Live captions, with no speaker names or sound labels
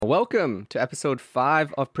Welcome to episode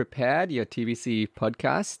 5 of Prepared, your TBC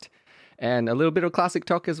podcast, and a little bit of classic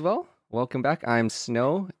talk as well. Welcome back. I'm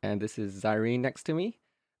Snow, and this is Zyrene next to me.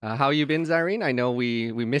 How you been, Zyrene? I know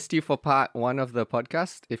we missed you for part 1 of the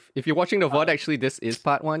podcast. If you're watching the VOD, actually, this is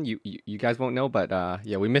part 1. You guys won't know, but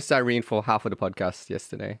we missed Zyrene for half of the podcast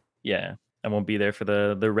yesterday. Yeah, I won't be there for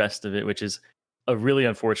the rest of it, which is really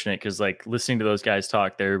unfortunate because like listening to those guys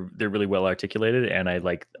talk, they're really well articulated, and I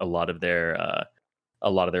like a lot of their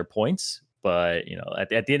points. But at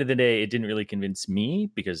the end of the day, it didn't really convince me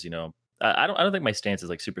because I don't think my stance is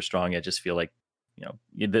like super strong. I just feel like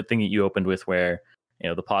the thing that you opened with where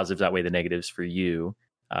the positives outweigh the negatives for you.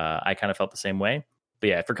 I kind of felt the same way. But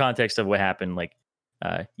yeah, for context of what happened, like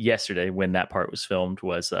yesterday when that part was filmed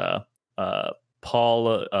was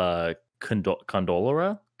Paul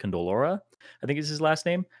Condolora, I think is his last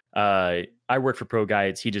name. I work for Pro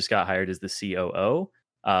Guides. He just got hired as the COO.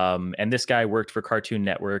 And this guy worked for Cartoon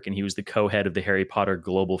Network, and he was the co-head of the Harry Potter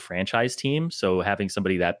global franchise team. So having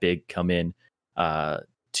somebody that big come in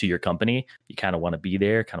to your company, you kind of want to be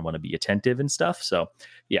there, kind of want to be attentive and stuff. So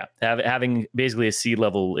yeah, having basically a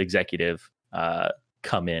C-level executive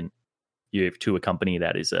come in to a company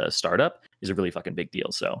that is a startup is a really fucking big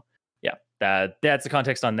deal. So yeah, that's the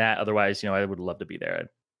context on that. Otherwise, I would love to be there.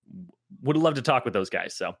 I would love to talk with those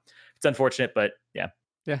guys. So it's unfortunate, but yeah.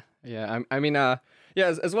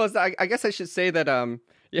 As well as that, I guess I should say that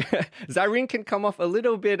Zyrene can come off a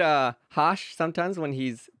little bit harsh sometimes when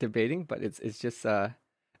he's debating, but it's just a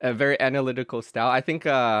very analytical style. I think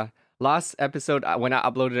last episode when I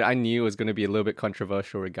uploaded it, I knew it was going to be a little bit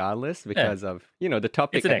controversial regardless because of the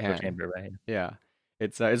topic. It's an at echo hand. chamber, right? Yeah.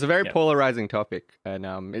 It's a very polarizing topic, and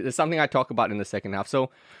it's something I talk about in the second half.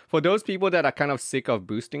 So for those people that are kind of sick of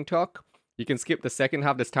boosting talk, you can skip the second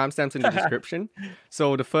half. There's timestamps in the description.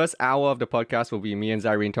 So the first hour of the podcast will be me and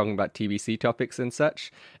Zyrene talking about TBC topics and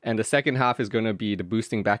such. And the second half is going to be the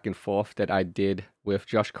boosting back and forth that I did with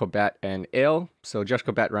Josh Cobat and Ale. So Josh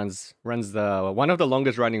Cobat runs the one of the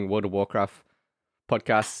longest running World of Warcraft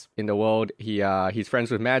podcasts in the world. He's friends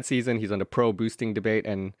with Mad Season. He's on the pro boosting debate.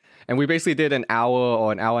 And we basically did an hour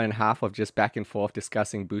or an hour and a half of just back and forth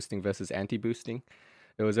discussing boosting versus anti-boosting.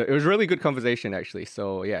 It was a really good conversation, actually.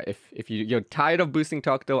 So yeah, if you're tired of boosting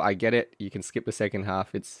talk, though, I get it. You can skip the second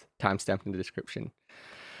half. It's timestamped in the description.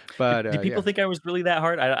 But do people think I was really that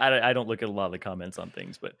hard? I don't look at a lot of the comments on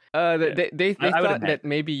things, but they thought that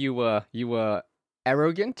maybe you were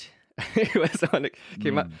arrogant. It was on it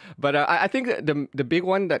came up, but I think the big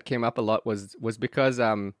one that came up a lot was because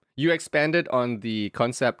you expanded on the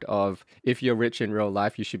concept of if you're rich in real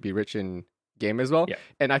life, you should be rich in game as well. Yeah.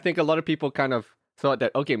 And I think a lot of people kind of thought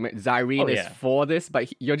that, okay, Zyrene is for this,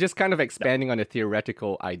 but you're just kind of expanding on a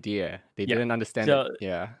theoretical idea. They didn't understand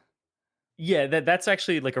it. Yeah, that's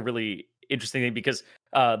actually like a really interesting thing because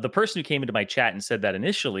the person who came into my chat and said that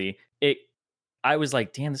initially, I was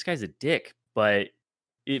like, damn, this guy's a dick. But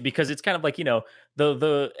because it's kind of like,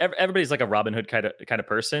 everybody's like a Robin Hood kind of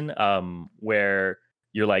person where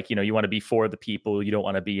you're like, you want to be for the people. You don't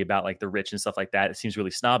want to be about like the rich and stuff like that. It seems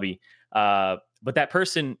really snobby. But that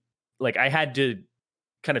person, like I had to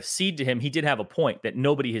kind of cede to him. He did have a point that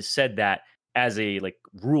nobody has said that as a like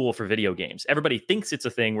rule for video games. Everybody thinks it's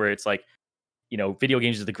a thing where it's like, video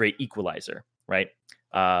games is the great equalizer, right?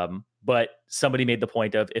 But somebody made the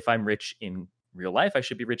point of if I'm rich in real life, I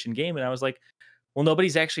should be rich in game. And I was like, well,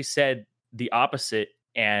 nobody's actually said the opposite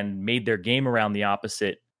and made their game around the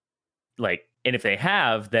opposite. Like, and if they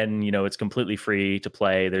have, then, it's completely free to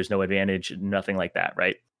play. There's no advantage, nothing like that,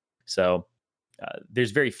 right? So there's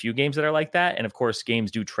very few games that are like that. And of course, games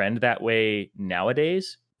do trend that way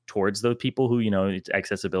nowadays towards those people who, it's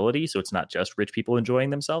accessibility. So it's not just rich people enjoying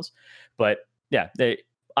themselves. But yeah,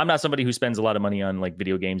 I'm not somebody who spends a lot of money on like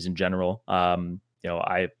video games in general.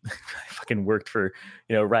 I fucking worked for,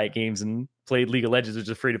 Riot Games and played League of Legends, which is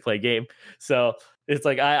a free to play game. So it's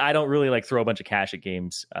like, I don't really like throw a bunch of cash at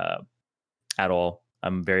games at all.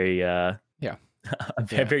 I'm very, I'm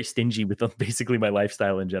very stingy with basically my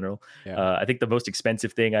lifestyle in general. I think the most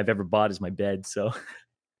expensive thing I've ever bought is my bed. So,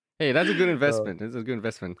 hey, that's a good investment. It's a good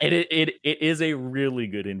investment. It is a really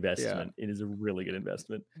good investment. Yeah. It is a really good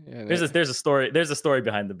investment. Yeah, there's a story. There's a story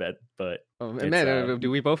behind the bed, but do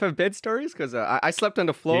we both have bed stories? Because I slept on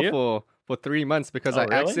the floor for 3 months because I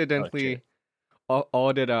accidentally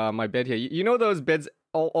ordered my bed here. You know those beds.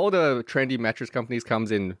 All the trendy mattress companies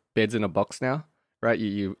comes in beds in a box now. Right,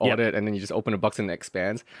 you order it and then you just open a box and it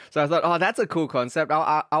expands. So I thought, oh, that's a cool concept.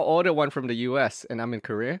 I'll order one from the US and I'm in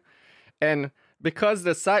Korea. And because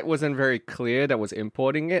the site wasn't very clear that was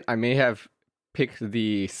importing it, I may have picked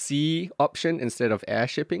the sea option instead of air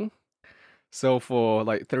shipping. So for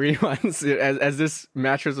like 3 months, as this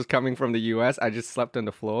mattress was coming from the US, I just slept on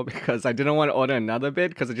the floor because I didn't want to order another bed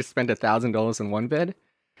because I just spent $1,000 on one bed.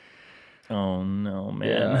 Oh no,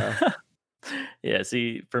 man. Yeah. Yeah,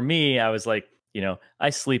 see, for me, I was like, I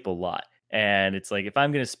sleep a lot. And it's like if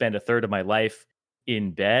I'm going to spend a third of my life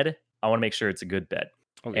in bed, I want to make sure it's a good bed.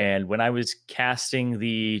 Okay. And when I was casting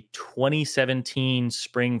the 2017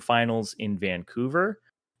 spring finals in Vancouver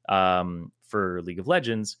for League of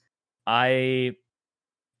Legends, I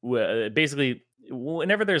basically,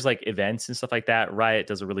 whenever there's like events and stuff like that, Riot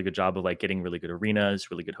does a really good job of like getting really good arenas,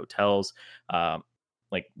 really good hotels.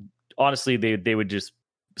 Like honestly, they would just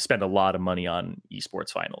spend a lot of money on esports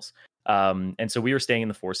finals. And so we were staying in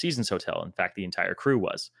the Four Seasons Hotel. In fact, the entire crew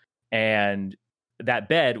was. And that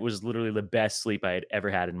bed was literally the best sleep I had ever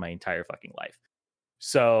had in my entire fucking life.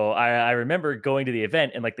 So I remember going to the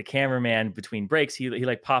event and like the cameraman between breaks, he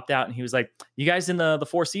like popped out and he was like, "You guys in the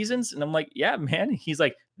Four Seasons?" And I'm like, "Yeah, man." He's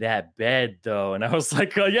like, "That bed though." And I was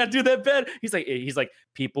like, "Oh yeah, dude, that bed." He's like,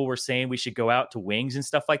 "People were saying we should go out to Wings and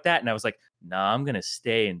stuff like that." And I was like, "Nah, I'm gonna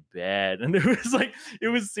stay in bed." And it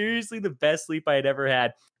was seriously the best sleep I had ever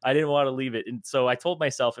had. I didn't want to leave it. And so I told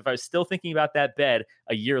myself if I was still thinking about that bed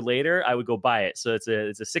a year later, I would go buy it. So it's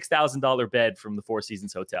a $6,000 bed from the Four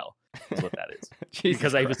Seasons Hotel. That's what that is.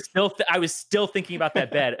 Because I was still thinking about that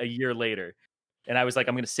bed a year later. And I was like,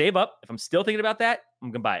 I'm going to save up. If I'm still thinking about that, I'm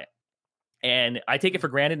going to buy it. And I take it for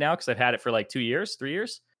granted now because I've had it for like 2 years, 3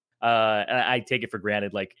 years. And I take it for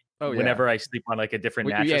granted, like whenever I sleep on like a different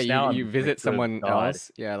mattress now. You visit like, someone else.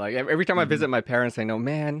 Yeah, like every time I visit my parents, I know,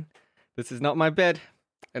 man, this is not my bed.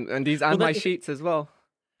 And these aren't my sheets as well.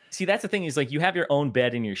 See, that's the thing is like you have your own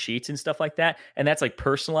bed and your sheets and stuff like that. And that's like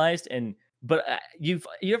personalized. But you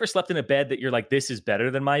ever slept in a bed that you're like, this is better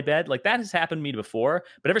than my bed? Like that has happened to me before.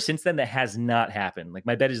 But ever since then, that has not happened. Like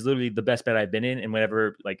my bed is literally the best bed I've been in. And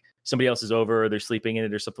whenever like somebody else is over or they're sleeping in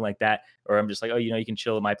it or something like that, or I'm just like, oh, you can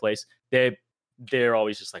chill at my place. They're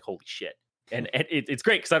always just like, holy shit. And it's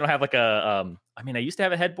great because I don't have like I used to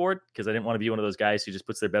have a headboard because I didn't want to be one of those guys who just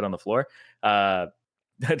puts their bed on the floor.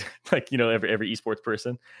 Like every esports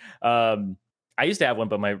person. I used to have one,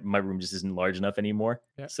 but my room just isn't large enough anymore.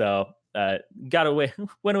 Yeah. So went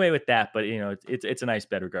away with that. But it's a nice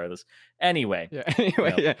bed regardless. Anyway.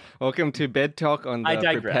 Yeah. Welcome to Bed Talk on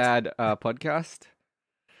the Prepared podcast.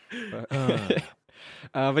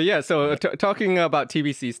 But yeah, so talking about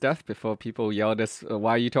TBC stuff before people yell at us,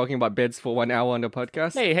 why are you talking about beds for 1 hour on the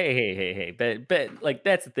podcast? Hey. But like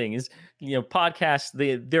that's the thing is, podcasts,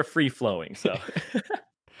 they're free flowing. So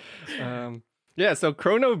yeah, so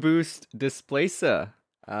Chrono Boost Displacer.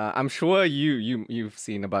 I'm sure you've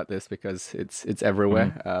seen about this because it's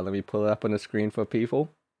everywhere. Mm-hmm. Let me pull it up on the screen for people.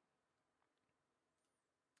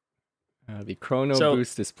 The Chrono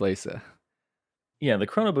Boost Displacer. Yeah, the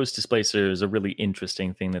Chrono Boost Displacer is a really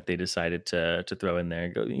interesting thing that they decided to throw in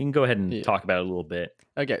there. You can go ahead and talk about it a little bit.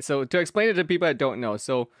 Okay, so to explain it to people that don't know,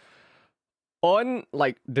 so on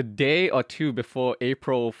like the day or two before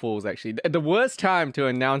April Fools, actually, the worst time to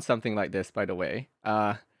announce something like this, by the way,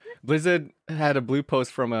 Blizzard had a blue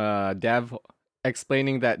post from a dev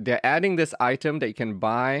explaining that they're adding this item that you can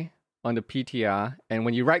buy on the PTR, and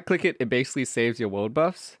when you right click it, it basically saves your world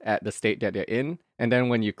buffs at the state that they're in, and then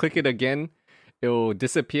when you click it again, it will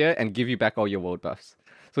disappear and give you back all your world buffs.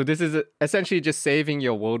 So this is essentially just saving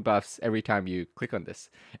your world buffs every time you click on this.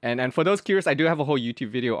 And for those curious, I do have a whole YouTube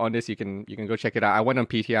video on this. You can go check it out. I went on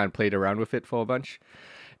PTR and played around with it for a bunch.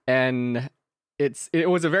 And it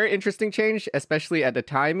was a very interesting change, especially at the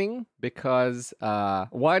timing, because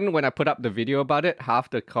one, when I put up the video about it, half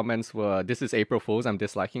the comments were, "This is April Fool's, I'm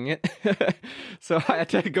disliking it." So I had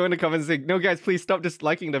to go in the comments and say, "No guys, please stop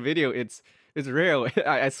disliking the video. It's real.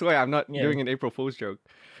 I swear I'm not doing an April Fool's joke."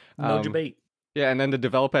 No debate. Yeah, and then the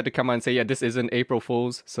developer had to come out and say, "Yeah, this isn't April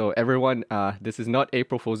Fool's. So everyone, this is not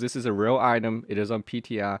April Fool's. This is a real item. It is on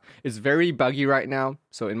PTR. It's very buggy right now.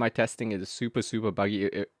 So in my testing, it is super, super buggy.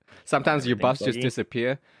 Sometimes your buffs just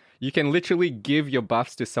disappear. You can literally give your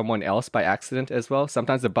buffs to someone else by accident as well.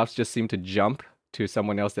 Sometimes the buffs just seem to jump to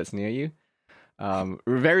someone else that's near you.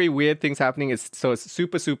 Very weird things happening. It's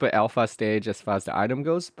super, super alpha stage as far as the item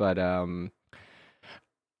goes. But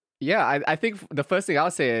yeah, I think the first thing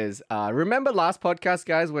I'll say is, remember last podcast,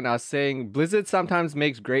 guys, when I was saying Blizzard sometimes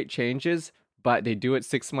makes great changes, but they do it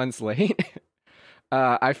 6 months late?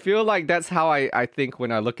 I feel like that's how I think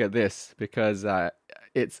when I look at this, because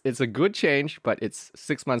it's a good change, but it's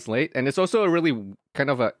 6 months late. And it's also a really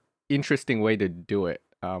kind of a interesting way to do it.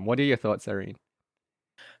 What are your thoughts, Irene?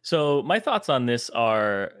 So my thoughts on this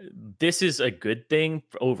are, this is a good thing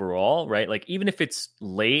overall, right? Like even if it's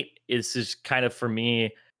late, it's just kind of for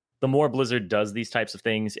me, the more Blizzard does these types of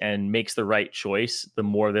things and makes the right choice, the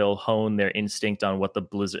more they'll hone their instinct on what the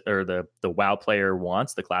Blizzard or the WoW player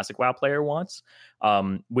wants, the classic WoW player wants,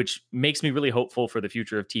 which makes me really hopeful for the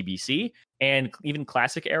future of TBC and even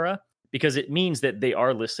classic era, because it means that they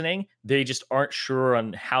are listening. They just aren't sure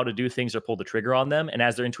on how to do things or pull the trigger on them. And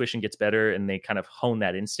as their intuition gets better and they kind of hone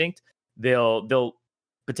that instinct, they'll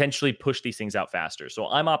potentially push these things out faster. So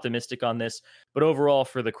I'm optimistic on this. But overall,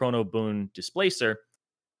 for the Chrono Boon Displacer,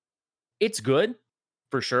 it's good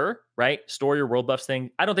for sure, right? Store your world buffs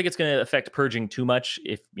thing. I don't think it's going to affect purging too much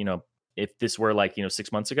if this were like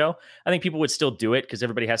 6 months ago. I think people would still do it because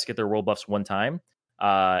everybody has to get their world buffs one time.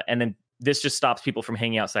 And then this just stops people from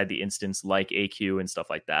hanging outside the instance like AQ and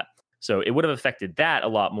stuff like that. So it would have affected that a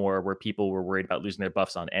lot more, where people were worried about losing their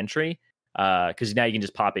buffs on entry, because now you can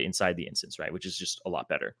just pop it inside the instance, right? Which is just a lot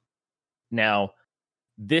better. Now,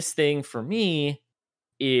 this thing for me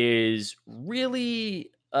is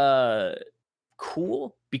really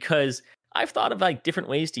cool, because I've thought of like different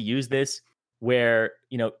ways to use this, where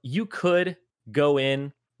you could go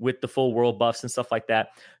in with the full world buffs and stuff like that.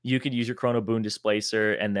 You could use your Chrono Boon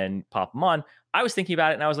Displacer and then pop them on. I was thinking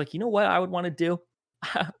about it and I was like, you know what I would want to do?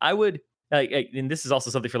 I would, and this is also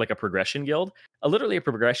something for like a progression guild, literally a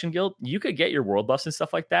progression guild. You could get your world buffs and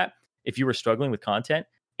stuff like that if you were struggling with content,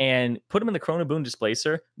 and put them in the Chrono Boon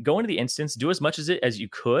Displacer, go into the instance, do as much as you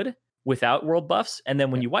could without world buffs, and then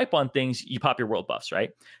when you wipe on things, you pop your world buffs, right?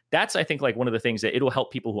 That's, I think, like one of the things that it'll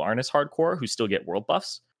help people who aren't as hardcore, who still get world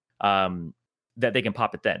buffs, that they can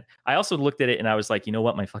pop it then. I also looked at it and I was like, you know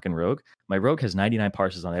what, my rogue has 99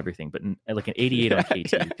 parses on everything, but like an 88 on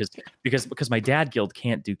KT, because my dad guild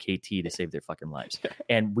can't do KT to save their fucking lives,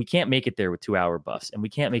 and we can't make it there with 2-hour buffs, and we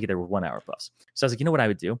can't make it there with 1-hour buffs. So I was like, you know what I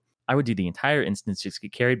would do? I would do the entire instance just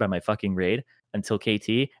get carried by my fucking raid until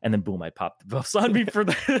KT, and then boom, I pop the buffs on me for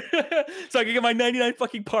the so I can get my 99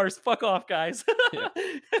 fucking parse. Fuck off, guys.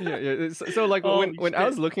 yeah. So like when I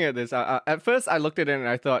was looking at this, at first I looked at it and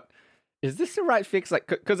I thought, is this the right fix? Like,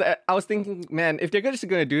 because I was thinking, man, if they're just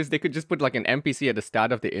going to do this, they could just put like an NPC at the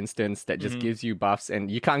start of the instance that just gives you buffs,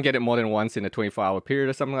 and you can't get it more than once in a 24-hour period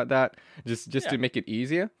or something like that, just to make it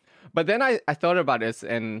easier. But then I thought about this,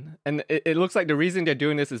 and it looks like the reason they're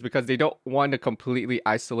doing this is because they don't want to completely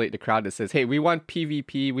isolate the crowd that says, hey, we want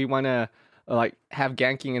PvP, we want to like have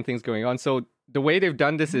ganking and things going on. So the way they've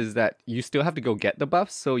done this is that you still have to go get the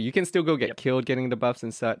buffs, so you can still go get killed getting the buffs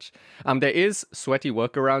and such. There is sweaty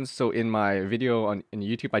workarounds. So in my video on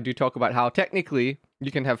YouTube, I do talk about how technically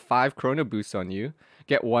you can have 5 chrono boosts on you,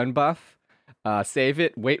 get 1 buff, save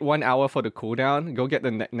it, wait 1 hour for the cooldown, go get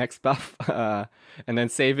the next buff, and then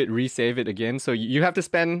save it, resave it again. So you have to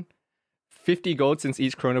spend 50 gold, since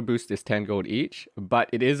each chrono boost is 10 gold each, but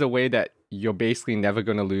it is a way that you're basically never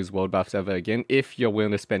going to lose world buffs ever again if you're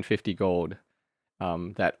willing to spend 50 gold.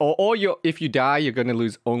 If you die, you're going to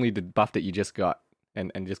lose only the buff that you just got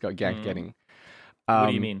and just got ganked getting. What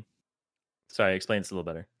do you mean? Sorry, explain this a little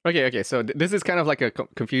better. Okay. So this is kind of like a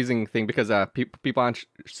confusing thing because people aren't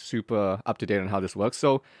super up to date on how this works.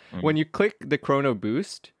 So when you click the chrono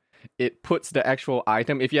boost, it puts the actual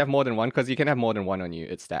item, if you have more than one, because you can have more than one on you,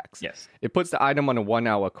 it stacks. Yes. It puts the item on a 1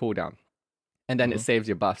 hour cooldown, and then it saves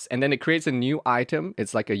your buffs. And then it creates a new item.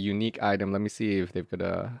 It's like a unique item. Let me see if they've got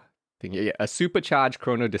a thing. Yeah, a supercharged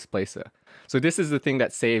chrono displacer. So this is the thing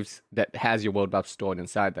that has your world buffs stored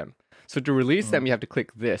inside them. So to release them, you have to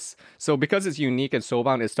click this. So because it's unique and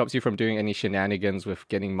soulbound, it stops you from doing any shenanigans with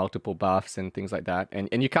getting multiple buffs and things like that.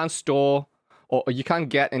 And you can't store, or you can't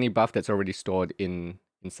get any buff that's already stored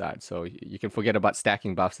inside. So you can forget about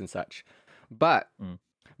stacking buffs and such. But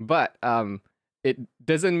it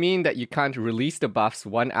doesn't mean that you can't release the buffs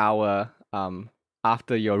 1 hour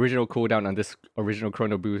after your original cooldown on this original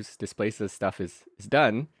chrono boost displacer stuff is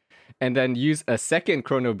done, and then use a second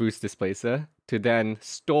chrono boost displacer to then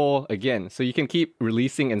store again. So you can keep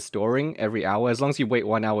releasing and storing every hour as long as you wait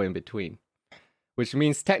 1 hour in between. Which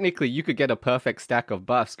means technically you could get a perfect stack of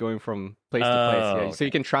buffs going from place to place. Yeah. Okay. So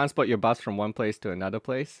you can transport your buffs from one place to another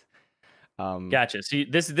place. Gotcha. So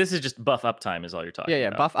this is just buff uptime is all you're talking about.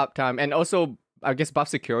 Yeah, buff uptime. And also, I guess, buff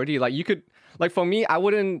security. Like you could, like for me, I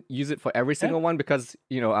wouldn't use it for every single one because,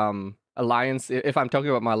 Alliance, if I'm talking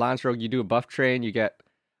about my Alliance rogue, you do a buff train, you get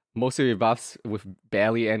most of your buffs with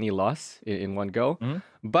barely any loss in one go.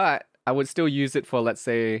 But I would still use it for, let's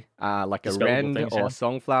say, like a Rend or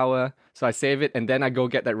Songflower. So I save it and then I go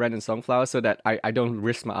get that Rend and Songflower so that I don't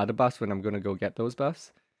risk my other buffs when I'm going to go get those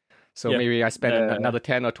buffs. So maybe I spend another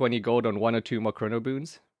 10 or 20 gold on 1 or 2 more chrono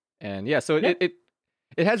boons. And it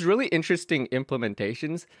has really interesting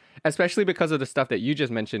implementations, especially because of the stuff that you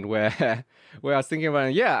just mentioned where I was thinking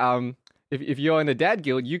about, if you're in a dad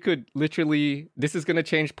guild, you could literally, this is going to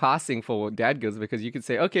change passing for dad guilds, because you could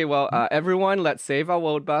say, okay, well, everyone, let's save our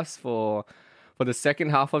world buffs for the second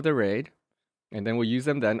half of the raid, and then we'll use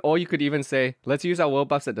them then. Or you could even say, let's use our world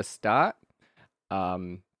buffs at the start,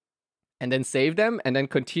 and then save them, and then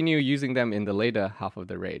continue using them in the later half of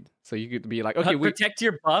the raid. So you could be like, okay, we protect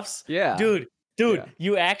your buffs. Yeah. Dude, Yeah.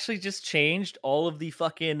 you actually just changed all of the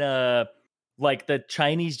fucking like the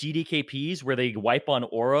Chinese GDKPs where they wipe on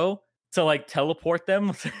Oro to like teleport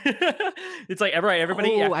them. It's like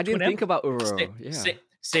everybody. Oh, I didn't think about Uro.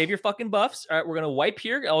 Save your fucking buffs. All right, we're gonna wipe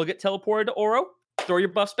here. I'll get teleported to Oro. Throw your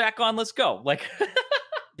buffs back on. Let's go. Like,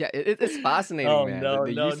 yeah, it's fascinating, man.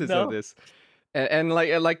 The uses of this, and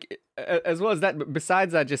like as well as that.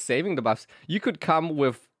 Besides that, just saving the buffs, you could come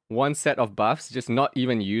with one set of buffs, just not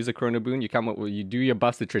even use a Chrono Boon. You do your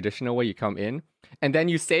buffs the traditional way. You come in, and then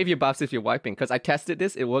you save your buffs if you're wiping. Because I tested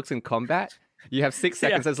this, it works in combat. You have 6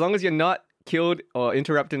 seconds. As long as you're not killed or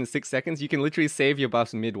interrupted in 6 seconds, you can literally save your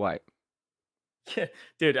buffs mid-wipe. Yeah,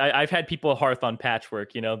 dude, I've had people hearth on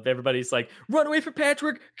Patchwork. You know, everybody's like, run away from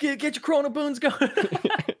Patchwork. Get your Chrono Boons going.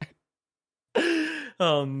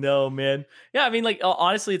 Oh, no, man. Yeah, I mean, like,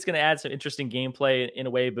 honestly, it's going to add some interesting gameplay in a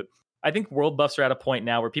way. But I think world buffs are at a point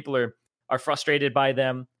now where people are frustrated by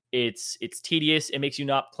them. It's tedious. It makes you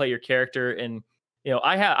not play your character. And, you know,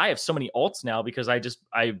 I have so many alts now because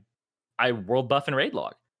I world buff and raid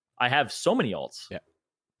log. I have so many alts. Yeah,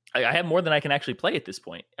 I have more than I can actually play at this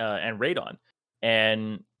point and raid on.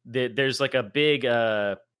 And there's like a big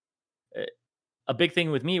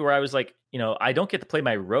thing with me where I was like, you know, I don't get to play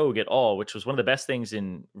my rogue at all, which was one of the best things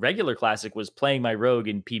in regular classic was playing my rogue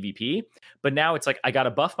in PvP. But now it's like I got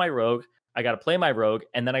to buff my rogue, I got to play my rogue,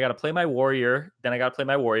 and then I got to play my warrior, then I got to play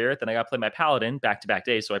my warrior, then I got to play my paladin back-to-back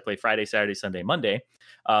days. So I play Friday, Saturday, Sunday, Monday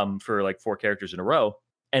for like 4 characters in a row.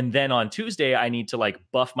 And then on Tuesday, I need to like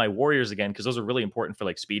buff my warriors again because those are really important for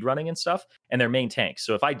like speed running and stuff. And they're main tanks.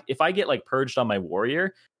 So if I get like purged on my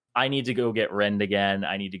warrior, I need to go get rend again.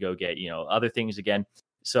 I need to go get, you know, other things again.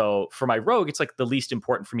 So for my rogue, it's like the least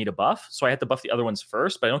important for me to buff. So I have to buff the other ones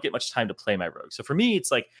first, but I don't get much time to play my rogue. So for me,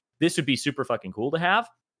 it's like this would be super fucking cool to have.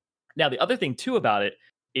 Now, the other thing too about it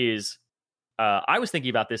is I was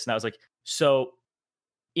thinking about this and I was like, so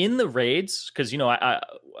in the raids, because, you know,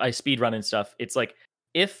 I speed run and stuff, it's like,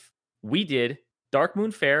 if we did Dark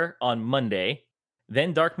Moon Fair on Monday,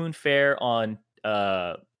 then Dark Moon Fair on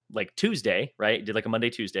like Tuesday, right? Did like a Monday,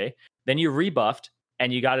 Tuesday. Then you rebuffed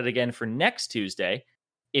and you got it again for next Tuesday.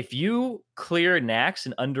 If you clear Nax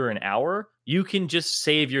in under an hour, you can just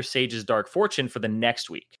save your Sage's Dark Fortune for the next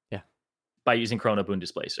week. Yeah. By using Chrono Boon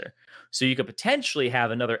Displacer. So you could potentially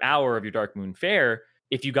have another hour of your Dark Moon Fair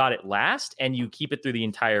if you got it last and you keep it through the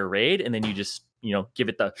entire raid and then you just, you know, give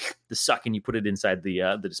it the suck and you put it inside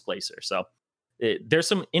the displacer. So there's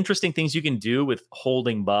some interesting things you can do with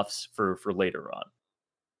holding buffs for later on.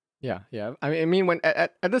 Yeah. I mean, when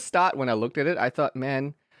at the start when I looked at it, I thought,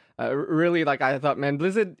 man, really, like I thought, man,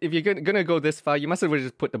 Blizzard, if you're gonna go this far, you must have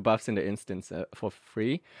just put the buffs in the instance for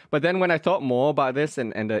free. But then when I thought more about this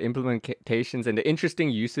and the implementations and the interesting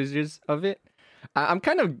usages of it, I'm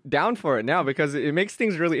kind of down for it now because it makes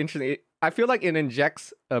things really interesting. I feel like it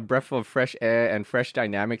injects a breath of fresh air and fresh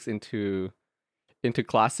dynamics into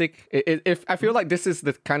Classic. If I feel like this is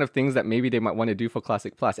the kind of things that maybe they might want to do for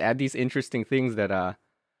Classic Plus, add these interesting things that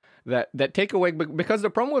take away, because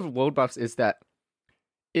the problem with world buffs is that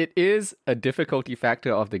it is a difficulty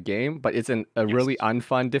factor of the game, but it's a really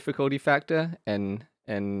unfun difficulty factor, and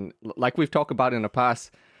like we've talked about in the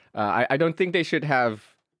past, I don't think they should have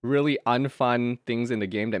really unfun things in the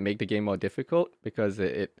game that make the game more difficult, because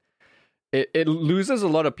it loses a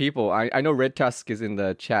lot of people. I know Red Tusk is in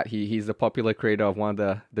the chat. He's the popular creator of one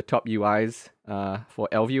of the top UIs for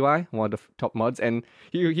ElvUI, one of the top mods, and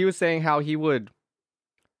he was saying how he would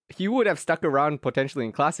have stuck around potentially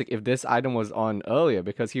in Classic if this item was on earlier,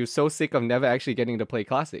 because he was so sick of never actually getting to play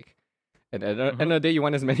Classic. And at the end of the day, you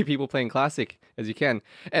want as many people playing Classic as you can.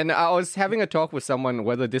 And I was having a talk with someone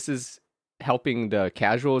whether this is helping the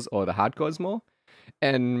casuals or the hardcores more.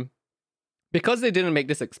 And because they didn't make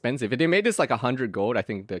this expensive, if they made this like 100 gold, I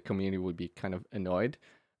think the community would be kind of annoyed.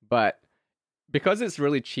 But because it's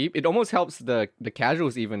really cheap, it almost helps the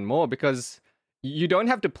casuals even more, because you don't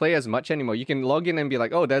have to play as much anymore. You can log in and be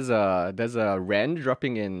like, oh, there's a rend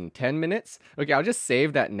dropping in 10 minutes. Okay, I'll just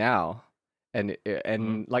save that now.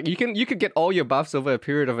 And like you could get all your buffs over a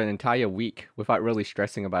period of an entire week without really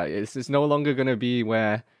stressing about it. It's no longer going to be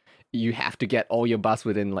where you have to get all your buffs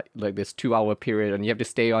within like this 2-hour period and you have to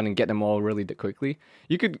stay on and get them all really quickly.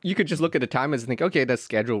 You could just look at the timers and think, okay, there's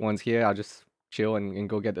scheduled ones here. I'll just chill and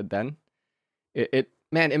go get it done.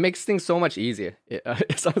 Man, it makes things so much easier.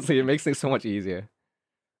 It's honestly, it makes things so much easier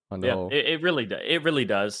on the Yeah, whole. it really does. It really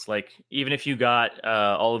does. Like even if you got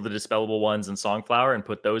all of the dispellable ones in Songflower and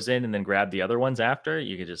put those in, and then grab the other ones after,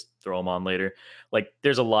 you can just throw them on later. Like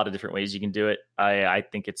there's a lot of different ways you can do it. I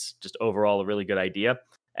think it's just overall a really good idea.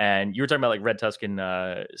 And you were talking about like Red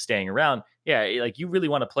Tuscan staying around. Yeah, like you really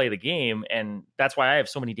want to play the game, and that's why I have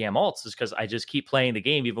so many damn alts, is because I just keep playing the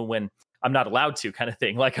game even when I'm not allowed to, kind of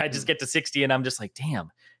thing. Like I just get to 60 and I'm just like,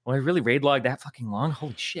 damn, will I really raid log that fucking long?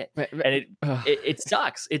 Holy shit! And it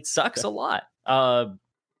sucks. It sucks a lot. I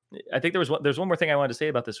think there's one more thing I wanted to say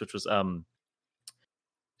about this, which was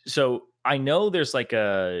so I know there's like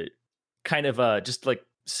a kind of just like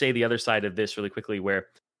say the other side of this really quickly, where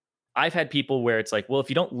I've had people where it's like, well, if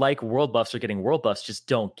you don't like world buffs or getting world buffs, just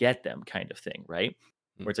don't get them, kind of thing, right?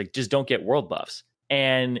 Where it's like, just don't get world buffs.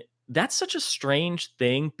 And that's such a strange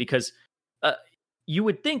thing, because you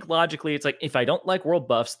would think logically it's like, if I don't like world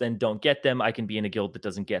buffs, then don't get them. I can be in a guild that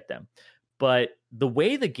doesn't get them. But the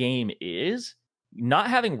way the game is, not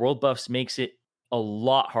having world buffs makes it a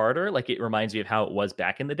lot harder. Like it reminds me of how it was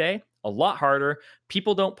back in the day. A lot harder.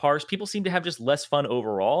 People don't parse. People seem to have just less fun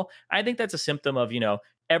overall. I think that's a symptom of,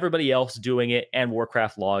 everybody else doing it and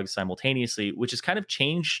Warcraft logs simultaneously, which has kind of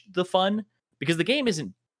changed the fun, because the game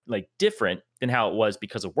isn't like different than how it was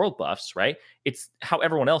because of world buffs, right? It's how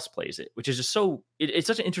everyone else plays it, which is just so it's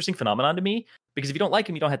such an interesting phenomenon to me, because if you don't like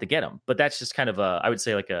them, you don't have to get them. But that's just kind of I would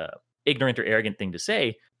say like a ignorant or arrogant thing to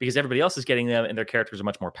say, because everybody else is getting them and their characters are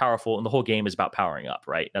much more powerful, and the whole game is about powering up,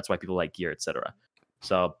 right? That's why people like gear, etc.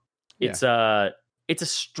 So it's a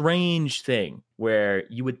strange thing where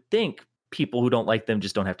you would think people who don't like them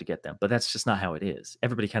just don't have to get them, but that's just not how it is.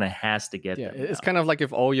 Everybody kind of has to get them. It's kind of like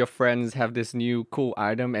if all your friends have this new cool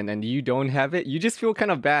item and then you don't have it, you just feel kind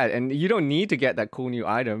of bad, and you don't need to get that cool new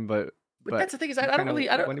item, but that's the thing, is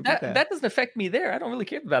that doesn't affect me there. I don't really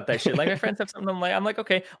care about that shit. Like my friends have something, I'm like,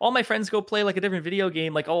 okay. All my friends go play like a different video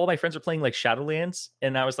game. Like all my friends are playing like Shadowlands,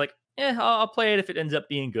 and I was like, I'll play it if it ends up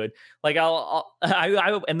being good. Like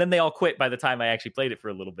and then they all quit by the time I actually played it for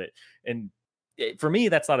a little bit. And for me,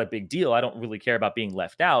 that's not a big deal. I don't really care about being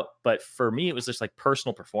left out. But for me, it was just like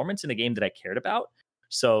personal performance in a game that I cared about.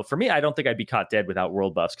 So for me, I don't think I'd be caught dead without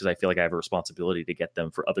world buffs, because I feel like I have a responsibility to get them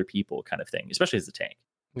for other people, kind of thing, especially as a tank.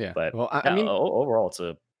 Yeah. But well, I mean, overall, it's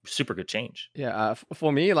a super good change. Yeah.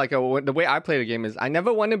 For me, like the way I play the game is I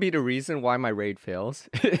never want to be the reason why my raid fails.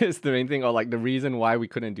 Is the main thing, or like the reason why we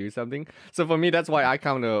couldn't do something. So for me, that's why I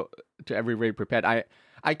come to every raid prepared.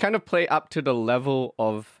 I kind of play up to the level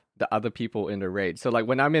of the other people in the raid. So like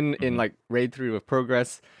when I'm in like raid 3 with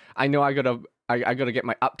progress, I know I gotta get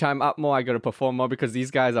my uptime up more. I gotta perform more, because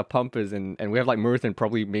these guys are pumpers, and we have like Murthan,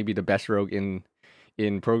 probably maybe the best rogue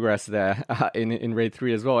in progress there in raid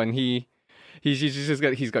 3 as well, and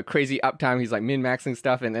he's got crazy uptime. He's like min-maxing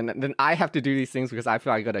stuff, and then I have to do these things because I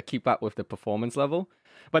feel I gotta keep up with the performance level.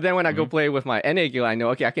 But then when I go play with my NA guild, I know,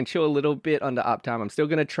 okay, I can chill a little bit on the uptime. I'm still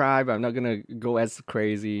gonna try, but I'm not gonna go as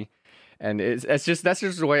crazy. And that's just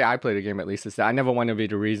the way I play the game, at least. Is that I never want to be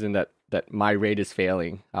the reason that my raid is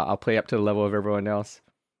failing. I'll play up to the level of everyone else.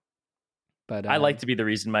 But I like to be the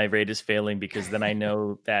reason my raid is failing, because then I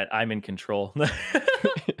know that I'm in control.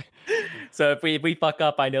 So if we fuck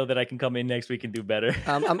up, I know that I can come in next week and do better.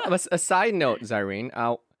 A side note, Zyrene,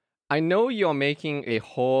 I know you're making a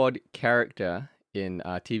Horde character in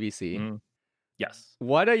TVC. Yes.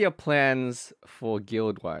 What are your plans for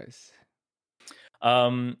guild-wise?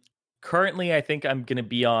 Currently, I think I'm going to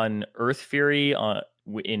be on Earth Fury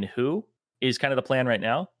in Who is kind of the plan right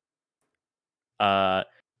now.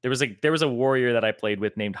 There was a warrior that I played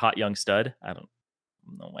with named Hot Young Stud. I don't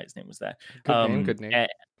know why his name was that. Good name.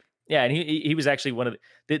 And he was actually one of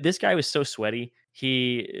this guy was so sweaty.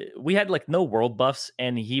 We had like no world buffs,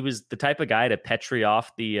 and he was the type of guy to petri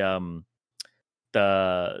off the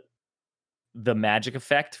magic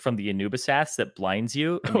effect from the Anubis that blinds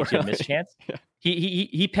you and makes you a mischance. Yeah.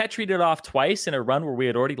 He petried it off twice in a run where we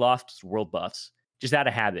had already lost world buffs, just out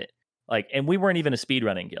of habit. Like, and we weren't even a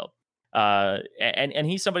speedrunning guild. And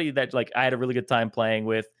he's somebody that like I had a really good time playing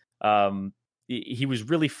with. He was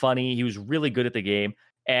really funny. He was really good at the game,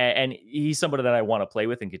 and he's somebody that I want to play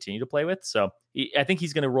with and continue to play with. So I think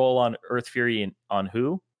he's going to roll on Earth Fury on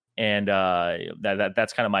Who. And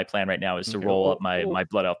that's kind of my plan right now, is to roll up my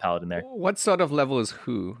Blood Elf Paladin there. What sort of level is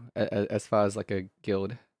Who as far as like a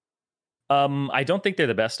guild? I don't think they're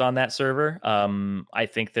the best on that server. I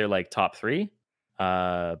think they're like top 3,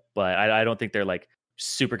 but I don't think they're like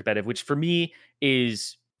super competitive, which for me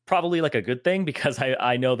is probably like a good thing, because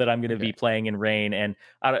I know that I'm going to be playing in Rain, and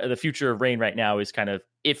the future of Rain right now is kind of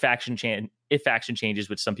if faction if faction changes,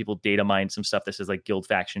 which some people data mine some stuff that says like guild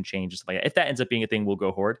faction changes, stuff like that. If that ends up being a thing, we'll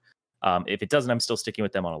go Horde. If it doesn't, I'm still sticking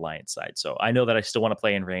with them on Alliance side. So I know that I still want to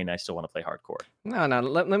play in Rain. I still want to play hardcore. No.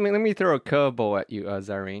 Let me throw a curveball at you,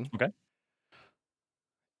 Zareen. Okay.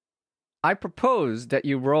 I propose that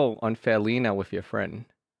you roll on Fairlina with your friend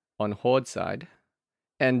on Horde side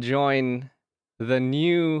and join the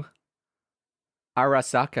new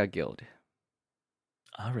Arasaka guild.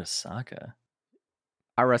 Arasaka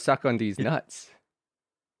on these nuts.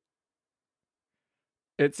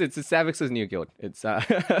 It's Savix's new guild. So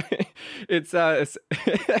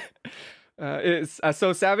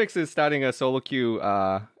Savix is starting a solo queue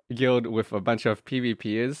guild with a bunch of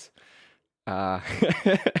PvPers.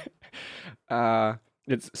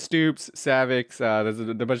 It's Stoops, Savix. There's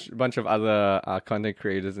a bunch of other content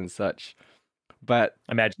creators and such. But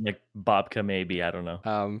imagine like Bobka, maybe, I don't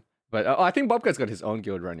know. But I think Bobka's got his own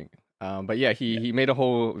guild running. But yeah, he made a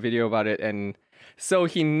whole video about it, and so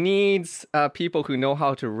he needs people who know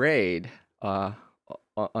how to raid on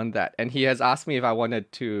that. And he has asked me if I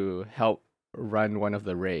wanted to help run one of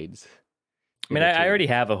the raids. I mean, I already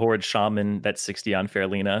have a Horde Shaman that's 60 on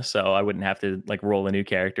Fairlina, so I wouldn't have to like roll a new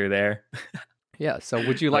character there. Yeah. So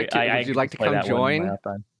would you like to come join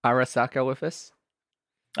Arasaka with us?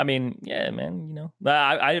 I mean, yeah, man. You know,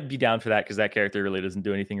 I'd be down for that because that character really doesn't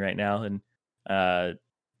do anything right now, and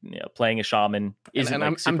playing a shaman isn't.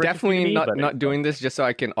 And I'm definitely not doing this just so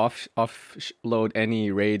I can offload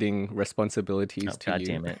any raiding responsibilities to God you.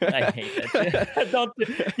 Damn it! I hate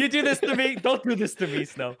that. You do this to me. Don't do this to me,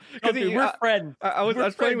 Snow. We're friends. I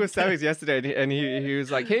was playing with Savix yesterday, and he was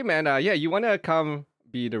like, "Hey, man, you want to come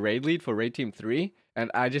be the raid lead for Raid Team 3?" And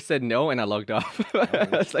I just said no, and I logged off. I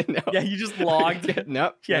was like, no. Yeah, you just logged.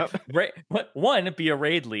 Nope. Yeah. Nope. One, be a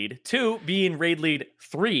raid lead. Two, being raid lead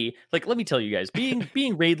 3. Like, let me tell you guys, being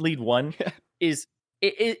raid lead 1 is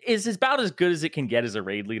about as good as it can get as a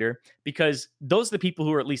raid leader, because those are the people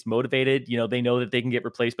who are at least motivated. You know, they know that they can get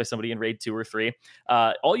replaced by somebody in raid 2 or 3.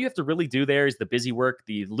 All you have to really do there is the busy work,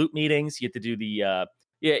 the loot meetings. You have to do the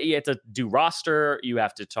you have to do roster. You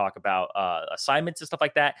have to talk about assignments and stuff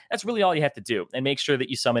like that. That's really all you have to do, and make sure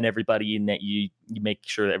that you summon everybody and that you make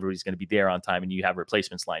sure that everybody's going to be there on time and you have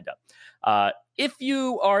replacements lined up. If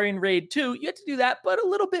you are in raid 2, you have to do that, but a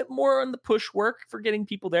little bit more on the push work for getting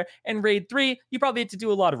people there. And raid 3, you probably have to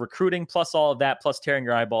do a lot of recruiting, plus all of that, plus tearing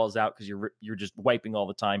your eyeballs out because you're just wiping all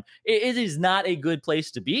the time. It is not a good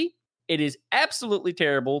place to be. It is absolutely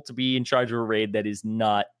terrible to be in charge of a raid that is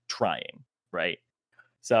not trying, right?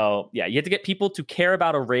 So yeah, you have to get people to care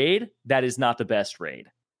about a raid that is not the best raid,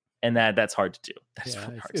 and that's hard to do. That's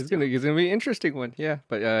really hard it's gonna be an interesting one. Yeah,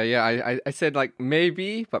 but I said like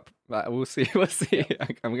maybe, but we'll see. We'll see. Yeah.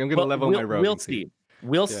 I'm gonna level my road. We'll see.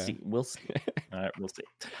 We'll see. All right, we'll see.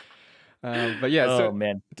 But yeah, so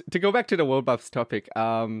man, to go back to the world buffs topic,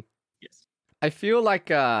 yes, I feel like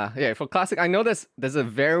for Classic, I know there's a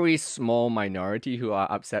very small minority who are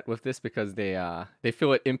upset with this because they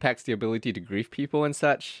feel it impacts the ability to grief people and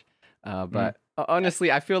such. But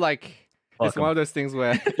honestly, I feel like it's one of those things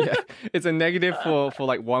where it's a negative for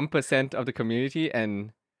like 1% of the community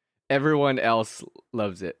and everyone else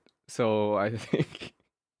loves it. So I think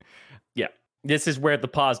this is where the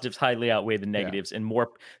positives highly outweigh the negatives, and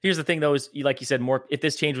more. Here's the thing, though: is like you said, more. If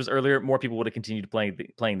this change was earlier, more people would have continued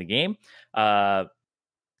playing the game.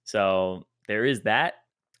 So there is that.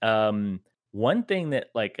 One thing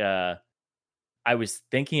that I was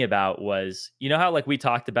thinking about was, you know how like we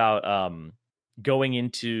talked about going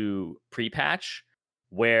into pre-patch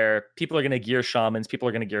where people are going to gear shamans, people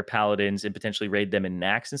are going to gear paladins, and potentially raid them in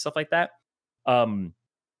Nax and stuff like that.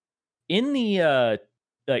 In the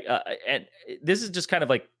and this is just kind of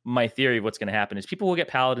like my theory of what's going to happen is people will get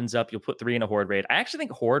paladins up. You'll put 3 in a horde raid. I actually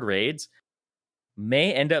think horde raids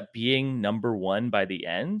may end up being number 1 by the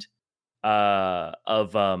end of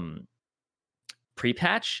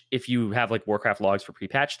pre-patch. If you have like Warcraft logs for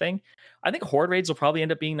pre-patch thing, I think horde raids will probably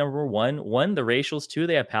end up being number 1. The racials 2,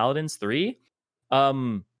 they have paladins 3.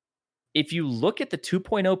 If you look at the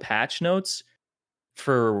 2.0 patch notes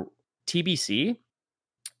for TBC,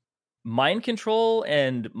 mind control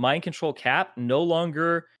and mind control cap no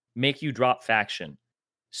longer make you drop faction.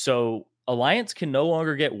 So Alliance can no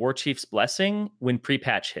longer get War Chief's blessing when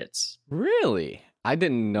pre-patch hits. Really? I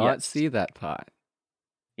did not see that part.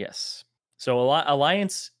 Yes. So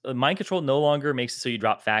Alliance mind control no longer makes it so you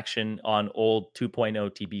drop faction on old 2.0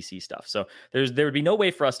 TBC stuff. So there would be no way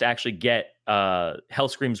for us to actually get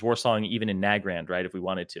Hellscream's Warsong even in Nagrand, right, if we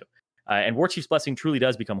wanted to. And War Chief's blessing truly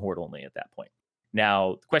does become horde only at that point.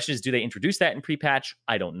 Now, the question is, do they introduce that in pre-patch?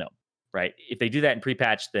 I don't know, right? If they do that in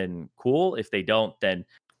pre-patch, then cool. If they don't, then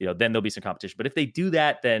then there'll be some competition. But if they do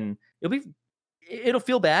that, then it'll be it'll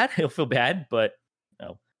feel bad. It'll feel bad, but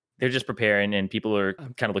no, they're just preparing, and people are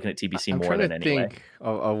kind of looking at TBC more than anyway. I'm trying to think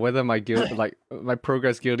of whether my guild, like my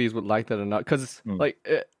progress guildies, would like that or not, because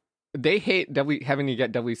they hate having to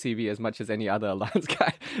get WCV as much as any other Alliance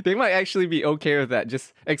guy. They might actually be okay with that.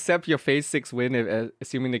 Just accept your phase 6 win,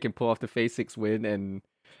 assuming they can pull off the phase 6 win, and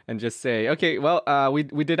just say, okay, well,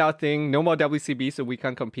 we did our thing. No more WCB, so we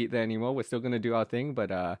can't compete there anymore. We're still gonna do our thing, but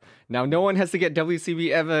now no one has to get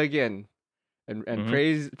WCB ever again. And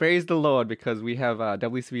praise the Lord, because we have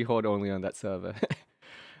WCB Horde only on that server.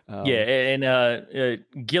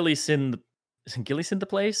 Gilly Sin the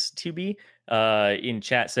place 2B in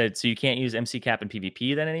chat said, so you can't use MC Cap in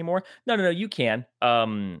PvP then anymore? No, you can.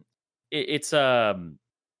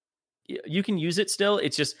 You can use it still.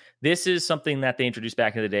 It's just, this is something that they introduced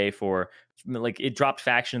back in the day for, like, it dropped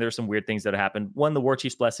faction. There were some weird things that happened. One, the War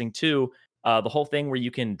Chief's Blessing. Two, the whole thing where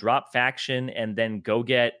you can drop faction and then go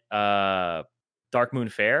get Dark Moon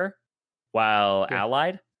Fair while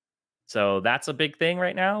allied. So that's a big thing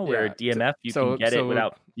right now, where DMF, you can get it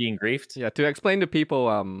without being griefed. Yeah, to explain to people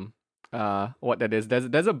what that is,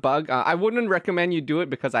 there's a bug. I wouldn't recommend you do it,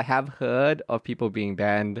 because I have heard of people being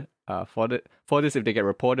banned for this if they get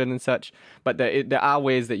reported and such. But there are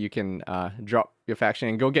ways that you can drop your faction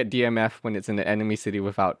and go get DMF when it's in the enemy city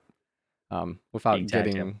without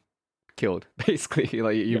getting killed. Basically,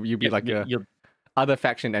 like you be like a other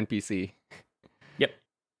faction NPC.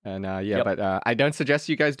 And but I don't suggest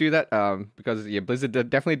you guys do that because Blizzard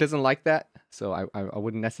definitely doesn't like that. So I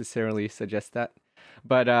wouldn't necessarily suggest that.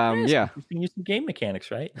 But you can use some game mechanics,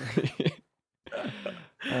 right?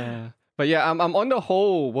 But yeah, I'm on the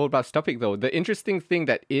whole World Buffs topic though. The interesting thing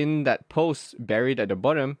that in that post buried at the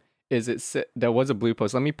bottom is there was a blue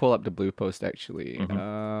post. Let me pull up the blue post actually.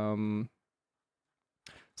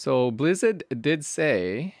 So Blizzard did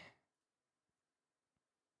say.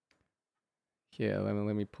 Yeah, let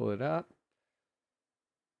me pull it up.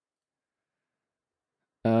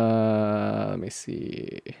 Let me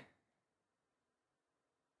see.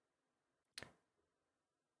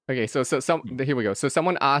 Okay, so here we go. So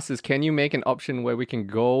someone asks, can you make an option where we can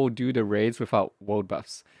go do the raids without world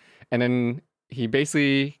buffs? And then he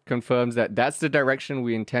basically confirms that that's the direction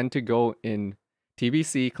we intend to go in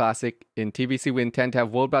TBC Classic. In TBC, we intend to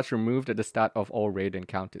have world buffs removed at the start of all raid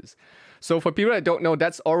encounters. So for people that don't know,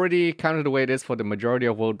 that's already kind of the way it is for the majority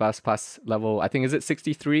of world buffs past level. I think, is it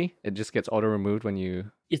 63? It just gets auto removed when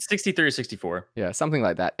you... It's 63 or 64. Yeah, something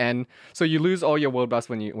like that. And so you lose all your world buffs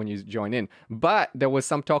when you join in. But there was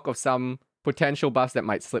some talk of some potential buffs that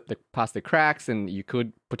might slip past the cracks, and you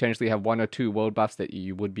could potentially have 1 or 2 world buffs that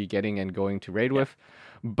you would be getting and going to raid with.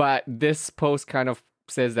 But this post kind of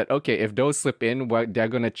says that, okay, if those slip in, they're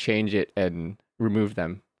going to change it and remove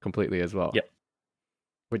them completely as well. Yep.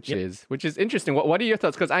 Which is interesting. What are your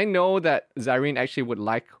thoughts? Because I know that Zyrene actually would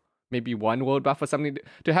like maybe 1 world buff or something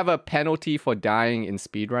to have a penalty for dying in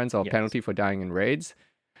speedruns or a penalty for dying in raids.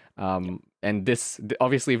 And this,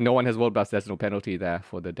 obviously, if no one has world buffs, there's no penalty there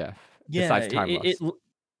for the death. Besides time loss.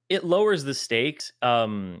 It lowers the stakes.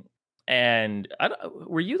 And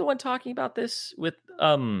were you the one talking about this with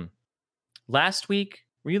last week?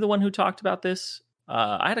 Were you the one who talked about this?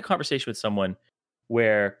 I had a conversation with someone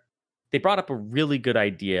where they brought up a really good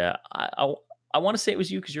idea. I want to say it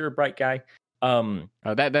was you because you're a bright guy.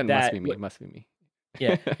 That must be me. It must be me.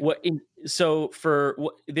 Yeah. So for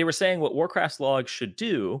what they were saying, what Warcraft's log should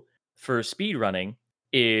do for speed running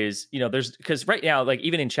is, there's, because right now, like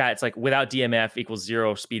even in chat, it's like without DMF equals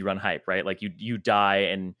 0 speed run hype, right? Like you die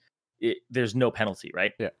and there's no penalty,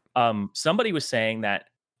 right? Yeah. Somebody was saying that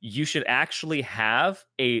you should actually have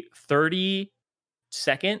a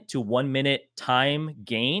 30-second to 1 minute time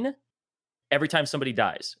gain every time somebody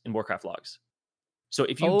dies in Warcraft logs. So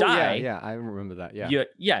if you die, yeah, I remember that.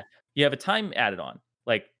 You have a time added on.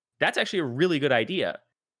 Like that's actually a really good idea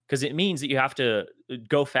because it means that you have to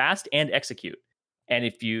go fast and execute. And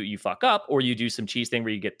if you fuck up or you do some cheese thing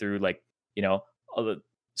where you get through like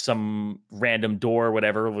some random door or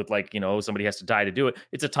whatever with like somebody has to die to do it,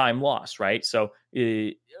 it's a time loss, right? So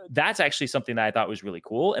that's actually something that I thought was really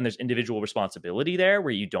cool. And there's individual responsibility there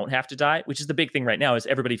where you don't have to die, which is the big thing right now. Is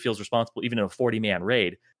everybody feels responsible, even in a 40-man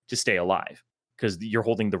raid, to stay alive because you're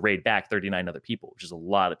holding the raid back 39 other people, which is a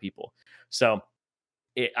lot of people. So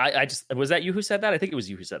I just, was that you who said that? I think it was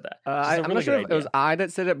you who said that. I'm not sure if it was I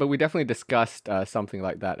that said it, but we definitely discussed something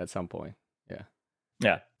like that at some point.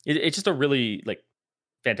 Yeah. It's just a really like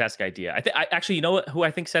fantastic idea. I actually, you know what? Who I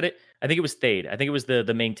think said it? I think it was Thade. I think it was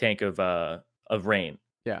the main tank of Rain.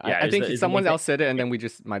 Yeah. I think someone else said it, and then we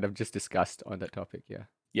just might have just discussed on that topic. Yeah.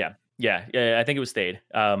 I think it was Thade.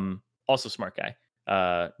 Also smart guy.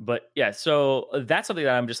 But yeah, so that's something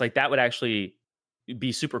that I'm just like, that would actually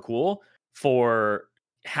be super cool for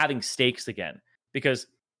having stakes again, because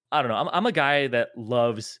I don't know, I'm a guy that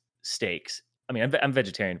loves steaks. I mean, I'm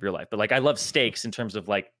vegetarian in real life, but like I love steaks in terms of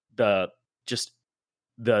like the just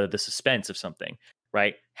the suspense of something,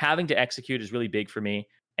 right? Having to execute is really big for me.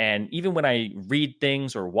 And even when I read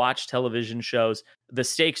things or watch television shows, the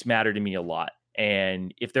stakes matter to me a lot.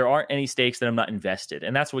 And if there aren't any stakes, then I'm not invested.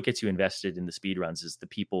 And that's what gets you invested in the speed runs, is the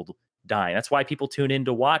people dying. That's why people tune in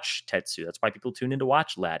to watch Tetsu. That's why people tune in to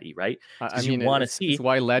watch Laddie, right? I Because mean, you want to see. it's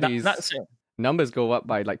why Laddie's Not saying, numbers go up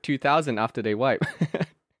by like 2,000 after they wipe.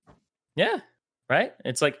 yeah, right.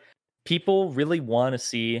 It's like people really want to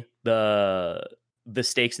see the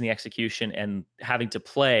stakes in the execution, and having to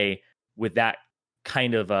play with that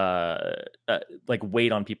kind of like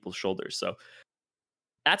weight on people's shoulders. So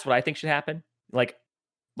that's what I think should happen. Like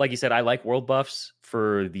you said, I like world buffs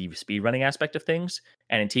for the speedrunning aspect of things,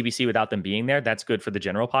 and in TBC, without them being there, that's good for the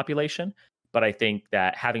general population. But I think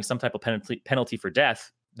that having some type of penalty for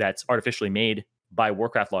death that's artificially made by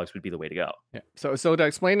Warcraft logs would be the way to go. Yeah. So to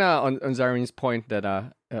explain on Zarin's point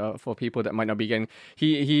that for people that might not be getting,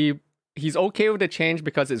 he's okay with the change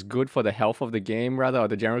because it's good for the health of the game, rather, or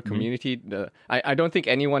the general community. I don't think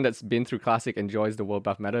anyone that's been through Classic enjoys the world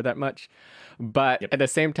buff meta that much. But at the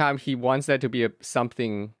same time, he wants there to be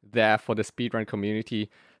something there for the speedrun community.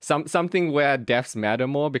 Something where deaths matter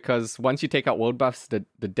more, because once you take out world buffs, the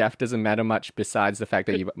death doesn't matter much, besides the fact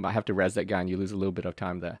that you might have to res that guy and you lose a little bit of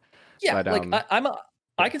time there. Yeah, but,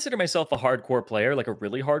 I consider myself a hardcore player, like a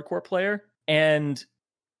really hardcore player. And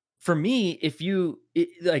for me,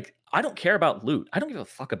 I don't care about loot. I don't give a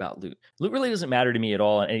fuck about loot. Loot really doesn't matter to me at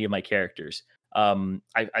all on any of my characters.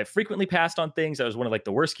 I frequently passed on things. I was one of like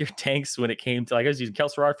the worst geared tanks when it came to, like, I was using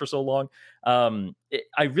Kel'Thuzad for so long.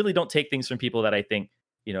 I really don't take things from people that I think,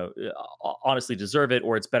 honestly deserve it,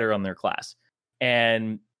 or it's better on their class.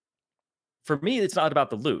 And for me, it's not about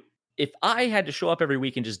the loot. If I had to show up every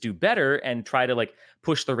week and just do better and try to like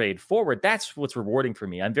push the raid forward, that's what's rewarding for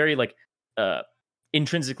me. I'm very like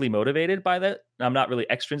intrinsically motivated by that. I'm not really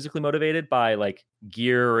extrinsically motivated by like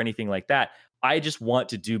gear or anything like that. I just want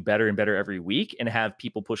to do better and better every week and have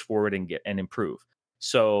people push forward and get and improve.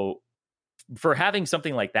 So for having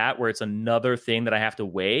something like that, where it's another thing that I have to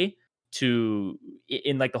weigh to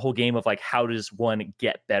in like the whole game of like, how does one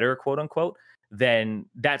get better, quote unquote, then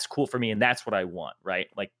that's cool for me. And that's what I want, right?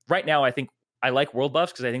 Like right now, I think I like world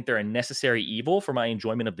buffs because I think they're a necessary evil for my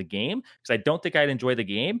enjoyment of the game. Because I don't think I'd enjoy the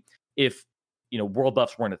game if, world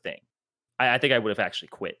buffs weren't a thing. I think I would have actually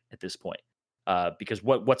quit at this point. Because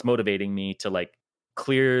what's motivating me to like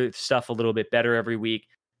clear stuff a little bit better every week,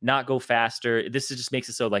 not go faster. This just makes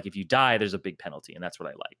it so like if you die, there's a big penalty, and that's what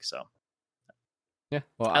I like. So yeah,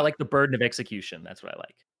 well, I like the burden of execution. That's what I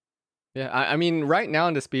like. Yeah, I mean, right now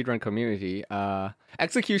in the speedrun community,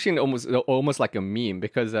 execution almost like a meme,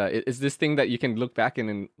 because it's this thing that you can look back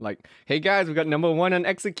and like, hey guys, we got number 1 on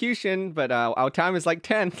execution, but our time is like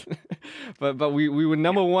 10th. but we were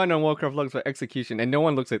number 1 on Warcraft logs for execution, and no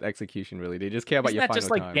one looks at execution really. They just care about your final time. Isn't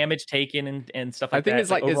that just like damage taken and stuff like that? I think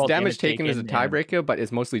it's like overall damage taken is a tiebreaker, but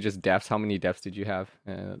it's mostly just deaths. How many deaths did you have?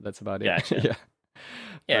 That's about it. Gotcha. Yeah.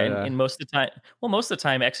 Yeah, and most of the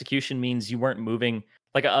time, execution means you weren't moving.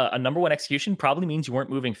 Like a number 1 execution probably means you weren't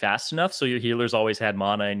moving fast enough, so your healers always had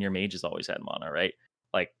mana and your mages always had mana, right?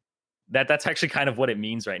 Like that's actually kind of what it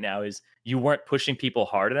means right now, is you weren't pushing people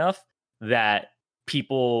hard enough that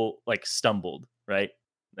people like stumbled, right?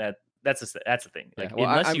 That's the thing. Like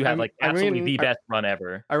unless you have like absolutely the best run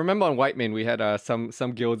ever. I remember on Whitemane we had some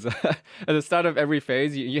guilds at the start of every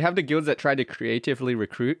phase. You have the guilds that try to creatively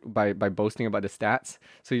recruit by boasting about the stats.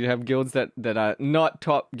 So you have guilds that are not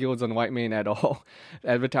top guilds on Whitemane at all,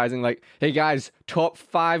 advertising like, "Hey guys, top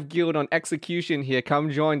 5 guild on execution here. Come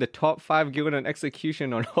join the top 5 guild on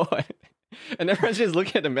execution on Horde." And everyone's just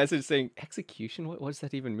looking at the message saying, "Execution? What does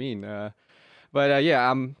that even mean?"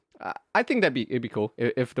 I think it'd be cool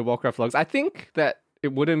if the Warcraft logs. I think that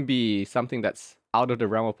it wouldn't be something that's out of the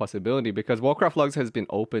realm of possibility, because Warcraft logs has been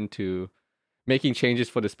open to making changes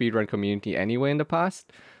for the speedrun community anyway in the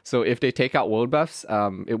past. So if they take out world buffs,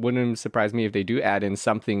 it wouldn't surprise me if they do add in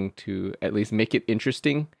something to at least make it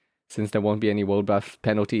interesting, since there won't be any world buff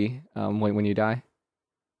penalty when you die.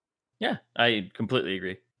 Yeah, I completely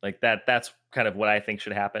agree. Like that's kind of what I think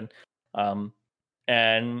should happen.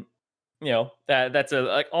 And that's a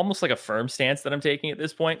like almost like a firm stance that I'm taking at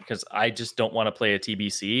this point, because I just don't want to play a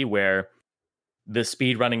TBC where the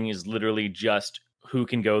speed running is literally just who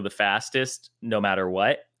can go the fastest no matter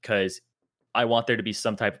what, because I want there to be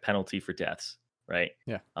some type of penalty for deaths, right?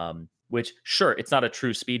 Yeah. which sure, it's not a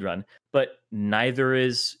true speed run, but neither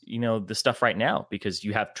is, the stuff right now because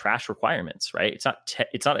you have trash requirements, right?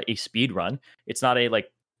 It's not a speed run. It's not a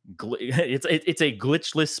it's a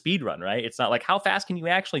glitchless speed run, right? It's not like how fast can you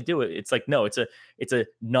actually do it? It's like, no, it's a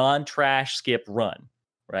non-trash skip run,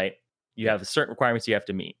 right? You have certain requirements you have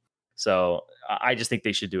to meet. So I just think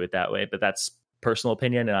they should do it that way, but that's personal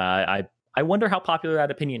opinion. And I wonder how popular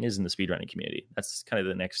that opinion is in the speedrunning community. That's kind of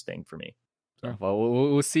the next thing for me. So. Well,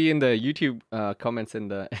 we'll see in the YouTube comments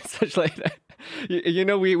and such like that.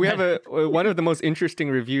 We have one of the most interesting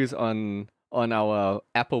reviews on our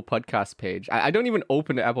Apple Podcast page. I don't even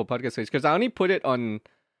open the Apple Podcast page because I only put it on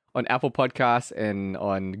Apple Podcasts and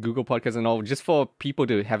on Google Podcasts and all, just for people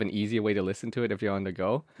to have an easier way to listen to it if you're on the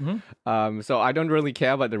go. Mm-hmm. So I don't really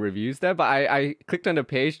care about the reviews there, but I clicked on the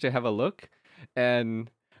page to have a look,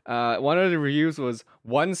 and one of the reviews was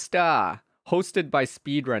 1 star, hosted by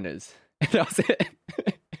speedrunners. And that was it.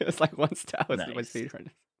 It was like 1 star hosted by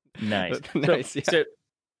speedrunners. Nice. Nice. So,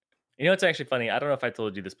 it's actually funny. I don't know if I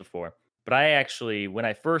told you this before, but I actually, when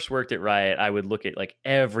I first worked at Riot, I would look at like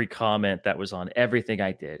every comment that was on everything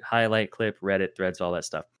I did, highlight clip, Reddit threads, all that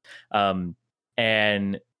stuff.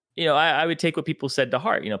 And I would take what people said to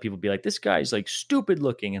heart. People would be like, this guy's like stupid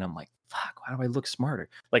looking. And I'm like, fuck, why do I look smarter?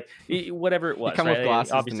 Like whatever it was. You come right? with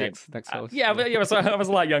glasses obviously, the next host. Yeah, but I was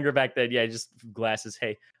a lot younger back then. Yeah, just glasses.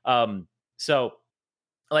 Hey. So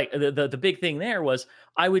like the big thing there was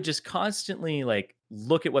I would just constantly like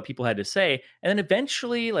look at what people had to say. And then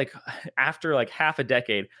eventually, like after like half a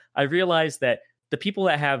decade, I realized that the people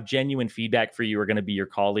that have genuine feedback for you are going to be your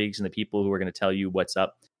colleagues and the people who are going to tell you what's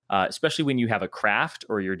up, especially when you have a craft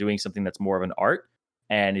or you're doing something that's more of an art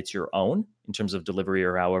and it's your own in terms of delivery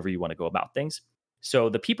or however you want to go about things. So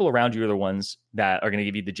the people around you are the ones that are going to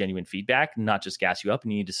give you the genuine feedback, not just gas you up.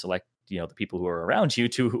 And you need to select, the people who are around you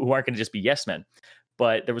who aren't going to just be yes men.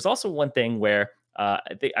 But there was also one thing where I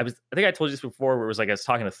think I told you this before, where it was like I was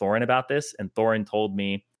talking to Thorin about this, and Thorin told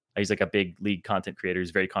me, he's like a big League content creator,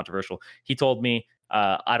 he's very controversial. He told me,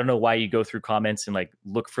 I don't know why you go through comments and like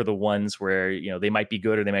look for the ones where they might be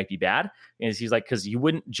good or they might be bad. And he's like, because you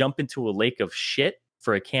wouldn't jump into a lake of shit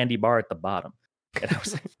for a candy bar at the bottom. And I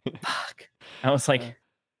was like, fuck. I was like,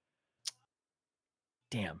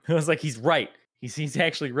 damn. I was like, he's right. He's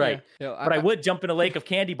actually right. Yeah. But I would jump in a lake of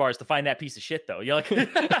candy bars to find that piece of shit, though. You're like,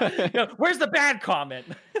 where's the bad comment?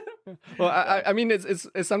 Well, I mean, it's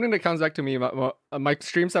something that comes back to me. My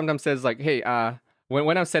stream sometimes says like, hey,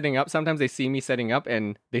 when I'm setting up, sometimes they see me setting up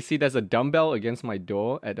and they see there's a dumbbell against my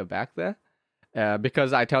door at the back there.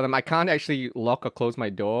 Because I tell them I can't actually lock or close my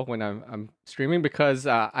door when I'm streaming because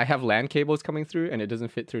I have LAN cables coming through and it doesn't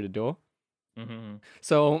fit through the door. Mm-hmm.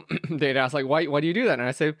 So they'd ask like, why do you do that? And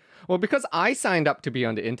I say, well, because I signed up to be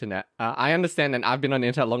on the internet. I understand, and I've been on the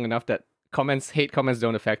internet long enough that hate comments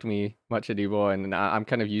don't affect me much anymore, and I'm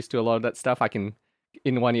kind of used to a lot of that stuff. I can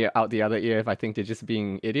in one ear out the other ear if I think they're just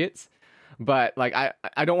being idiots. But like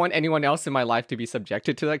I don't want anyone else in my life to be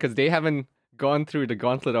subjected to that because they haven't gone through the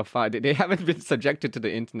gauntlet of fire. They haven't been subjected to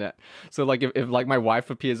the internet. So like if like my wife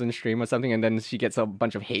appears on stream or something and then she gets a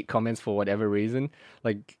bunch of hate comments for whatever reason,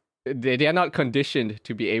 like they are not conditioned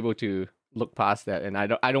to be able to look past that, and I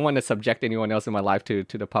don't want to subject anyone else in my life to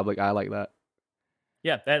the public eye like that.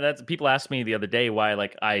 Yeah, that's people asked me the other day why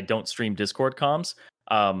like I don't stream Discord comms.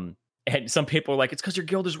 And some people are like, it's because your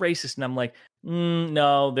guild is racist, and I'm like,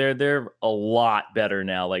 no, they're a lot better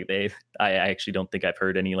now. Like I actually don't think I've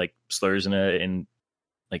heard any like slurs in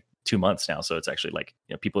like 2 months now. So it's actually like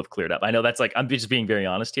people have cleared up. I know that's like I'm just being very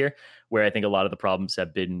honest here, where I think a lot of the problems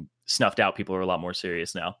have been snuffed out. People are a lot more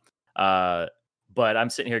serious now. But I'm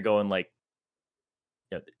sitting here going like,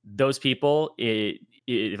 those people,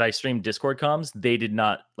 if I stream Discord comms, they did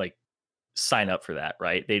not like sign up for that,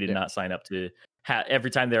 right? They did not sign up to every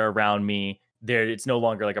time they're around me. It's no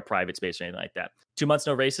longer like a private space or anything like that. 2 months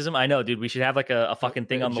no racism. I know, dude. We should have like a fucking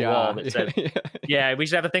thing on the wall that says, yeah, we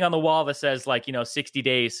should have a thing on the wall that says like 60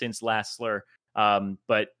 days since last slur.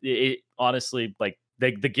 But it honestly, like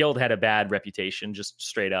the guild had a bad reputation, just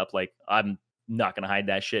straight up. Like I'm not gonna hide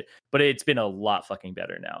that shit, but it's been a lot fucking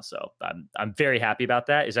better now. So I'm very happy about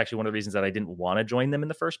that. It's actually one of the reasons that I didn't want to join them in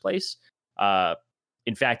the first place.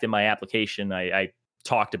 In fact, in my application, I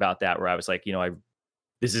talked about that where I was like,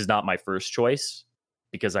 this is not my first choice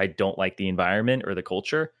because I don't like the environment or the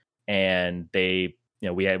culture. And they,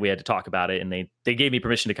 we had to talk about it, and they gave me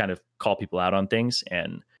permission to kind of call people out on things,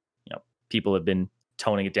 and people have been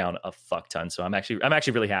toning it down a fuck ton. So I'm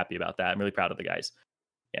actually really happy about that. I'm really proud of the guys.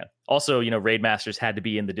 Yeah. Also, Raid Masters had to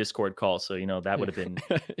be in the Discord call, so that would have been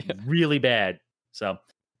really bad. So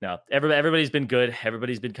no, everybody's been good.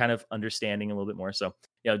 Everybody's been kind of understanding a little bit more. So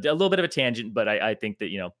a little bit of a tangent, but I think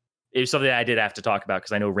that it was something I did have to talk about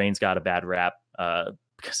because I know Reign's got a bad rap.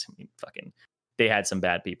 Because I mean, fucking, they had some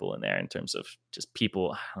bad people in there in terms of just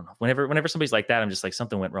people. I don't know. Whenever somebody's like that, I'm just like,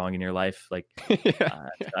 something went wrong in your life. Like,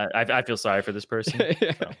 I feel sorry for this person.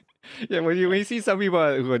 Yeah. So. Yeah, when you see some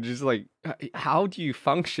people who are just like, how do you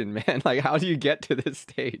function, man? Like, how do you get to this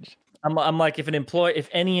stage? I'm like, if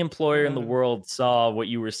any employer in the world saw what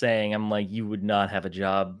you were saying, I'm like, you would not have a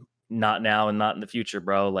job, not now and not in the future,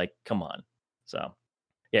 bro. Like, come on. So,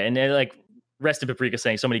 yeah, and then, like, Rest in Paprika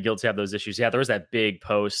saying so many guilds have those issues. Yeah, there was that big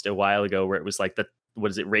post a while ago where it was like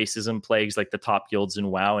racism plagues like the top guilds in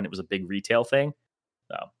WoW, and it was a big retail thing.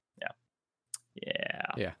 So,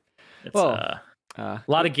 yeah. It's a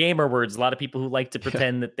lot of gamer words, a lot of people who like to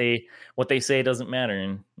pretend that what they say doesn't matter,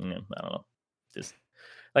 and I don't know. Just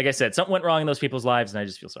like I said, something went wrong in those people's lives, and I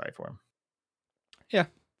just feel sorry for them. Yeah.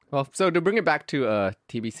 Well, so to bring it back to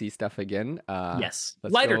TBC stuff again. Yes.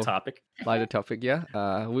 Lighter topic,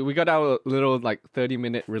 yeah. We got our little like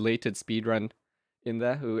 30-minute related speedrun in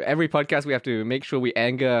there. Every podcast we have to make sure we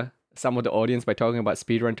anger some of the audience by talking about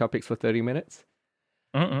speedrun topics for 30 minutes.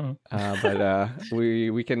 But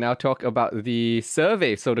we can now talk about the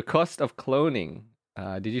survey. So the cost of cloning.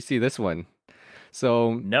 Did you see this one?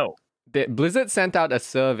 So no. Blizzard sent out a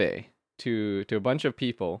survey to a bunch of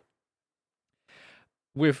people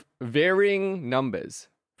with varying numbers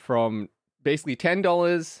from basically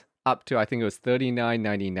 $10 up to, I think it was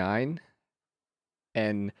 $39.99,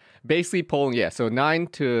 and basically polling, so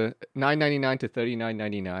 $9.99 to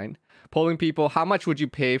 $39.99, polling people, how much would you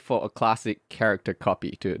pay for a classic character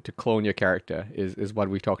copy to clone your character is what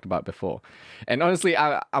we talked about before. And honestly,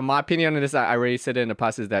 my opinion on this, I already said it in the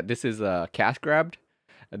past, is that this is a cash grab.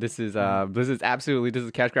 This is Blizzard's this is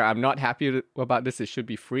a cash grab. I'm not happy about this. It should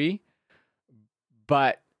be free.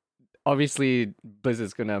 But obviously,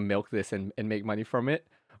 Blizzard's gonna milk this and make money from it.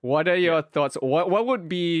 What are your thoughts? What would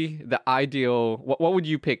be the ideal? What would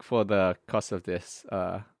you pick for the cost of this?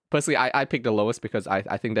 Personally, I picked the lowest because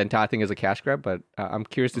I think the entire thing is a cash grab. But I'm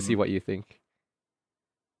curious to see what you think.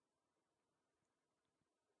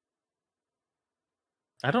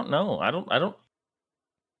 I don't know. I don't.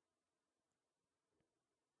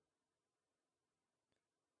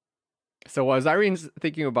 So as Irene's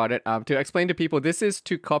thinking about it, to explain to people, this is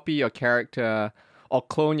to copy your character or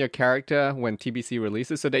clone your character when TBC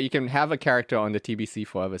releases so that you can have a character on the TBC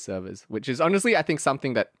Forever servers, which is honestly, I think,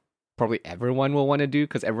 something that probably everyone will want to do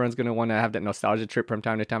because everyone's going to want to have that nostalgia trip from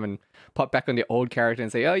time to time and pop back on the old character and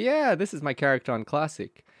say, oh yeah, this is my character on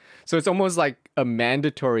Classic. So it's almost like a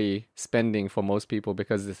mandatory spending for most people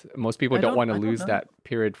because most people don't want to lose that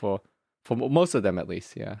period for most of them at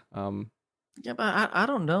least, yeah. Yeah, but I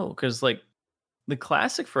don't know, because like the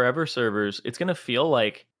Classic Forever servers, it's gonna feel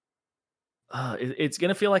like it's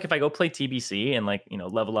gonna feel like if I go play TBC and like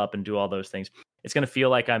level up and do all those things, it's gonna feel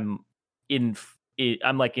like I'm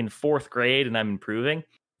like in fourth grade and I'm improving,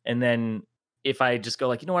 and then if I just go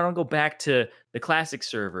like I don't go back to the Classic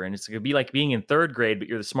server, and it's gonna be like being in third grade, but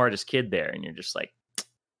you're the smartest kid there, and you're just like,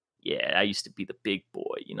 yeah, I used to be the big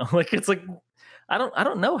boy, like it's like. I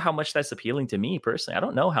don't know how much that's appealing to me personally. I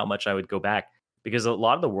don't know how much I would go back, because a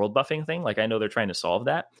lot of the world buffing thing, like I know they're trying to solve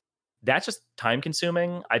that. That's just time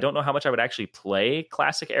consuming. I don't know how much I would actually play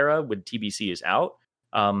Classic era when TBC is out,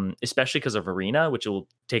 especially because of Arena, which will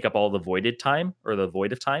take up all the voided time or the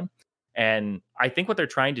void of time. And I think what they're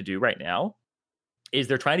trying to do right now is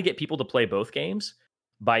they're trying to get people to play both games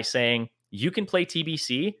by saying you can play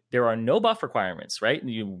TBC. There are no buff requirements, right?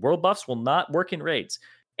 World buffs will not work in raids.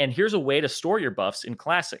 And here's a way to store your buffs in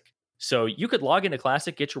Classic. So you could log into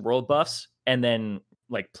Classic, get your world buffs, and then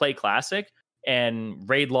like play Classic and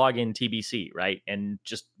raid log in TBC, right? And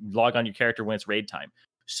just log on your character when it's raid time.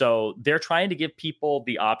 So they're trying to give people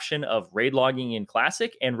the option of raid logging in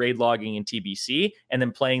Classic and raid logging in TBC, and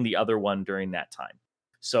then playing the other one during that time.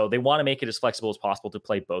 So they want to make it as flexible as possible to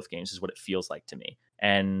play both games, is what it feels like to me.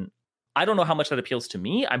 And I don't know how much that appeals to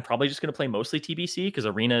me. I'm probably just going to play mostly TBC because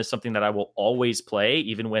Arena is something that I will always play,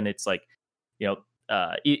 even when it's like,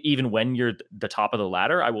 even when you're the top of the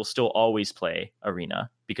ladder, I will still always play Arena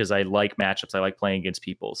because I like matchups. I like playing against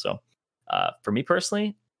people. So for me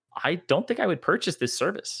personally, I don't think I would purchase this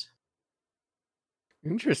service.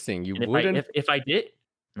 Interesting. You and wouldn't? If I did,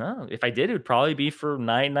 it would probably be for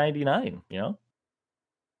 $9.99,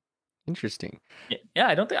 Interesting. Yeah,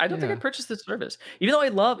 I don't think I'd purchase this service. Even though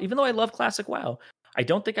I love Classic WoW, I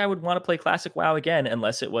don't think I would want to play Classic WoW again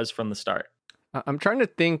unless it was from the start. I'm trying to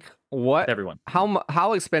think what everyone.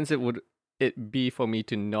 How expensive would it be for me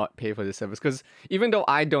to not pay for the service? Because even though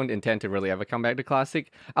I don't intend to really ever come back to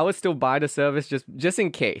Classic, I would still buy the service just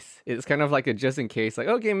in case. It's kind of like a just in case, like,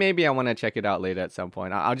 okay, maybe I want to check it out later at some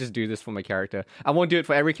point. I'll just do this for my character. I won't do it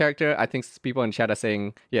for every character. I think people in chat are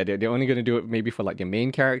saying, yeah, they're only going to do it maybe for like their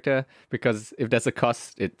main character, because if there's a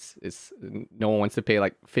cost, it's no one wants to pay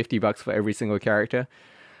like $50 for every single character.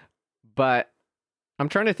 But I'm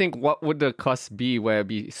trying to think, what would the cost be where it'd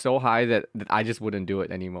be so high that I just wouldn't do it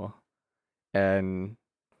anymore. And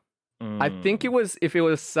I think if it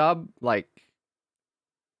was sub like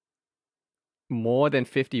more than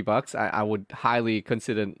 $50, I would highly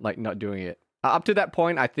consider like not doing it. Up to that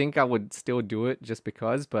point, I think I would still do it just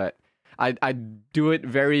because, but I do it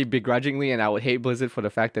very begrudgingly, and I would hate Blizzard for the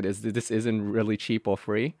fact that this isn't really cheap or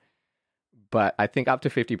free. But I think up to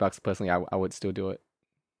 $50 personally, I would still do it.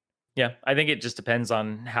 Yeah, I think it just depends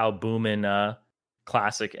on how booming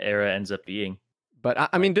Classic era ends up being. But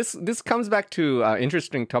I mean, this comes back to an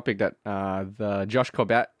interesting topic that the Josh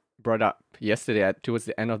Corbett brought up yesterday towards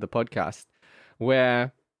the end of the podcast,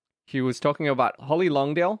 where he was talking about Holly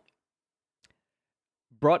Longdale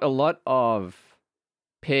brought a lot of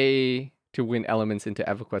pay to win elements into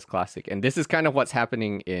EverQuest Classic, and this is kind of what's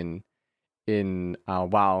happening in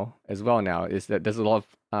WoW as well now. Is that there's a lot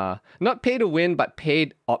of not pay to win, but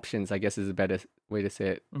paid options, I guess is a better way to say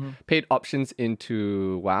it. Mm-hmm. Paid options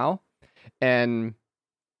into WoW. And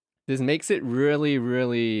this makes it really,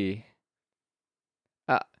 really...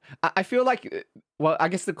 I feel like... Well, I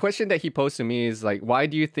guess the question that he posed to me is like, why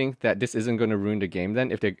do you think that this isn't going to ruin the game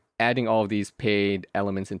then if they're adding all of these paid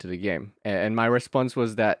elements into the game? And my response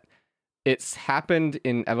was that it's happened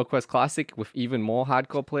in EverQuest Classic with even more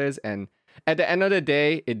hardcore players, and at the end of the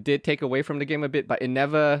day, it did take away from the game a bit, but it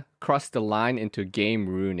never crossed the line into game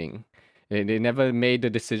ruining. They never made the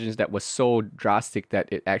decisions that were so drastic that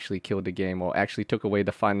it actually killed the game or actually took away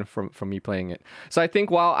the fun from me playing it. So I think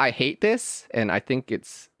while I hate this, and I think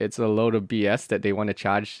it's a load of BS that they want to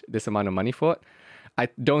charge this amount of money for it, I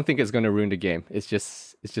don't think it's going to ruin the game. It's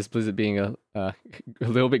just Blizzard being a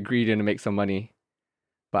little bit greedy to make some money,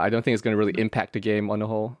 but I don't think it's going to really impact the game on the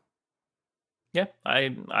whole. Yeah,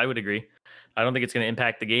 I would agree. I don't think it's going to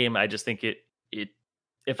impact the game. I just think it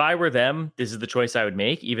if I were them, this is the choice I would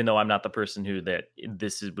make, even though I'm not the person who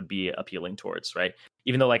would be appealing towards, right?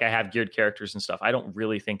 Even though like I have geared characters and stuff, I don't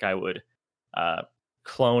really think I would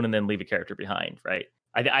clone and then leave a character behind, right?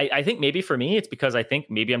 I think maybe for me, it's because I think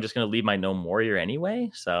maybe I'm just going to leave my Gnome Warrior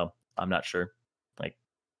anyway, so I'm not sure. Like,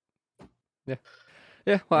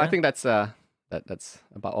 yeah. Well, I think that's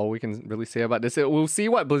about all we can really say about this. We'll see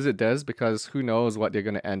what Blizzard does, because who knows what they're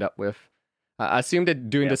going to end up with. I assume they're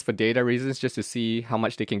doing this for data reasons, just to see how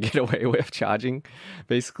much they can get away with charging,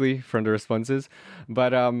 basically, from the responses.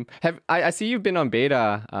 But I see you've been on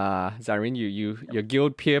beta, Zarin. Your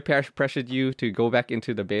guild peer pressured you to go back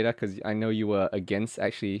into the beta, because I know you were against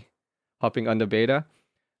actually hopping on the beta.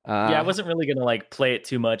 Yeah, I wasn't really gonna like play it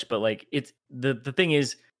too much, but like it's the thing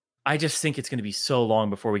is, I just think it's going to be so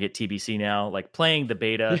long before we get TBC now. Like playing the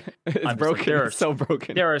beta, it's broken. It's so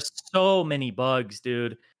broken. There are so many bugs,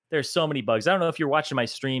 dude. There's so many bugs. I don't know if you're watching my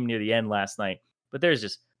stream near the end last night, but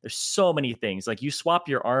there's so many things. Like you swap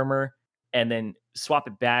your armor and then swap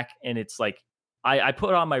it back, and it's like I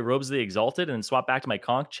put on my Robes of the Exalted and then swap back to my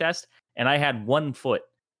conch chest, and I had 1 foot.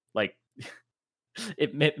 Like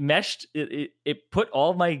it meshed. It put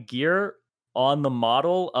all my gear on the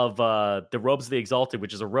model of the Robes of the Exalted,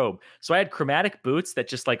 which is a robe. So I had chromatic boots that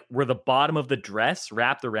just like were the bottom of the dress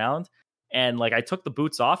wrapped around, and like I took the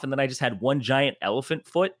boots off, and then I just had one giant elephant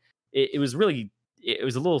foot. It was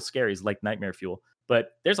a little scary. It's like nightmare fuel,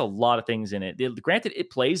 but there's a lot of things in it. Granted, it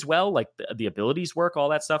plays well, like the abilities work, all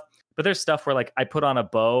that stuff, but there's stuff where like I put on a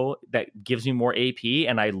bow that gives me more AP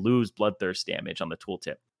and I lose bloodthirst damage on the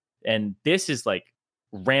tooltip. And this is like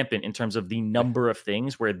rampant in terms of the number of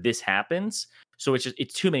things where this happens. So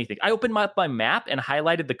it's too many things. I opened up my map and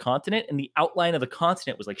highlighted the continent, and the outline of the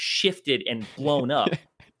continent was like shifted and blown up.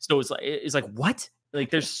 So it's like what? Like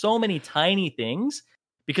there's so many tiny things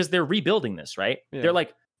because they're rebuilding this, right? Yeah. They're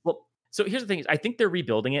like, well, so here's the thing is I think they're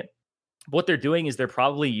rebuilding it. What they're doing is they're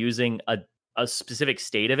probably using a specific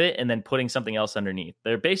state of it and then putting something else underneath.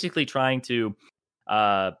 They're basically trying to be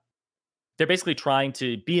a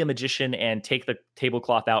magician and take the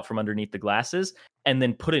tablecloth out from underneath the glasses and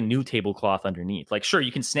then put a new tablecloth underneath. Like, sure,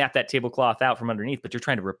 you can snap that tablecloth out from underneath, but you're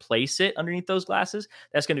trying to replace it underneath those glasses.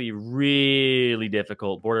 That's going to be really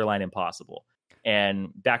difficult, borderline impossible. And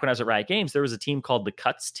back when I was at Riot Games, there was a team called the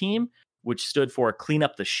Cuts team, which stood for Clean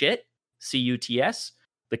Up the Shit, CUTS.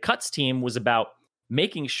 The Cuts team was about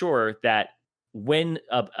making sure that when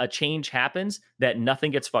a change happens, that nothing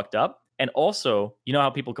gets fucked up. And also, you know how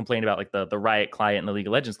people complain about like the Riot client and the League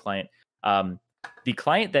of Legends client. The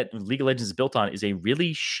client that League of Legends is built on is a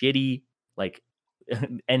really shitty like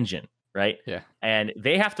engine, right? Yeah. And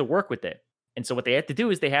they have to work with it. And so what they have to do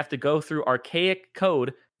is they have to go through archaic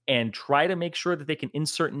code and try to make sure that they can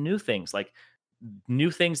insert new things, like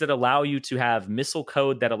new things that allow you to have missile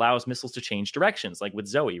code that allows missiles to change directions, like with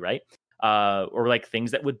Zoe, right? Or like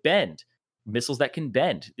things that would bend, missiles that can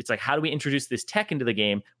bend. It's like, how do we introduce this tech into the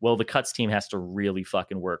game? Well, the cuts team has to really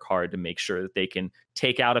fucking work hard to make sure that they can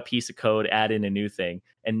take out a piece of code, add in a new thing,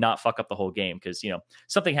 and not fuck up the whole game. Because, you know,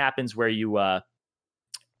 something happens where you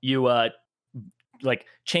like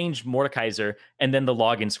change Mordekaiser and then the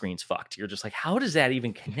login screen's fucked. You're just like, how does that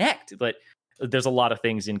even connect? But there's a lot of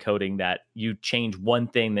things in coding that you change one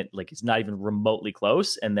thing that like is not even remotely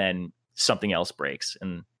close, and then something else breaks.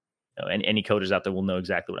 And you know, and any coders out there will know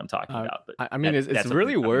exactly what I'm talking about. But I mean, it's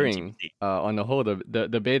really worrying on the whole,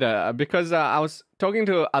 the beta, because I was talking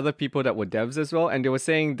to other people that were devs as well, and they were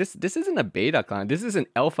saying this isn't a beta client, this is an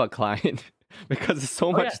alpha client. Because there's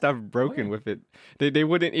so much stuff broken with it. They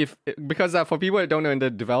wouldn't because for people that don't know, in the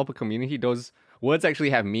developer community, those words actually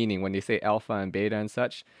have meaning when they say alpha and beta and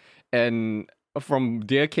such. And from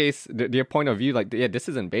their case, their point of view, like, yeah, this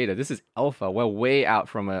isn't beta, this is alpha. We're way out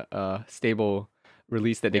from a stable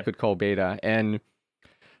release that they could call beta. And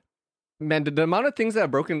man, the amount of things that are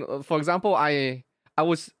broken. For example, I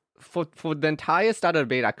was for the entire start of the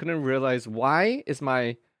beta, I couldn't realize why is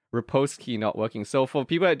my riposte key not working. So for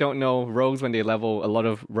people that don't know, rogues, when they level, a lot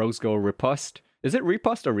of rogues go riposte. Is it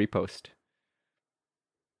riposte or repost?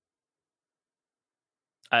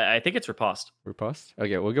 I think it's riposte. Riposte?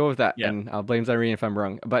 Okay, we'll go with that. Yeah. And I'll blame Zyrene if I'm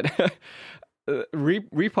wrong. But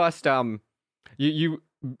riposte, you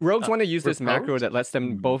rogues want to use this macro that lets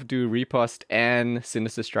them both do riposte and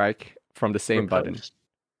Sinister Strike from the same button.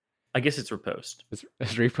 I guess it's riposte.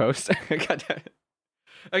 It's riposte. God damn it.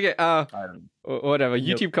 Okay, whatever.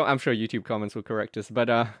 Nope. YouTube, I'm sure YouTube comments will correct us, but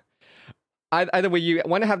either way, you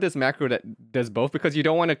want to have this macro that does both, because you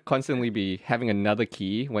don't want to constantly be having another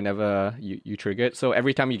key whenever you trigger it. So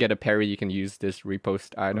every time you get a parry, you can use this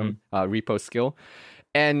riposte item, riposte skill,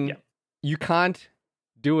 and you can't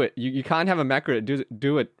do it. You can't have a macro that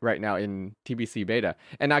do it right now in TBC beta,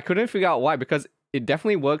 and I couldn't figure out why, because it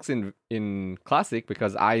definitely works in Classic,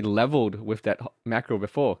 because I leveled with that macro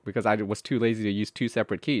before, because I was too lazy to use two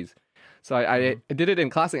separate keys. So I did it in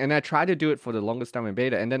Classic, and I tried to do it for the longest time in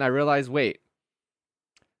beta, and then I realized, wait,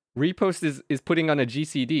 riposte is putting on a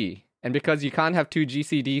GCD, and because you can't have two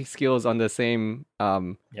GCD skills on the same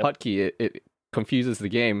hotkey, it confuses the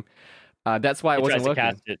game. That's why it wasn't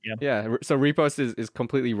working. Yeah, so riposte is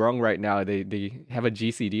completely wrong right now. They have a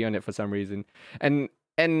GCD on it for some reason, and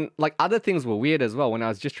like other things were weird as well when I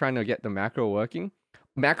was just trying to get the macro working.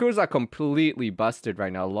 Macros are completely busted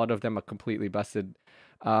right now. A lot of them are completely busted.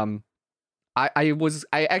 I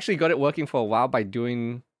actually got it working for a while by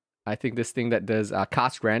doing, I think, this thing that does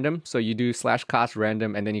cast random. So you do /cast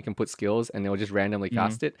random, and then you can put skills, and it'll just randomly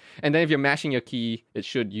cast it. And then if you're mashing your key, it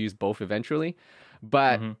should use both eventually.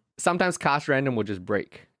 But sometimes cast random will just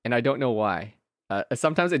break, and I don't know why.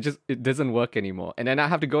 Sometimes it doesn't work anymore, and then I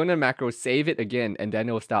have to go in the macro, save it again, and then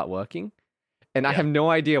it will start working. And I have no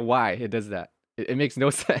idea why it does that. It makes no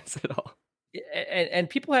sense at all. And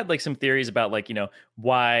people had like some theories about, like, you know,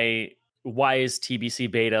 why is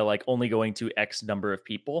TBC beta like only going to X number of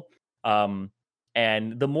people? And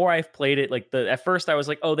the more I've played it, like at first I was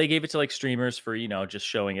like, oh, they gave it to like streamers for, you know, just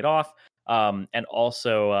showing it off. And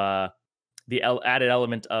also the added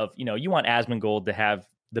element of, you know, you want Asmongold to have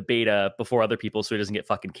the beta before other people, so he doesn't get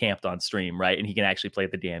fucking camped on stream, right? And he can actually play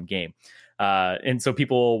the damn game. And so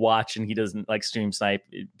people will watch, and he doesn't like stream snipe.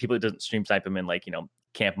 People that doesn't stream snipe him and, like, you know,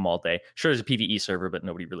 camp him all day. Sure, there's a PvE server, but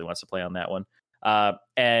nobody really wants to play on that one.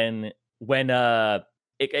 And when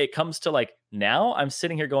it comes to like now, I'm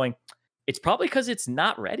sitting here going, it's probably because it's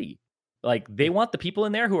not ready. Like, they want the people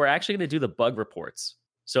in there who are actually going to do the bug reports.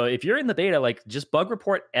 So if you're in the beta, like, just bug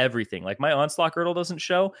report everything. Like, my Onslaught girdle doesn't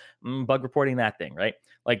show, bug reporting that thing, right?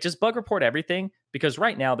 Like, just bug report everything, because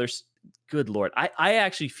right now there's, good Lord, I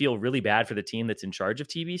actually feel really bad for the team that's in charge of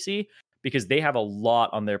TBC, because they have a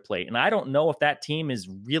lot on their plate. And I don't know if that team is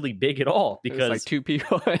really big at all, because it's like two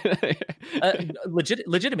people.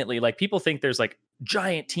 Legitimately, like, people think there's like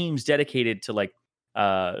giant teams dedicated to like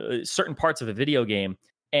certain parts of a video game.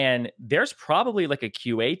 And there's probably like a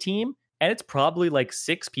QA team, and it's probably like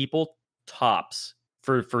 6 people tops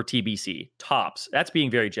for TBC tops. That's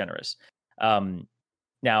being very generous.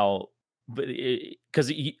 Now,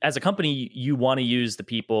 because as a company, you want to use the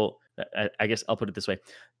people. I guess I'll put it this way: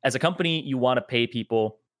 as a company, you want to pay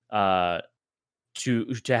people to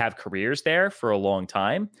have careers there for a long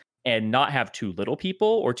time. and not have too little people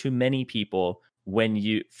or too many people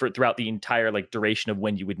throughout the entire like duration of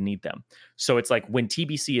when you would need them. So it's like when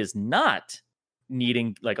TBC is not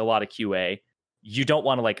needing like a lot of QA, you don't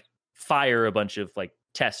want to like fire a bunch of like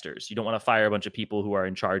testers. You don't want to fire a bunch of people who are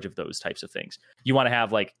in charge of those types of things. You want to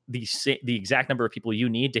have like the exact number of people you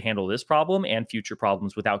need to handle this problem and future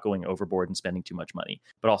problems without going overboard and spending too much money,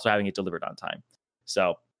 but also having it delivered on time.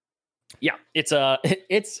 So yeah, it's a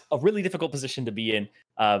really difficult position to be in,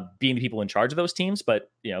 being the people in charge of those teams.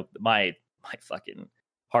 But you know, my fucking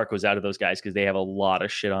heart goes out to those guys because they have a lot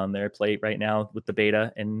of shit on their plate right now with the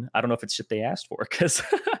beta, and I don't know if it's shit they asked for because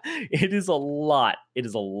it is a lot. It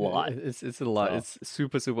is a lot. It's a lot. So. It's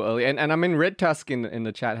super early, and I mean Red Tusk in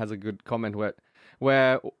the chat has a good comment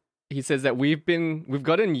where he says that we've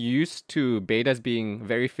gotten used to betas being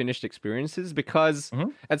very finished experiences because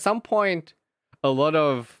at some point a lot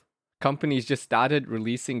of companies just started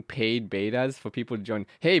releasing paid betas for people to join.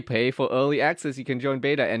 Hey, pay for early access, you can join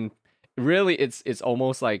beta, and really it's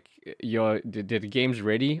almost like the game's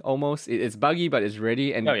ready almost. It's buggy, but it's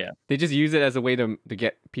ready, and they just use it as a way to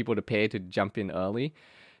get people to pay to jump in early.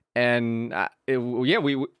 And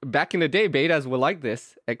we back in the day betas were like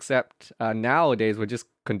this, except nowadays we're just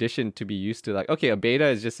conditioned to be used to like, okay, a beta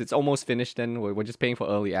is just, it's almost finished, then we're just paying for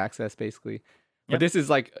early access basically. But this is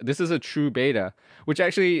a true beta, which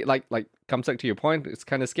actually like comes back to your point. It's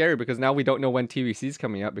kind of scary because now we don't know when TBC is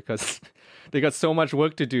coming up because they got so much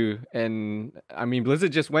work to do. And I mean,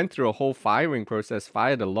 Blizzard just went through a whole firing process,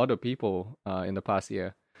 fired a lot of people in the past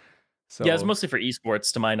year. So yeah, it's mostly for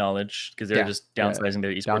esports, to my knowledge, because they're just downsizing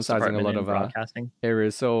their esports department, a lot of broadcasting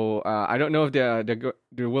areas. So I don't know if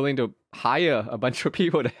they're willing to hire a bunch of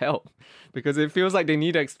people to help, because it feels like they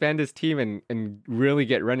need to expand this team and really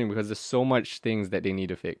get running because there's so much things that they need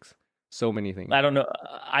to fix. So many things. I don't know.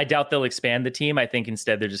 I doubt they'll expand the team. I think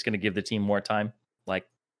instead they're just going to give the team more time. Like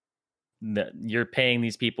you're paying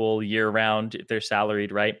these people year round if they're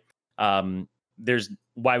salaried, right?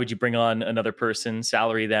 Why would you bring on another person,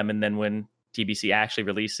 salary them, and then when TBC actually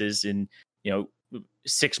releases in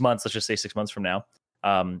 6 months, let's just say 6 months from now,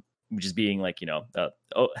 which is being like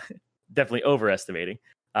definitely overestimating.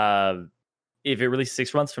 If it releases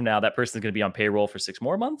 6 months from now, that person is going to be on payroll for 6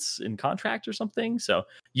 more months in contract or something. So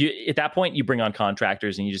at that point you bring on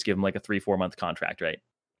contractors and you just give them like a 3-4 month contract, right?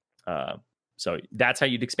 So that's how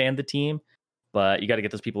you'd expand the team. But you got to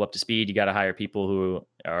get those people up to speed. You got to hire people who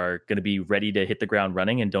are going to be ready to hit the ground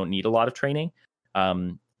running and don't need a lot of training.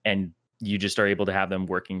 And you just are able to have them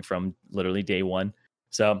working from literally day one.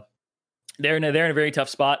 So they're in a very tough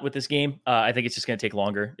spot with this game. I think it's just going to take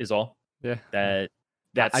longer is all. Yeah.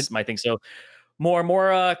 That's my thing. So more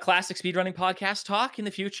classic speedrunning podcast talk in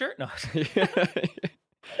the future. No.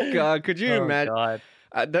 God, could you imagine? God.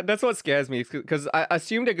 That's what scares me, because I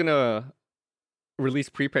assume they're going to release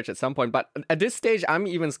pre-patch at some point, but at this stage I'm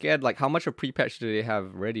even scared like how much of pre-patch do they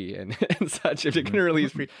have ready and such if they're gonna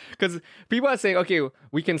release because people are saying, okay,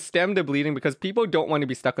 we can stem the bleeding because people don't want to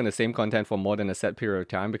be stuck on the same content for more than a set period of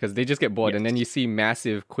time because they just get bored. And then you see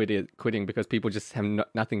massive quitting because people just have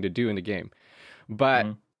nothing to do in the game. But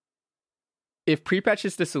if pre-patch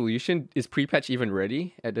is the solution, is pre-patch even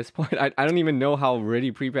ready at this point? I don't even know how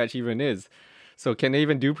ready pre-patch even is. So can they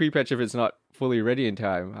even do pre-patch if it's not fully ready in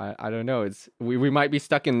time? I don't know. We might be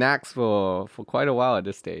stuck in Naxx for quite a while at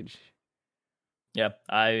this stage. Yeah,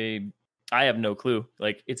 I have no clue.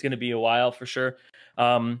 Like it's going to be a while for sure.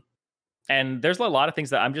 And there's a lot of things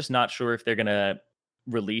that I'm just not sure if they're going to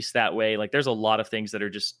release that way. Like there's a lot of things that are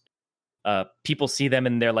just people see them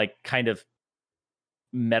and they're like kind of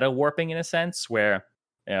meta warping in a sense where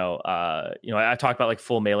I talk about like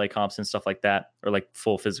full melee comps and stuff like that, or like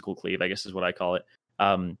full physical cleave, I guess is what I call it.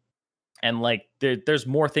 And like there's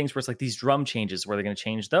more things where it's like these drum changes where they're going to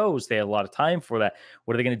change those. They have a lot of time for that.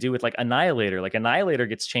 What are they going to do with like Annihilator? Like Annihilator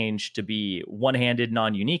gets changed to be one-handed,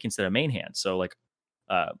 non-unique instead of main hand. So like,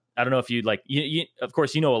 I don't know if you'd like, you of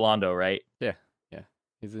course, Orlando, right? Yeah.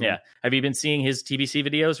 Yeah. Have you been seeing his TBC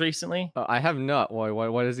videos recently? I have not. Why?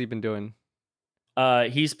 What has he been doing?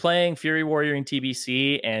 He's playing Fury Warrior in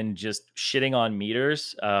TBC and just shitting on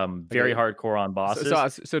meters, very hardcore on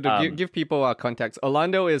bosses. So to give people context,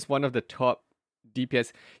 Orlando is one of the top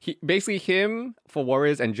DPS. Him for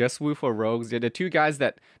Warriors and Justwu for Rogues. They're the two guys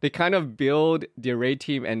that they kind of build their raid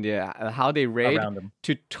team and how they raid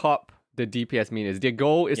to top the DPS meters. Their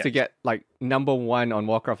goal is to get like number 1 on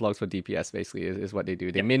Warcraft logs for DPS. Basically, is what they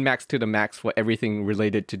do. They min max to the max for everything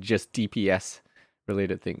related to just DPS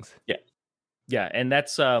related things. Yeah, and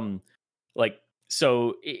that's when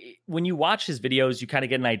you watch his videos, you kind of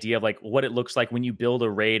get an idea of like what it looks like when you build a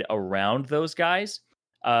raid around those guys.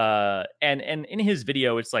 And in his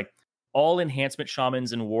video, it's like all enhancement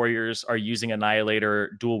shamans and warriors are using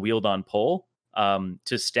Annihilator dual wield on pull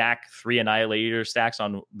to stack 3 Annihilator stacks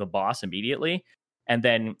on the boss immediately. And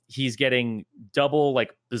then he's getting double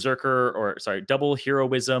like double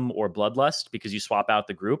heroism or bloodlust because you swap out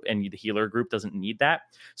the group and the healer group doesn't need that.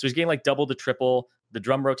 So he's getting like double to triple the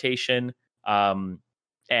drum rotation.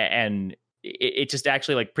 And it's just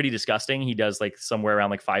actually like pretty disgusting. He does like somewhere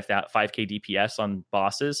around like 5k DPS on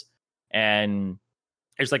bosses. And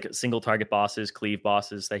there's like single target bosses, cleave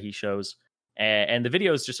bosses that he shows. And the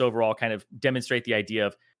videos just overall kind of demonstrate the idea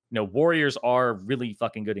of, warriors are really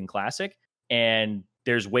fucking good in Classic. And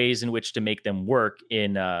there's ways in which to make them work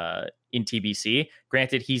in TBC.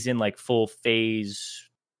 Granted, he's in like full phase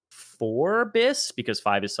 4 BIS because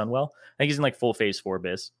 5 is Sunwell. I think he's in like full phase 4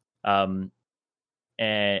 BIS. It's one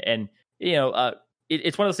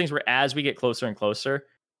of those things where as we get closer and closer,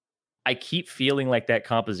 I keep feeling like that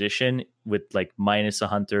composition with like minus a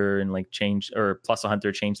hunter and like change or plus a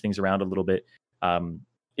hunter, change things around a little bit,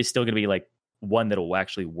 is still going to be like one that will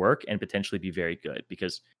actually work and potentially be very good,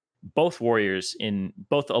 because both warriors, in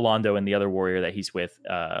both Alondo and the other warrior that he's with,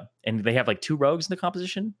 and they have like 2 rogues in the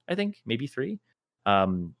composition, I think maybe 3.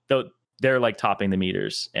 Though they're like topping the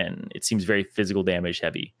meters, and it seems very physical damage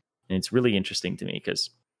heavy, and it's really interesting to me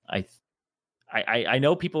because I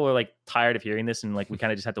know people are like tired of hearing this, and like we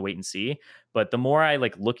kind of just have to wait and see. But the more I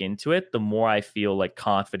like look into it, the more I feel like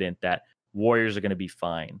confident that warriors are going to be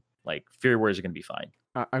fine. Like Fury warriors are going to be fine.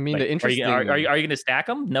 I mean, like, the interesting are you going to stack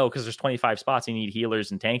them? No, because there's 25 spots. You need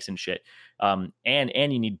healers and tanks and shit. And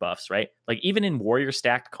you need buffs, right? Like even in warrior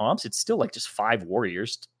stacked comps, it's still like just 5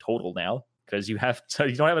 warriors total now because you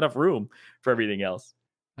don't have enough room for everything else.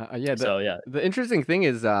 The interesting thing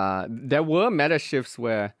is there were meta shifts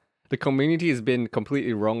where the community has been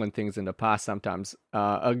completely wrong on things in the past sometimes.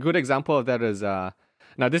 A good example of that is now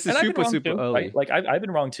this is super too, early. Right? Like I've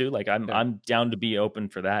been wrong too. Like I'm down to be open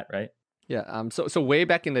for that, right? Yeah. So way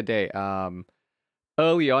back in the day,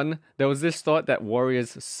 early on, there was this thought that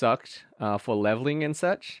warriors sucked for leveling and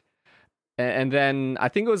such. And then I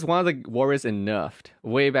think it was one of the warriors in Nerfed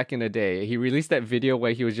way back in the day. He released that video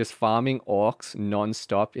where he was just farming orcs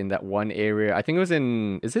non-stop in that one area. I think it was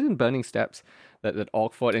in Burning Steppes, that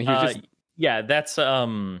orc fort, and he was just that's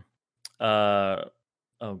oh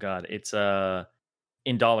god, it's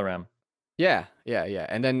in Dalaran. Yeah.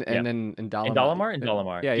 And then in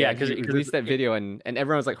Dalamar. Yeah, because he released that video and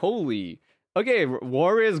everyone was like, holy, okay,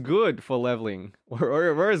 warrior's good for leveling.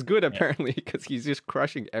 Warrior's good apparently because he's just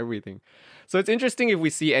crushing everything. So it's interesting if we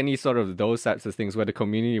see any sort of those types of things where the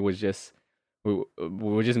community was just we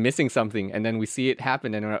were just missing something, and then we see it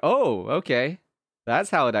happen and we're like, oh, okay, that's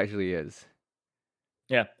how it actually is.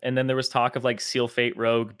 Yeah, and then there was talk of like Seal Fate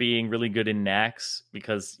Rogue being really good in Nax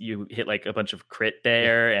because you hit like a bunch of crit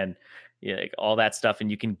there and like all that stuff,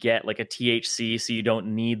 and you can get like a THC, so you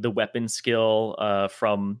don't need the weapon skill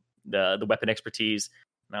from the weapon expertise.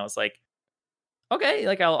 And I was like, okay,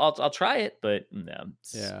 like I'll try it, but no,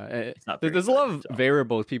 it's not there's a lot of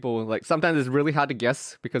variables. People like sometimes it's really hard to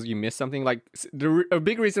guess because you miss something. Like a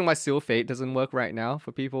big reason why Seal Fate doesn't work right now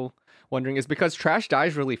for people wondering is because trash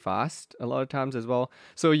dies really fast a lot of times as well.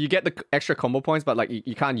 So you get the extra combo points, but like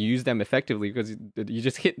you can't use them effectively because you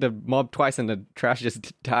just hit the mob twice and the trash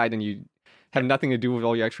just died, and you have nothing to do with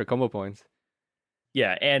all your extra combo points.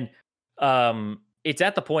 Yeah, and it's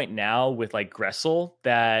at the point now with like Gressel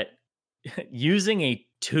that using a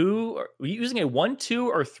 1, 2,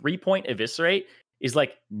 or 3 point eviscerate is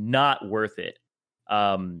like not worth it.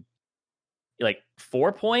 Like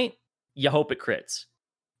 4 point, you hope it crits.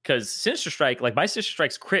 Because Sinister Strike, like my Sinister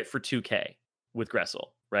Strike's crit for 2k with Gressel,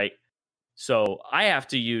 right? So I have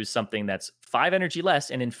to use something that's 5 energy less,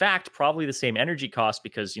 and in fact, probably the same energy cost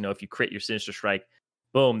because, if you crit your Sinister Strike,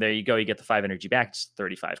 boom, there you go, you get the 5 energy back, it's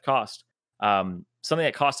 35 cost. Something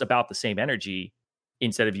that costs about the same energy,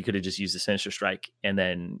 instead of you could have just used the Sinister Strike and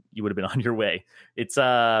then you would have been on your way. It's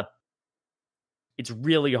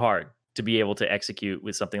really hard to be able to execute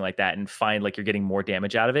with something like that and find like you're getting more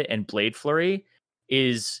damage out of it. And Blade Flurry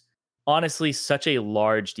is honestly such a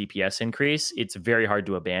large DPS increase. It's very hard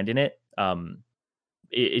to abandon it,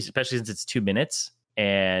 especially since it's 2 minutes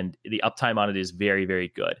and the uptime on it is very, very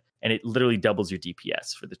good. And it literally doubles your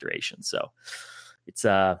DPS for the duration. So it's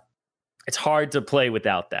hard to play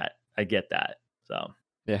without that. I get that. So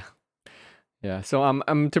yeah. So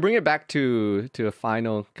to bring it back to a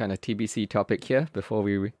final kind of TBC topic here before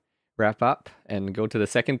we wrap up and go to the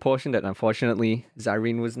second portion that unfortunately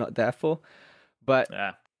Zyrene was not there for. But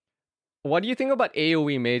what do you think about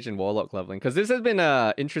AoE Mage and Warlock leveling? Because this has been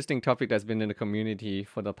an interesting topic that's been in the community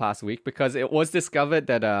for the past week, because it was discovered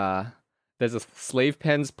that there's a Slave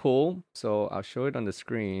Pens pool. So I'll show it on the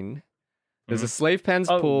screen. There's a slave pens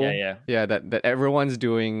Oh, pull, yeah. that everyone's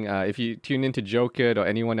doing. If you tune into Joked or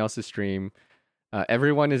anyone else's stream,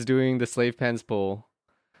 everyone is doing the slave pens pull.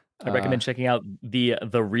 I recommend checking out the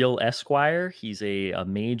Real Esquire. He's a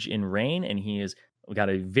mage in Rain, and he has got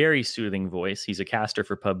a very soothing voice. He's a caster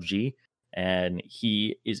for PUBG, and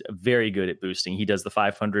he is very good at boosting. He does the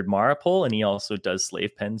 500 Mara pull, and he also does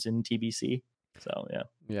slave pens in TBC. So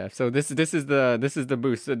yeah. So this is the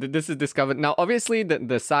boost. So this is discovered now. Obviously,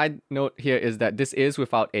 the side note here is that this is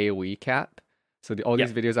without AOE cap. So all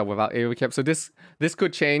these videos are without AOE cap. So this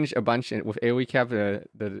could change a bunch with AOE cap.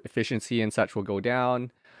 The efficiency and such will go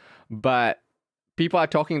down. But people are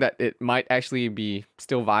talking that it might actually be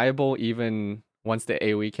still viable even once the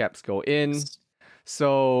AoE caps go in.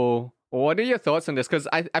 So what are your thoughts on this? Because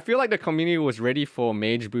I feel like the community was ready for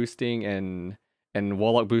mage boosting and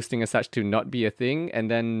warlock boosting and such to not be a thing. And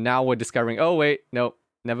then now we're discovering, oh wait, no,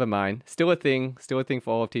 never mind. Still a thing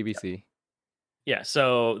for all of TBC. Yeah,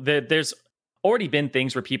 so there's already been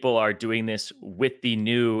things where people are doing this with the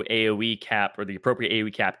new AoE cap or the appropriate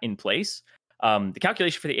AoE cap in place. The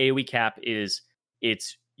calculation for the AoE cap is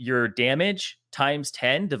it's your damage times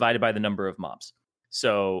 10 divided by the number of mobs.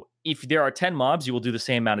 So if there are 10 mobs, you will do the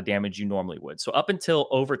same amount of damage you normally would. So up until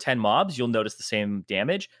over 10 mobs, you'll notice the same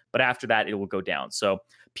damage, but after that, it will go down. So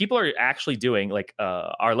people are actually doing like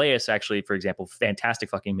Arleus, actually, for example,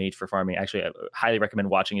 fantastic fucking mage for farming. Actually, I highly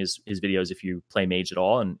recommend watching his videos if you play mage at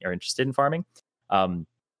all and are interested in farming.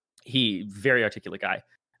 He very articulate guy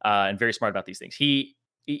and very smart about these things.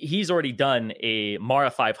 He's already done a Mara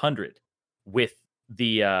 500 with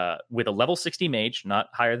a level 60 mage, not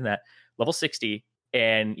higher than that, level 60,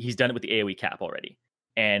 and he's done it with the AoE cap already.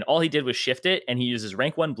 And all he did was shift it, and he uses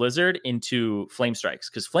rank 1 Blizzard into Flame Strikes,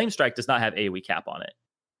 because Flame Strike does not have AoE cap on it.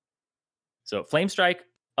 So Flame Strike,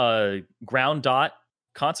 Ground Dot,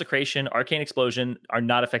 Consecration, Arcane Explosion are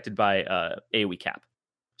not affected by AoE cap.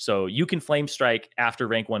 So you can Flame Strike after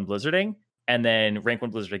rank 1 Blizzarding, and then rank 1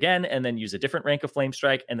 Blizzard again, and then use a different rank of Flame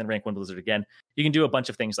Strike, and then rank 1 Blizzard again. You can do a bunch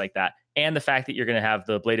of things like that. And the fact that you're going to have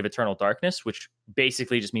the Blade of Eternal Darkness, which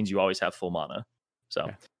basically just means you always have full mana. So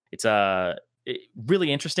it's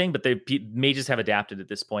really interesting, but the mages have adapted at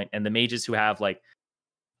this point, and the mages who have like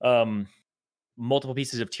multiple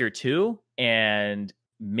pieces of tier 2 and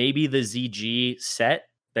maybe the ZG set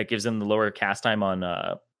that gives them the lower cast time on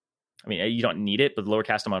you don't need it, but the lower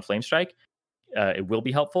cast time on Flame Strike, it will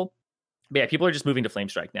be helpful. But yeah, people are just moving to Flame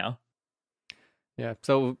Strike now. Yeah.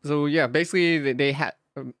 So yeah, basically they had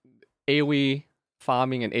AoE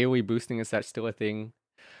farming and AoE boosting is that still a thing?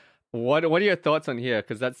 What are your thoughts on here?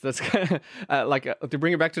 Because that's kind of to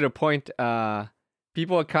bring it back to the point.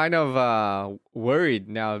 People are kind of worried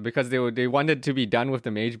now because they wanted to be done with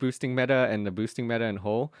the mage boosting meta and the boosting meta in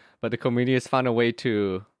whole, but the community has found a way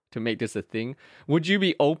to make this a thing. Would you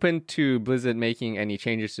be open to Blizzard making any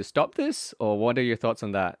changes to stop this, or what are your thoughts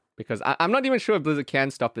on that? Because I'm not even sure if Blizzard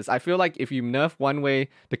can stop this. I feel like if you nerf one way,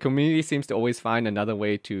 the community seems to always find another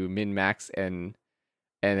way to min-max and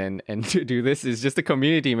to do this. Is just the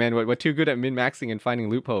community, man. We're too good at min-maxing and finding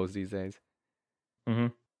loopholes these days. Mm-hmm.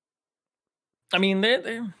 I mean,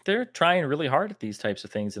 they're trying really hard at these types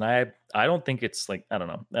of things, and I don't think it's like, I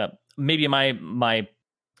don't know. Maybe my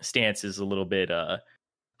stance is a little bit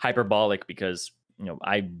hyperbolic because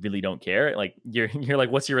I really don't care. Like you're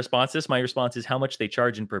like, what's your response to this? My response is how much they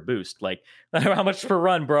charge in per boost. Like how much per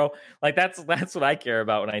run, bro? Like that's what I care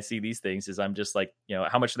about when I see these things. Is I'm just like,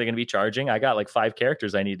 how much are they going to be charging? I got like 5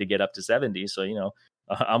 characters I need to get up to 70, so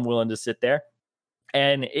I'm willing to sit there.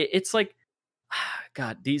 And it's like,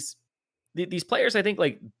 God, these players, I think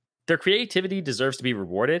like their creativity deserves to be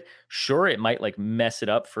rewarded. Sure, it might like mess it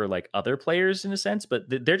up for like other players in a sense, but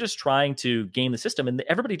they're just trying to game the system, and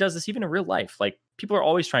everybody does this even in real life. Like people are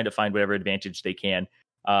always trying to find whatever advantage they can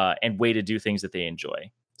and way to do things that they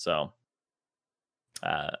enjoy. So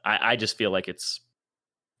I just feel like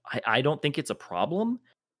I don't think it's a problem,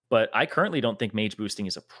 but I currently don't think mage boosting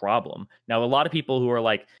is a problem. Now, a lot of people who are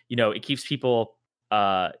like, it keeps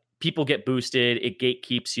people get boosted. It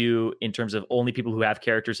gatekeeps you in terms of only people who have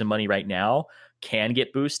characters and money right now can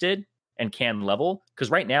get boosted and can level.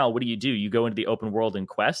 Because right now, what do? You go into the open world and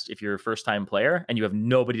quest if you're a first-time player and you have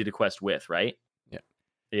nobody to quest with, right? Yeah.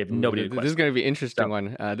 You have nobody to quest with. This is going to be an interesting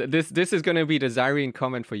one. This is going to be the Zyrene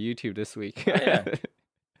comment for YouTube this week.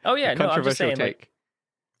 Oh, yeah. No, I'm just saying, take.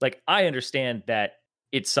 like, I understand that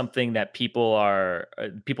it's something that people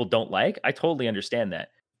don't like. I totally understand that,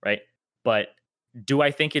 right? But do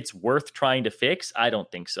I think it's worth trying to fix? I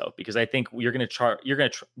don't think so, because I think you're going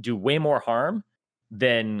to do way more harm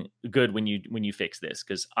than good when you fix this.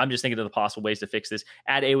 Because I'm just thinking of the possible ways to fix this.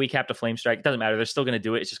 Add AoE cap to Flame Strike. It doesn't matter. They're still going to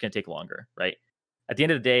do it. It's just going to take longer, right? At the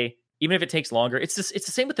end of the day, even if it takes longer. It's the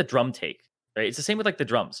same with the drum take, right? It's the same with like the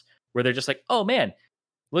drums, where they're just like, oh man,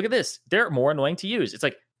 look at this. They're more annoying to use. It's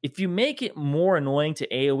like, if you make it more annoying to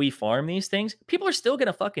AoE farm these things, people are still going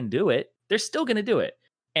to fucking do it. They're still going to do it.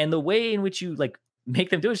 And the way in which you like make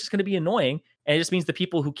them do it is just going to be annoying. And it just means the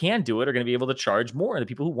people who can do it are going to be able to charge more than the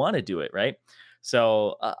people who want to do it, right?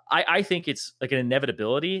 So I think it's like an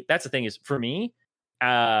inevitability. That's the thing is, for me,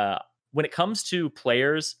 when it comes to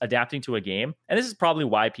players adapting to a game, and this is probably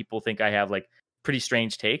why people think I have like pretty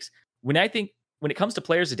strange takes. When it comes to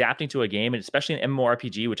players adapting to a game, and especially an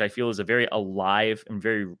MMORPG, which I feel is a very alive and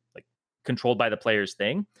very like controlled by the players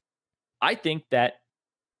thing, I think that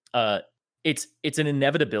it's an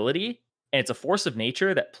inevitability and it's a force of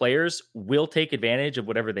nature that players will take advantage of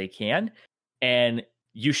whatever they can, and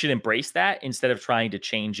you should embrace that instead of trying to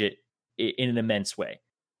change it in an immense way,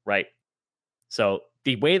 right? So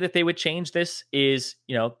the way that they would change this is,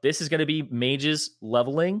 this is going to be mages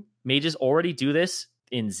leveling. Mages already do this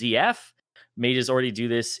in ZF. Mages already do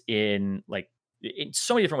this in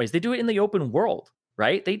so many different ways. They do it in the open world,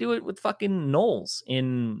 right? They do it with fucking gnolls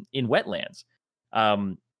in wetlands.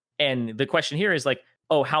 And the question here is like,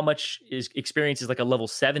 oh, how much experience is like a level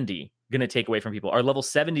 70 going to take away from people? Are level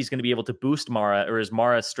 70 is going to be able to boost Mara, or is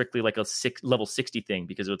Mara strictly like a level 60 thing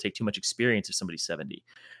because it'll take too much experience if somebody's 70,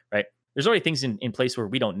 right? There's already things in place where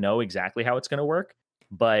we don't know exactly how it's going to work,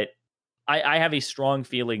 but I have a strong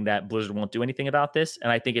feeling that Blizzard won't do anything about this,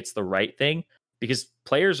 and I think it's the right thing because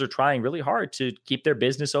players are trying really hard to keep their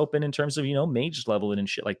business open in terms of, mage leveling and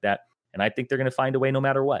shit like that. And I think they're going to find a way no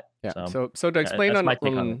matter what. Yeah. So to explain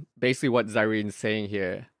on basically what Zyrene's saying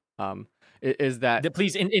here, is that...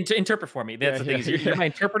 Please interpret for me. That's the thing. You're my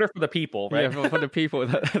interpreter for the people, right? Yeah, for the people.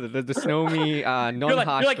 The Snowy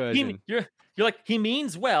non-harsh version. You're like, he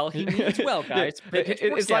means well. He means well, guys.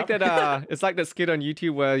 It's like that. It's like that skit on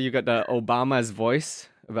YouTube where you got the Obama's voice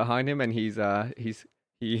behind him, and he's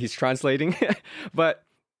translating. But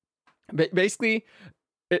basically,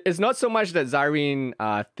 it's not so much that Zyrene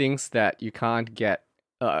thinks that you can't get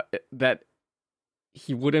that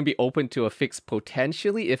he wouldn't be open to a fix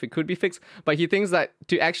potentially if it could be fixed, but he thinks that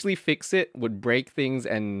to actually fix it would break things,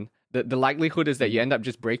 and the likelihood is that you end up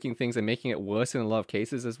just breaking things and making it worse in a lot of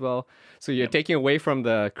cases as well. So you're taking away from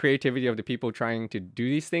the creativity of the people trying to do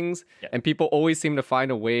these things, and people always seem to find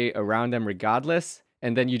a way around them regardless.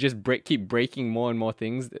 And then you just keep breaking more and more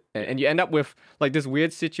things, and you end up with like this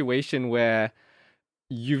weird situation where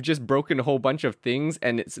you've just broken a whole bunch of things,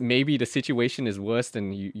 and it's maybe the situation is worse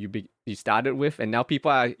than you started with, and now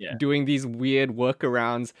people are doing these weird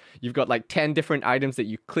workarounds. You've got like 10 different items that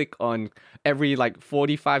you click on every like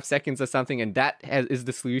 45 seconds or something, and that is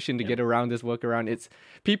the solution to get around this workaround.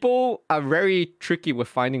 People are very tricky with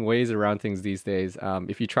finding ways around things these days,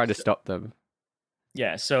 if you try to stop them.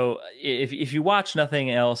 Yeah, so if you watch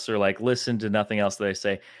nothing else or like listen to nothing else that I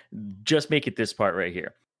say, just make it this part right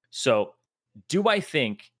here. So do I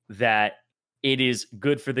think that it is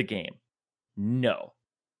good for the game? No.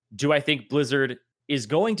 Do I think Blizzard is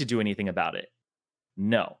going to do anything about it?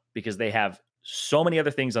 No, because they have so many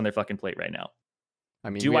other things on their fucking plate right now. I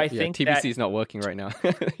mean, think TBC is not working right now?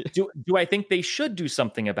 do I think they should do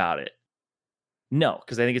something about it? No,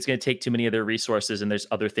 because I think it's going to take too many of their resources and there's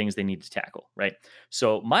other things they need to tackle, right?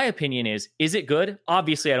 So my opinion is it good?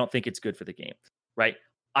 Obviously, I don't think it's good for the game, right?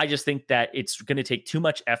 I just think that it's going to take too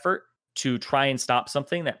much effort to try and stop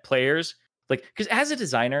something that players like, because as a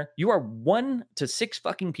designer, you are 1 to 6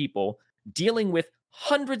 fucking people dealing with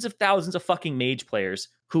hundreds of thousands of fucking mage players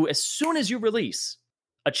who, as soon as you release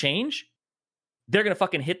a change, they're going to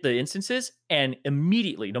fucking hit the instances, and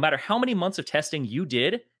immediately, no matter how many months of testing you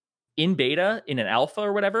did in beta, in an alpha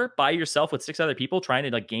or whatever, by yourself with 6 other people trying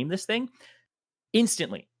to like game this thing,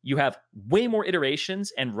 instantly you have way more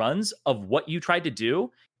iterations and runs of what you tried to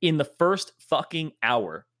do in the first fucking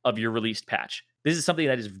hour of your released patch. This is something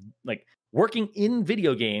that is like working in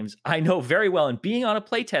video games. I know very well, and being on a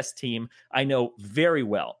playtest team, I know very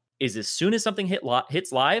well, is as soon as something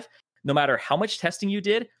hits live, no matter how much testing you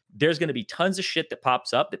did, there's going to be tons of shit that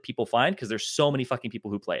pops up that people find because there's so many fucking people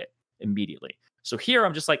who play it immediately. So here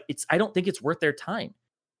I'm just like, I don't think it's worth their time.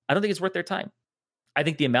 I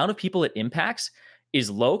think the amount of people it impacts is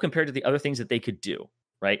low compared to the other things that they could do,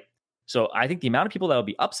 right? So I think the amount of people that will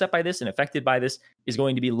be upset by this and affected by this is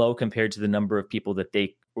going to be low compared to the number of people that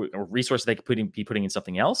or resources they could be putting in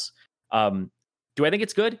something else. Do I think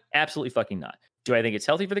it's good? Absolutely fucking not. Do I think it's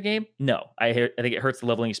healthy for the game? No. I think it hurts the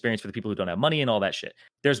leveling experience for the people who don't have money and all that shit.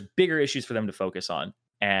 There's bigger issues for them to focus on.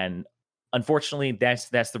 And unfortunately, that's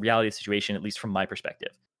the reality of the situation, at least from my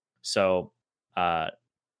perspective. So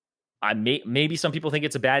maybe some people think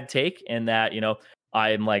it's a bad take and that,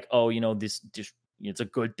 I'm like, oh, this just it's a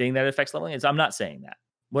good thing that it affects leveling. I'm not saying that.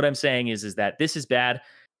 What I'm saying is that this is bad.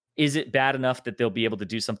 Is it bad enough that they'll be able to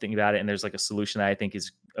do something about it? And there's like a solution that I think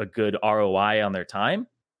is a good ROI on their time?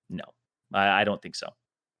 No, I don't think so.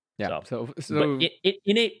 Yeah. So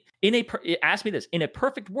ask me this: in a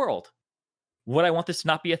perfect world, would I want this to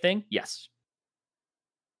not be a thing? Yes,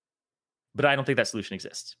 but I don't think that solution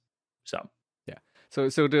exists. So yeah. So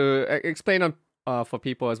to explain on for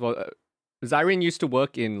people as well. Zyrene used to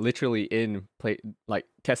work literally in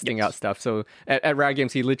testing out stuff. So at Riot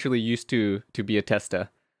Games, he literally used to be a tester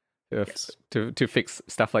to fix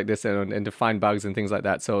stuff like this and to find bugs and things like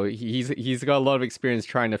that. So he's got a lot of experience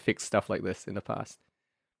trying to fix stuff like this in the past.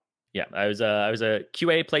 Yeah, I was a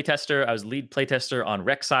QA playtester. I was lead playtester on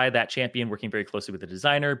Rek'Sai, that champion, working very closely with the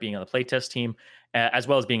designer, being on the playtest team, as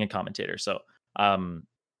well as being a commentator. So, I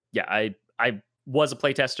was a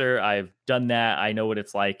playtester. I've done that. I know what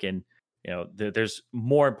it's like, and there's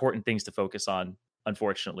more important things to focus on,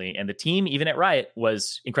 unfortunately. And the team, even at Riot,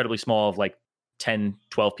 was incredibly small, of like 10,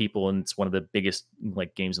 12 people, and it's one of the biggest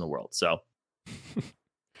games in the world. So,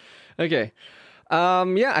 okay.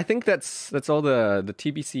 I think that's all the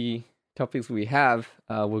TBC topics we have.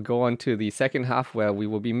 We'll go on to the second half where we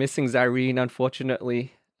will be missing Zyrene,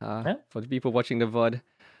 unfortunately, for the people watching the VOD.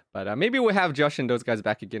 But maybe we'll have Josh and those guys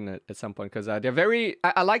back again at some point, because they're very...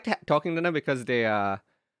 I like talking to them because they are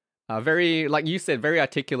very, like you said, very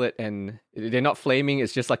articulate, and they're not flaming.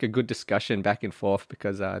 It's just like a good discussion back and forth,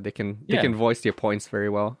 because they can voice their points very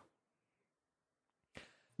well.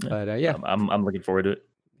 But I'm looking forward to it.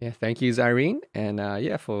 Yeah, thank you, Zyrene. And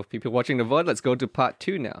for people watching the VOD, let's go to part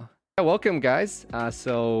 2 now. Welcome, guys.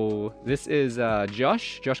 So this is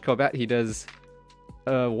Josh Cobat. He does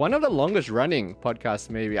one of the longest running podcasts,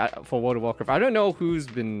 maybe, for World of Warcraft. I don't know who's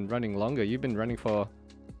been running longer. You've been running for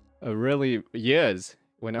really years.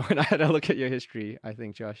 When I had a look at your history, I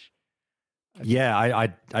think, Josh.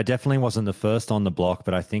 I definitely wasn't the first on the block,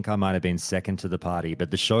 but I think I might have been second to the party.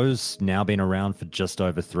 But the show's now been around for just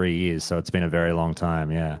over 3 years, so it's been a very long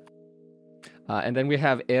time, yeah. And then we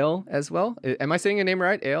have Ale as well. Am I saying your name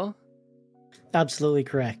right, Ale? Absolutely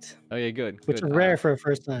correct. Oh, yeah, good. Which is rare for a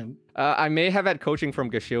first time. I may have had coaching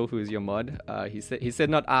from Gashil, who's your mod. He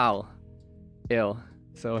said not Al, Ale.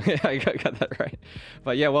 So I got that right.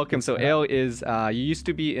 But yeah, welcome. So Ale is, you used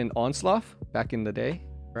to be in Onslaught back in the day,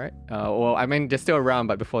 right? Well, I mean, they're still around,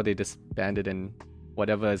 but before they disbanded and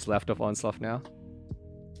whatever is left of Onslaught now.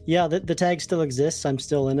 Yeah, the tag still exists. I'm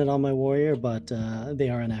still in it on my warrior, but they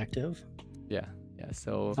are inactive. Yeah.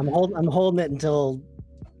 So I'm holding it until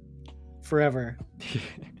forever.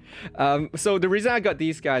 So the reason I got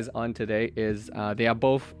these guys on today is they are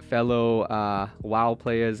both fellow WoW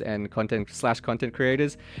players and content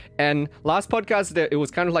creators. And last podcast, it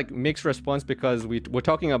was kind of like mixed response, because we're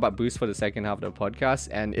talking about boost for the second half of the podcast,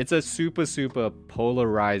 and it's a super, super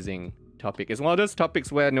polarizing topic. It's one of those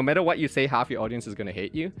topics where no matter what you say, half your audience is going to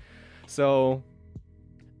hate you. So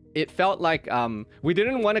it felt like we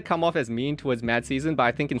didn't want to come off as mean towards Mad Season, but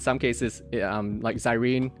I think in some cases, like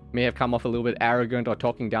Zyrene may have come off a little bit arrogant or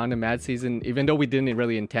talking down to Mad Season, even though we didn't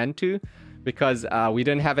really intend to, because we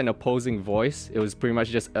didn't have an opposing voice. It was pretty much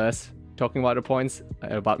just us talking about the points,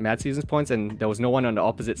 about Mad Season's points, and there was no one on the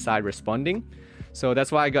opposite side responding. So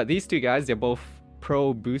that's why I got these two guys. They're both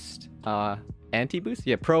pro-boost, anti-boost?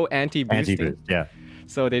 Yeah, pro-anti-boosting. Anti-boost, yeah.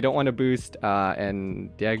 So they don't want to boost, and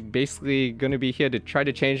they're basically going to be here to try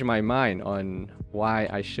to change my mind on why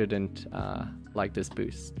I shouldn't like this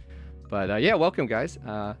boost. But welcome, guys.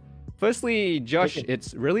 Firstly, Josh,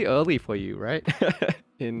 it's really early for you, right?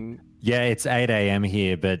 Yeah, it's 8 a.m.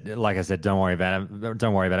 here, but like I said, don't worry about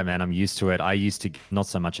it, man. I'm used to it. I used to, not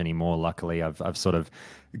so much anymore. Luckily, I've sort of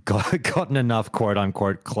gotten enough quote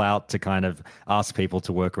unquote clout to kind of ask people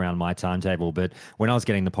to work around my timetable. But when I was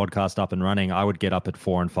getting the podcast up and running, I would get up at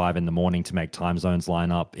 4 and 5 in the morning to make time zones line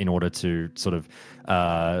up in order to sort of,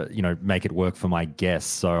 make it work for my guests.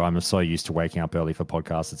 So I'm so used to waking up early for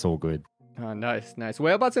podcasts. It's all good. Oh, nice.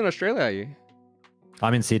 Whereabouts in Australia are you?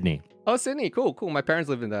 I'm in Sydney. Oh, Sydney. Cool. My parents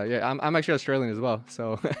live in there. Yeah, I'm actually Australian as well.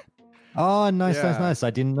 So. Oh, nice. I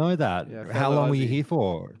didn't know that. Yeah, how long were you here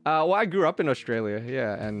for? Well, I grew up in Australia,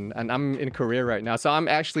 yeah, and I'm in Korea right now. So I'm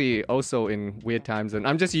actually also in weird time zone.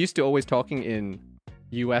 I'm just used to always talking in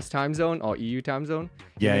US time zone or EU time zone.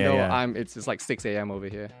 Yeah. It's like 6 a.m. over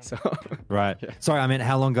here. So. Right. Yeah. Sorry, I mean,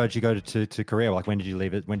 how long ago did you go to Korea? Like, when did you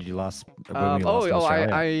leave it? When did you last?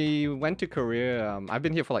 I went to Korea. I've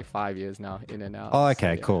been here for like 5 years now, in and out. Oh,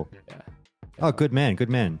 okay, cool. Yeah. Oh, good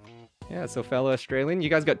man. Yeah, so fellow Australian. You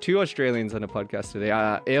guys got 2 Australians on the podcast today.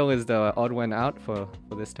 Ale is the odd one out for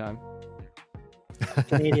this time.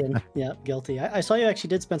 Canadian. Yeah, guilty. I saw you actually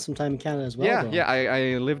did spend some time in Canada as well. Yeah, though. yeah.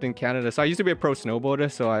 I lived in Canada, so I used to be a pro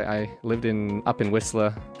snowboarder. So I lived up in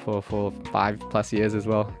Whistler for 5+ years as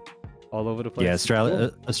well, all over the place. Yeah,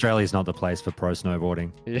 Australia's not the place for pro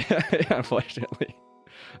snowboarding. Yeah,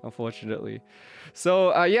 unfortunately.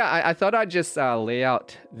 So I thought I'd just lay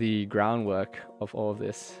out the groundwork of all of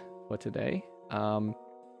this for today.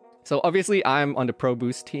 So obviously I'm on the Pro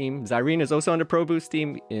Boost team. Zyrene is also on the Pro Boost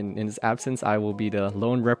team. In his absence, I will be the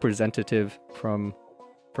lone representative from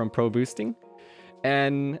Pro Boosting.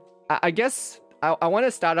 And I guess I want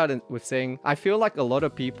to start out with saying I feel like a lot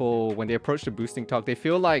of people, when they approach the boosting talk, they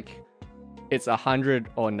feel like it's 100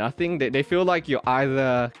 or nothing. They feel like you're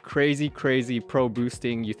either crazy pro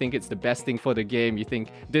boosting, you think it's the best thing for the game, you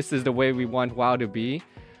think this is the way we want WoW to be.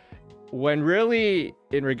 When really,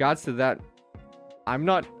 in regards to that,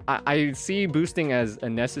 I see boosting as a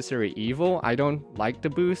necessary evil. I don't like the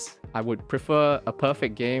boost. I would prefer a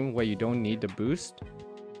perfect game where you don't need the boost.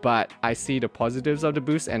 But I see the positives of the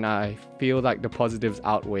boost, and I feel like the positives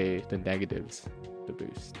outweigh the negatives of the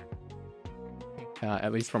boost.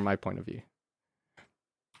 At least from my point of view.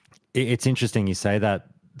 It's interesting you say that,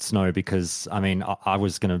 Snow, because I mean, I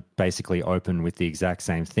was going to basically open with the exact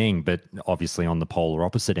same thing, but obviously on the polar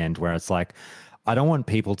opposite end, where it's like, I don't want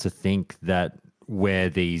people to think that we're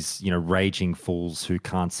these, raging fools who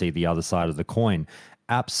can't see the other side of the coin.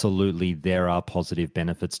 Absolutely, there are positive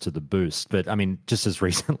benefits to the boost. But I mean, just as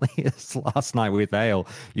recently as last night with Ale,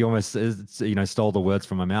 you almost, stole the words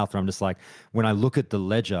from my mouth. Where I'm just like, when I look at the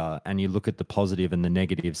ledger and you look at the positive and the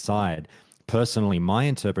negative side, personally, my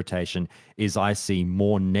interpretation is I see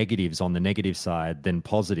more negatives on the negative side than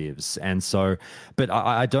positives. And so, but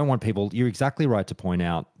I don't want people, you're exactly right to point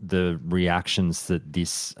out the reactions that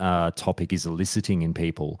this topic is eliciting in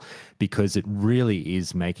people, because it really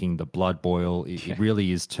is making the blood boil. It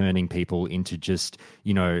really is turning people into just,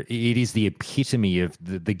 it is the epitome of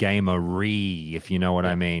the gamer-y, if you know what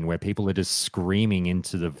I mean, where people are just screaming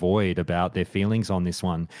into the void about their feelings on this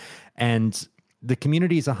one. And the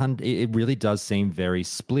community is it really does seem very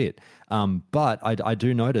split. But I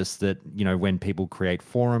do notice that, when people create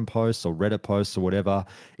forum posts or Reddit posts or whatever,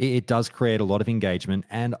 it does create a lot of engagement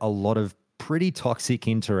and a lot of pretty toxic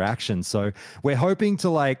interaction. So we're hoping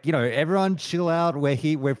to everyone chill out.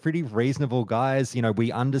 We're pretty reasonable guys.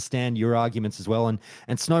 We understand your arguments as well.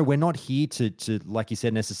 And Snow, we're not here to like you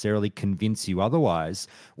said, necessarily convince you otherwise.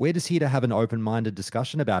 We're just here to have an open-minded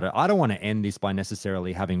discussion about it. I don't want to end this by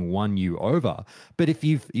necessarily having won you over. But if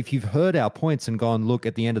you've heard our points and gone, look,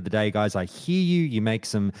 at the end of the day, guys, I hear you. You make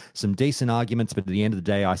some decent arguments, but at the end of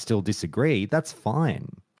the day, I still disagree. That's fine.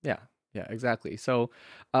 Yeah, exactly. So,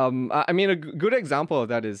 I mean, a good example of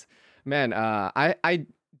that is, man, I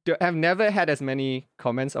have never had as many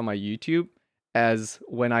comments on my YouTube as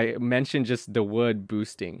when I mentioned just the word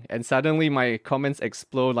boosting, and suddenly my comments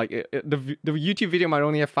explode. Like the YouTube video might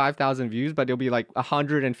only have 5,000 views, but there'll be like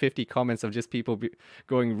 150 comments of just people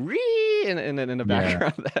going "ree" in the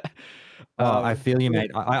background. I feel you,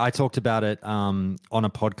 mate. I talked about it on a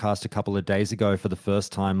podcast a couple of days ago for the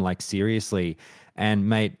first time, seriously. And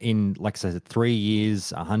mate, in, like I said, 3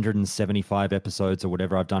 years, 175 episodes or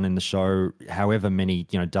whatever I've done in the show, however many,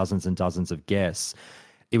 dozens and dozens of guests,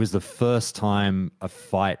 it was the first time a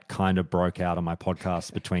fight kind of broke out on my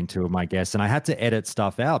podcast between two of my guests. And I had to edit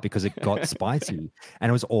stuff out because it got spicy and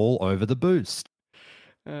it was all over the boost.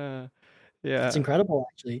 Yeah. It's incredible,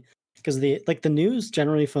 actually, because the news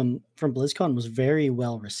generally from BlizzCon was very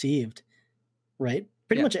well received, right?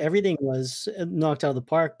 Pretty much everything was knocked out of the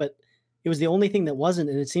park, but it was the only thing that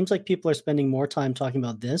wasn't. And it seems like people are spending more time talking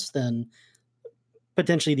about this than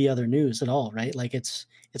potentially the other news at all, right? Like it's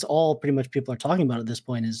all pretty much people are talking about at this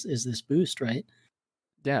point is this boost, right?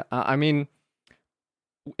 Yeah. I mean,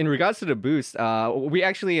 in regards to the boost, we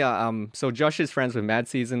actually, so Josh is friends with Mad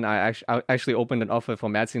Season. I actually opened an offer for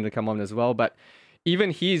Mad Season to come on as well. But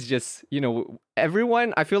even he's just,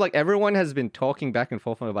 I feel like everyone has been talking back and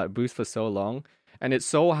forth about boost for so long. And it's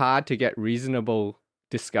so hard to get reasonable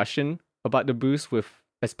discussion about the boost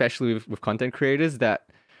especially with content creators, that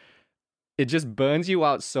it just burns you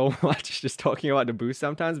out so much just talking about the boost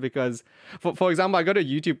sometimes. Because for example, I got a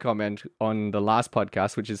YouTube comment on the last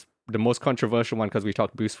podcast, which is the most controversial one because we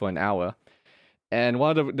talked boost for an hour, and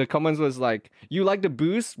one of the comments was like, you like the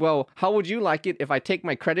boost? Well, how would you like it if I take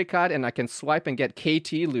my credit card and I can swipe and get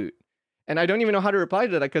KT loot? And I don't even know how to reply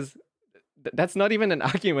to that, because that's not even an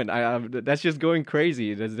argument. That's just going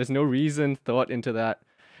crazy. There's no reason thought into that.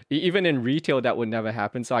 Even in retail, that would never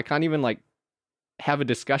happen. So I can't even have a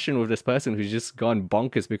discussion with this person who's just gone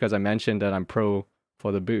bonkers because I mentioned that I'm pro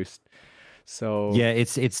for the boost. So yeah,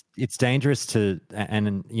 it's dangerous to,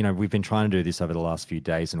 and you know, we've been trying to do this over the last few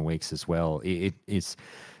days and weeks as well. It is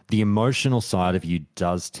the emotional side of you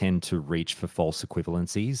does tend to reach for false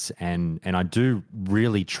equivalencies, and I do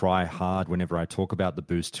really try hard whenever I talk about the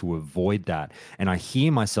boost to avoid that. And I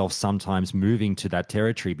hear myself sometimes moving to that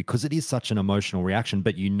territory because it is such an emotional reaction.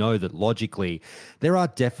 But you know that logically, there are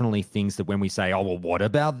definitely things that when we say, "Oh well, what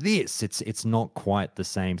about this?" It's not quite the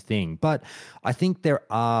same thing. But I think there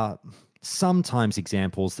are sometimes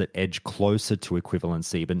examples that edge closer to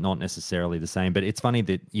equivalency, but not necessarily the same. But it's funny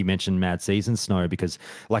that you mentioned Mad Season Snow, because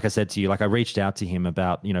like I said to you, like I reached out to him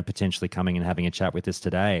about, you know, potentially coming and having a chat with us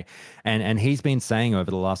today. And he's been saying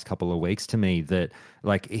over the last couple of weeks to me that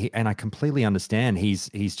and I completely understand, he's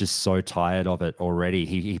just so tired of it already.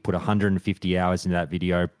 He put 150 hours into that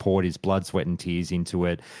video, poured his blood, sweat and tears into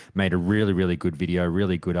it, made a really, really good video,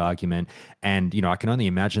 really good argument. And, you know, I can only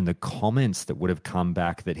imagine the comments that would have come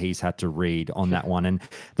back that he's had to read on that one. And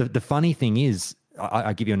the funny thing is,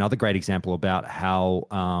 I give you another great example about how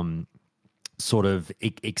sort of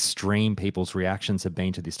extreme people's reactions have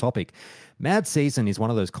been to this topic. Mad Season is one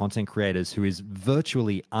of those content creators who is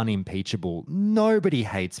virtually unimpeachable. Nobody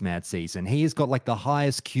hates Mad Season. He has got like the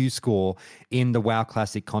highest Q score in the WoW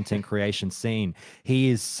Classic content creation scene. He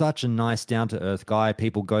is such a nice, down-to-earth guy.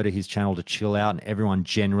 People go to his channel to chill out, and everyone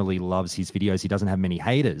generally loves his videos. He doesn't have many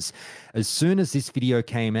haters. As soon as this video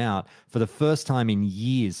came out, for the first time in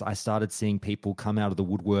years, I started seeing people come out of the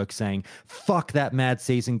woodwork saying, "Fuck that Mad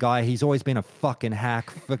Season guy. He's always been a fucking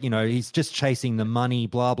hack. You know, he's just chasing the money,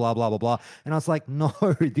 blah, blah, blah, blah, blah." And I was like, no,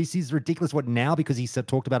 this is ridiculous. What now? Because he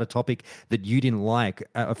talked about a topic that you didn't like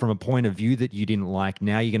from a point of view that you didn't like.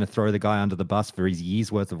 Now you're going to throw the guy under the bus for his year's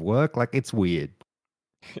worth of work? Like, it's weird.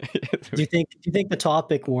 Do you think the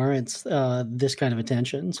topic warrants this kind of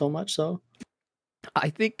attention so much so? I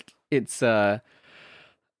think it's I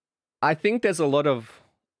think there's a lot of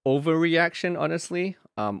overreaction, honestly,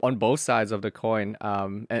 on both sides of the coin.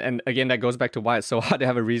 And again, that goes back to why it's so hard to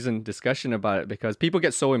have a reasoned discussion about it, because people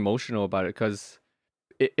get so emotional about it, because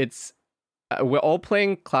it's we're all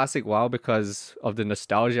playing classic WoW because of the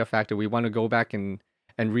nostalgia factor. We want to go back and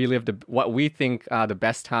relive what we think are the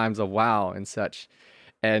best times of WoW and such.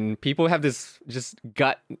 And people have this just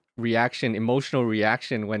gut reaction, emotional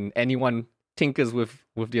reaction when anyone tinkers with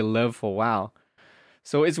their love for WoW.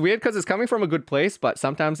 So it's weird because it's coming from a good place, but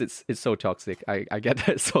sometimes it's so toxic. I get that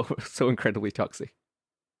it's so incredibly toxic.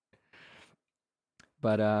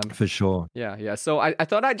 But for sure. Yeah. So I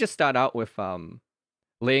thought I'd just start out with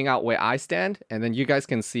laying out where I stand, and then you guys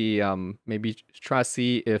can see maybe try to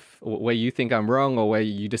see if where you think I'm wrong or where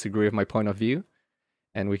you disagree with my point of view,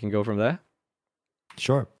 and we can go from there.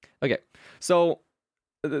 Sure. Okay. So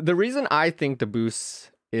the reason I think the boost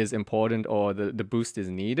is important, or the boost is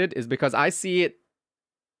needed, is because I see it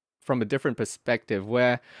from a different perspective,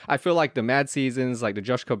 where I feel like the Mad Seasons, like the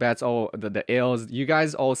Josh Cobbats, all the Ales, you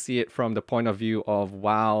guys all see it from the point of view of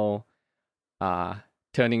WoW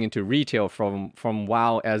turning into retail from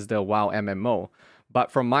WoW as the WoW MMO.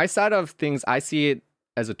 But from my side of things, I see it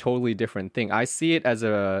as a totally different thing. I see it as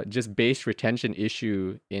a just base retention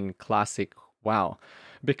issue in classic WoW,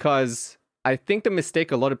 because I think the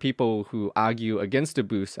mistake a lot of people who argue against the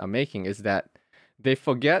boost are making is that they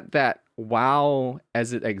forget that WoW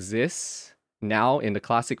as it exists now in the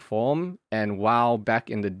classic form and WoW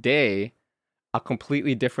back in the day are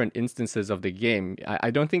completely different instances of the game.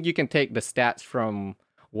 I don't think you can take the stats from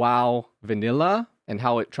WoW vanilla and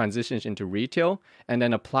how it transitions into retail and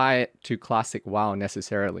then apply it to classic WoW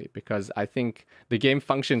necessarily, because I think the game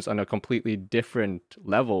functions on a completely different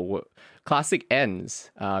level. Classic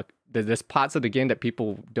ends. There's parts of the game that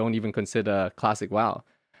people don't even consider classic WoW.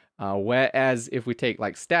 Whereas if we take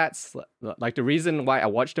like stats, like the reason why I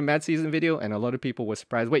watched the Mad Season video and a lot of people were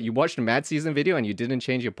surprised, wait, you watched the Mad Season video and you didn't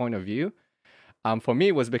change your point of view? For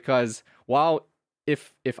me was because, while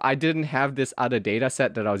if I didn't have this other data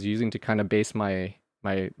set that I was using to kind of base my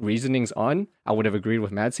reasonings on, I would have agreed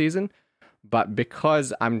with Mad Season. But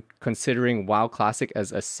because I'm considering WoW Classic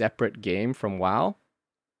as a separate game from WoW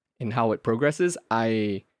in how it progresses,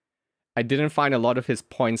 I didn't find a lot of his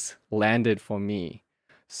points landed for me.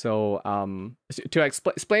 So to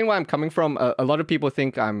explain where I'm coming from, a lot of people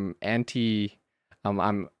think I'm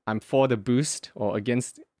I'm for the boost or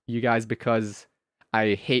against you guys because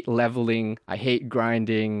I hate leveling, I hate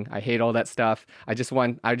grinding, I hate all that stuff. I just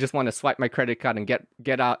want to swipe my credit card and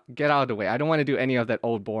get out of the way. I don't want to do any of that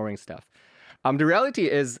old boring stuff. The reality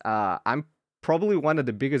is, I'm probably one of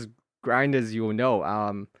the biggest grinders you'll know.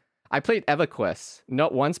 I played EverQuest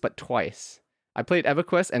not once but twice. I played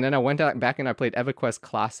EverQuest and then I went back and I played EverQuest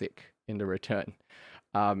Classic in the return.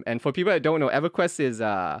 And for people that don't know, EverQuest is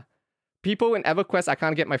people in EverQuest, I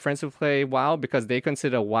can't get my friends to play WoW because they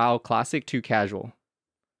consider WoW Classic too casual.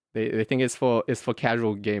 They think it's for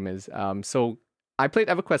casual gamers. So I played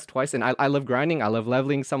EverQuest twice, and I love grinding. I love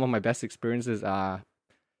leveling. Some of my best experiences are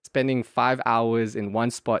spending 5 hours in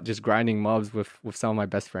one spot just grinding mobs with some of my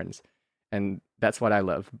best friends, and that's what I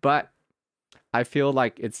love. But I feel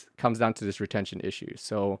like it comes down to this retention issue.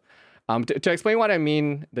 So to explain what I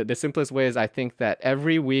mean, the simplest way is I think that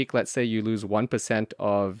every week, let's say you lose 1%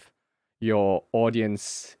 of your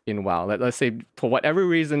audience in WoW. Let's say for whatever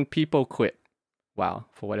reason, people quit WoW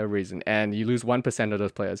for whatever reason, and you lose 1% of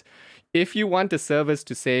those players. If you want the servers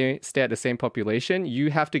to stay at the same population,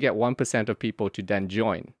 you have to get 1% of people to then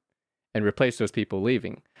join and replace those people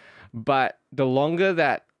leaving. But the longer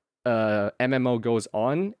that MMO goes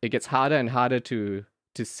on, it gets harder and harder to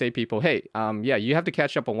say people, hey, you have to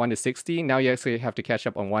catch up on 1 to 60. Now you actually have to catch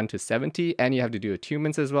up on 1 to 70, and you have to do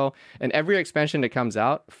attunements as well. And every expansion that comes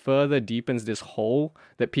out further deepens this hole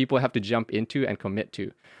that people have to jump into and commit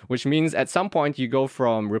to, which means at some point you go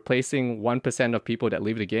from replacing 1% of people that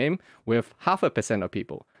leave the game with 0.5% of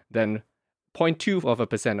people, then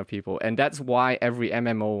 0.2% of people. And that's why every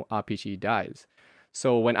MMO RPG dies.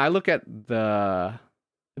 So when I look at that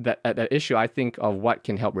issue, I think of what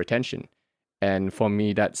can help retention. And for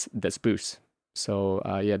me, that's Boost. So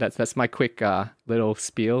that's my quick little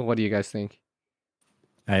spiel. What do you guys think?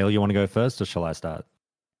 Ale, you want to go first, or shall I start?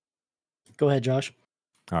 Go ahead, Josh.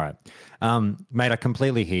 All right. Mate, I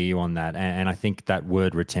completely hear you on that. And I think that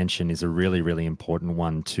word retention is a really, really important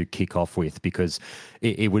one to kick off with, because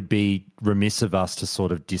it would be remiss of us to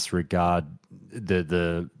sort of disregard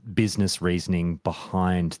the business reasoning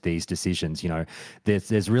behind these decisions. You know,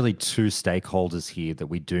 there's really two stakeholders here that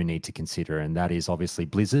we do need to consider, and that is obviously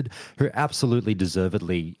Blizzard, who absolutely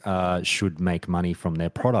deservedly should make money from their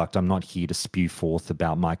product. I'm not here to spew forth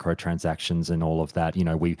about microtransactions and all of that. You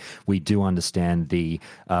know, we do understand the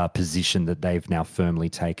position that they've now firmly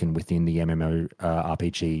taken within the MMO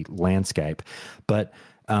RPG landscape, but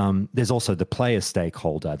there's also the player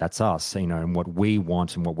stakeholder. That's us, you know, and what we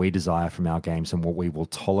want and what we desire from our games and what we will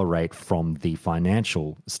tolerate from the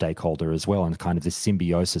financial stakeholder as well, and kind of this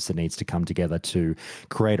symbiosis that needs to come together to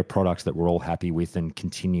create a product that we're all happy with and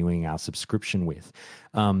continuing our subscription with.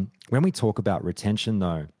 When we talk about retention,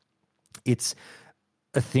 though, it's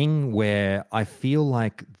a thing where I feel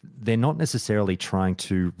like they're not necessarily trying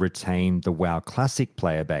to retain the WoW Classic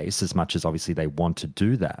player base as much as obviously they want to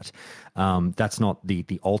do that. That's not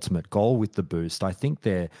the ultimate goal with the boost. I think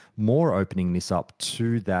they're more opening this up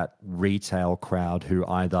to that retail crowd who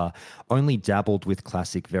either only dabbled with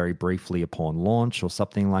Classic very briefly upon launch or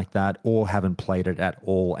something like that, or haven't played it at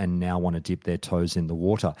all and now want to dip their toes in the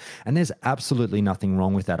water. And there's absolutely nothing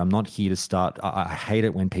wrong with that. I'm not here to start. I hate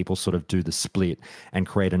it when people sort of do the split and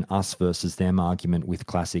create an us versus them argument with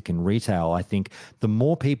Classic and retail. I think the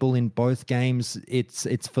more people in both games,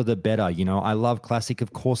 it's for the better. You know, I love Classic.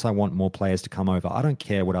 Of course, I want more players to come over. I don't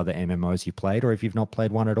care what other MMOs you played or if you've not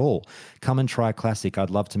played one at all. Come and try Classic. I'd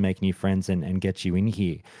love to make new friends and get you in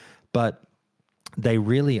here. But they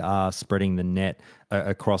really are spreading the net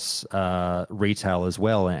across retail as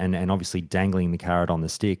well, and obviously dangling the carrot on the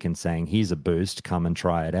stick and saying, here's a boost, come and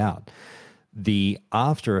try it out. The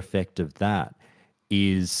after effect of that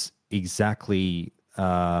is exactly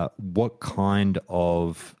what kind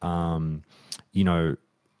of,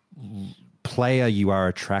 player you are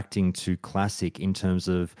attracting to Classic in terms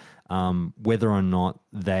of whether or not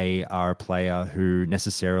they are a player who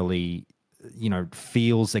necessarily,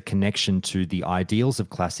 feels a connection to the ideals of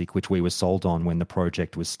Classic, which we were sold on when the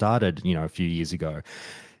project was started, a few years ago.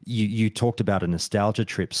 You talked about a nostalgia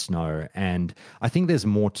trip, Snow, and I think there's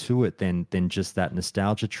more to it than just that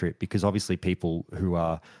nostalgia trip, because obviously people who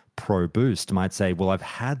are pro boost might say, well, I've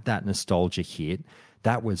had that nostalgia hit.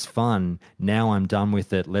 That was fun. Now I'm done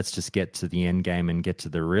with it. Let's just get to the end game and get to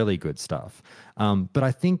the really good stuff. But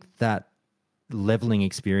I think that leveling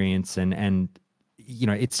experience and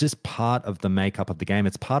it's just part of the makeup of the game.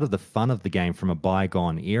 It's part of the fun of the game from a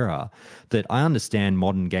bygone era that I understand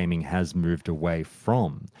modern gaming has moved away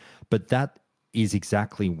from. But that is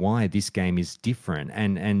exactly why this game is different.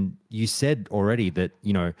 And you said already that,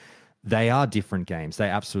 they are different games. They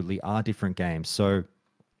absolutely are different games. So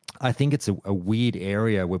I think it's a weird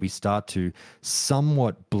area where we start to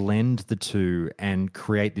somewhat blend the two and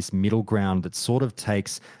create this middle ground that sort of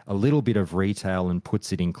takes a little bit of retail and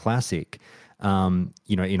puts it in Classic.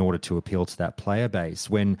 in order to appeal to that player base,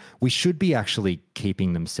 when we should be actually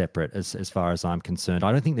keeping them separate as far as I'm concerned.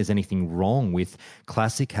 I don't think there's anything wrong with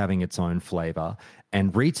Classic having its own flavor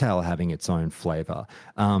and retail having its own flavor.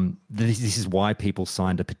 This is why people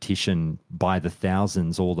signed a petition by the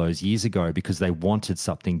thousands all those years ago, because they wanted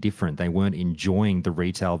something different. They weren't enjoying the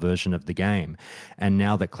retail version of the game. And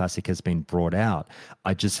now that Classic has been brought out,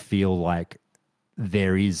 I just feel like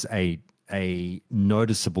there is a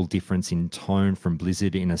noticeable difference in tone from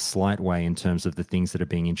Blizzard in a slight way in terms of the things that are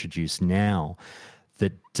being introduced now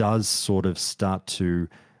that does sort of start to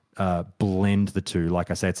blend the two.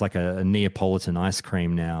 Like I say, it's like a Neapolitan ice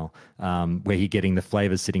cream now, where you're getting the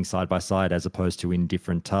flavors sitting side by side as opposed to in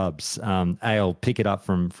different tubs. I'll pick it up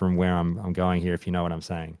from where I'm going here, if you know what I'm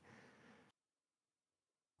saying.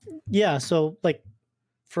 Yeah. So like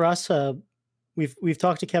for us, we've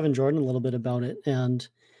talked to Kevin Jordan a little bit about it, and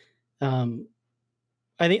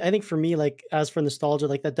I think for me, like as for nostalgia,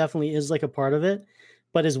 like that definitely is like a part of it.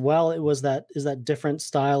 But as well, it was that different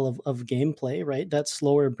style of gameplay, right? That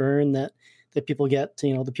slower burn that people get,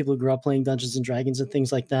 the people who grew up playing Dungeons and Dragons and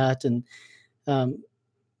things like that. And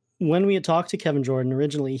when we had talked to Kevin Jordan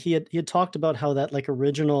originally, he had talked about how that like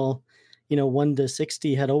original, 1 to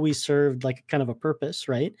 60 had always served like kind of a purpose,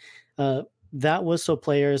 right? That was so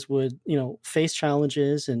players would, face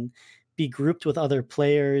challenges and be grouped with other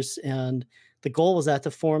players. And the goal was that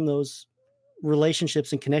to form those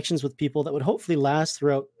relationships and connections with people that would hopefully last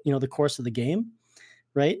throughout, the course of the game.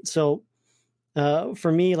 Right. So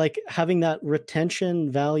for me, like having that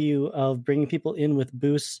retention value of bringing people in with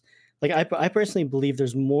boosts, like I personally believe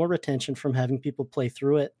there's more retention from having people play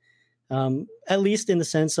through it. At least in the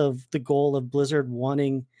sense of the goal of Blizzard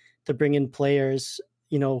wanting to bring in players,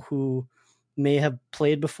 who may have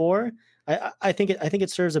played before. I think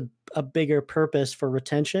it serves a bigger purpose for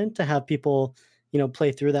retention to have people,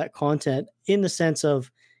 play through that content in the sense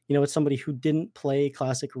of, it's somebody who didn't play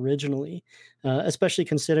Classic originally, especially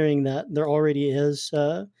considering that there already is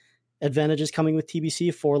advantages coming with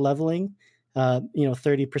TBC for leveling,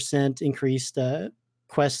 30% increased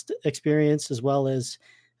quest experience, as well as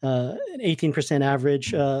an 18%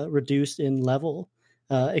 average reduced in level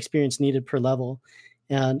experience needed per level.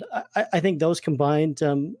 And I think those combined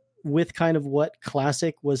with kind of what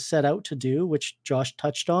Classic was set out to do, which Josh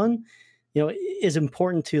touched on, is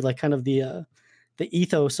important to like kind of the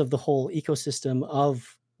ethos of the whole ecosystem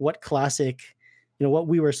of what Classic, what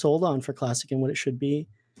we were sold on for Classic and what it should be.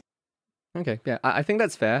 Okay, yeah, I think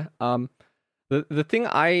that's fair. The thing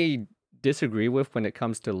I disagree with when it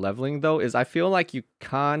comes to leveling, though, is I feel like you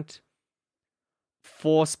can't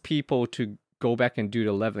force people to go back and do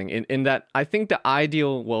the leveling. In that, I think the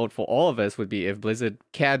ideal world for all of us would be if Blizzard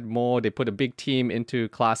cared more, they put a big team into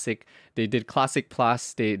Classic, they did Classic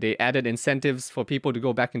Plus, they added incentives for people to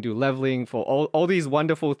go back and do leveling, for all these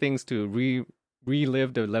wonderful things to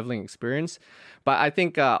relive the leveling experience. But I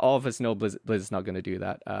think all of us know Blizzard's not going to do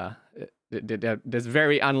that. There's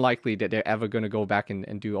very unlikely that they're ever going to go back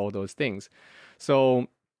and do all those things. So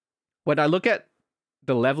when I look at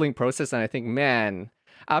the leveling process, and I think, man,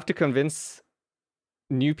 I have to convince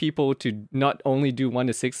new people to not only do 1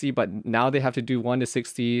 to 60, but now they have to do 1 to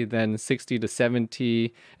 60, then 60 to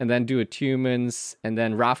 70, and then do attunements, and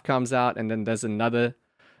then Wrath comes out, and then there's another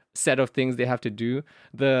set of things they have to do.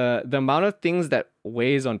 The amount of things that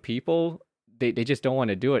weighs on people, they just don't want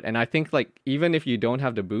to do it. And I think like even if you don't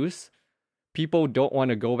have the boost, people don't want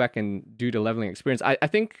to go back and do the leveling experience. I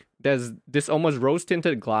think there's this almost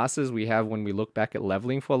rose-tinted glasses we have when we look back at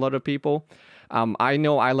leveling for a lot of people. I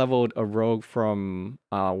know I leveled a rogue from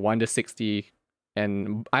 1 to 60,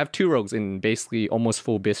 and I have 2 rogues in basically almost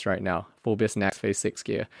full BIS right now. Full BIS Nax Phase 6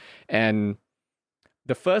 gear. And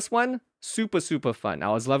the first one, super, super fun. I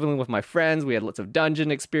was leveling with my friends. We had lots of dungeon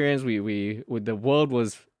experience. The world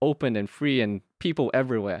was open and free and people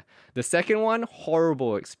everywhere. The second one,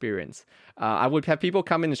 horrible experience. I would have people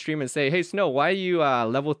come in the stream and say, "Hey, Snow, why are you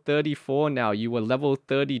level 34 now? You were level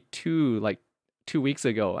 32 like 2 weeks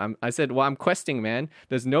ago." I said, "Well, I'm questing, man.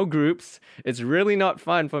 There's no groups. It's really not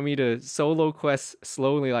fun for me to solo quest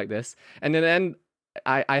slowly like this." And then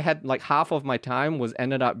I had like half of my time was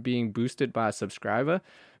ended up being boosted by a subscriber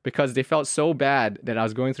because they felt so bad that I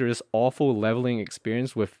was going through this awful leveling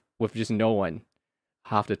experience with just no one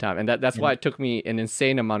half the time. And that's why it took me an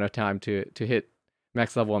insane amount of time to hit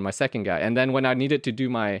max level on my second guy. And then when I needed to do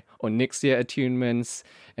my Onyxia attunements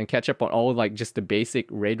and catch up on all like just the basic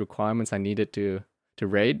raid requirements I needed to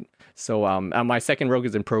raid. So my second rogue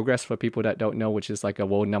is in progress for people that don't know, which is like a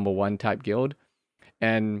world number 1 type guild.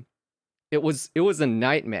 And it was a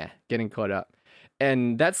nightmare getting caught up.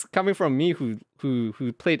 and that's coming from me who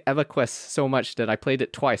played EverQuest so much that I played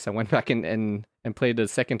it twice. I went back and played the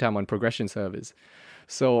second time on progression servers.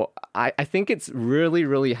 So I think it's really,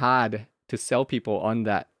 really hard to sell people on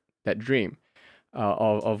that dream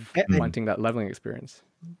of wanting that leveling experience.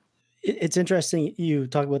 It's interesting you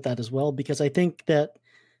talk about that as well, because I think that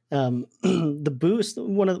the boost,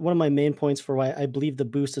 one of my main points for why I believe the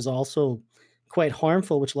boost is also quite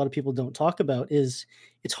harmful, which a lot of people don't talk about, is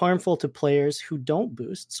it's harmful to players who don't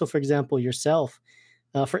boost. So for example, yourself,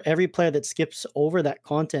 for every player that skips over that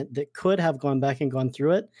content that could have gone back and gone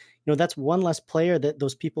through it, that's one less player that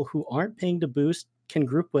those people who aren't paying to boost can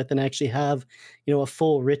group with and actually have, a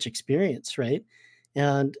full rich experience, right?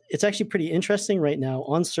 And it's actually pretty interesting right now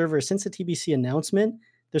on server. Since the TBC announcement,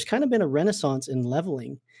 there's kind of been a renaissance in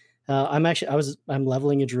leveling. I'm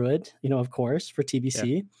leveling a druid, of course, for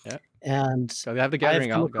TBC. Yeah. And gotta have the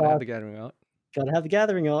gathering out. Gotta have the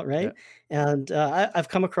gathering out, right? Yeah. And I've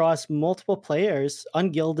come across multiple players,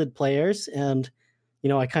 ungilded players, and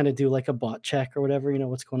I kind of do like a bot check or whatever,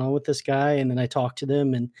 what's going on with this guy, and then I talk to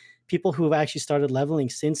them, and people who have actually started leveling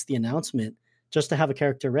since the announcement just to have a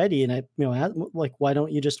character ready. And I, like, why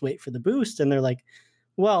don't you just wait for the boost? And they're like,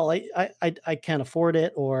 well, I can't afford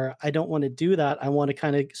it, or I don't want to do that. I want to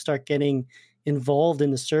kind of start getting involved in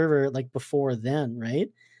the server like before then, right?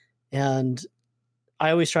 And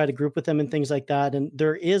I always try to group with them and things like that. And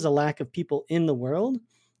there is a lack of people in the world.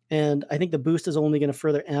 And I think the boost is only going to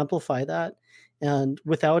further amplify that. And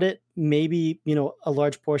without it, maybe, a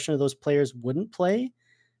large portion of those players wouldn't play.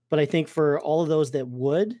 But I think for all of those that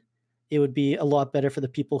would, it would be a lot better for the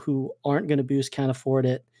people who aren't going to boost, can't afford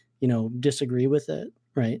it, disagree with it,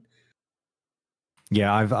 right?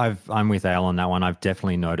 Yeah, I'm with Ale on that one. I've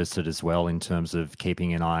definitely noticed it as well in terms of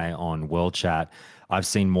keeping an eye on World Chat. I've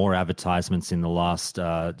seen more advertisements in the last,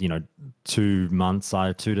 2 months,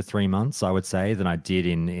 2 to 3 months, I would say, than I did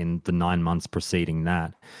in the 9 months preceding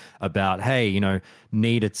that. About, hey,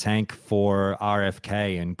 need a tank for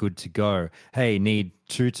RFK and good to go. Hey, need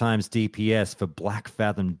 2 times DPS for Black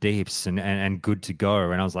Fathom Deeps and good to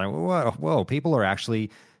go. And I was like, whoa, people are actually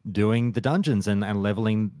doing the dungeons and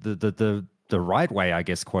leveling the right way, I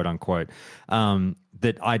guess, quote unquote,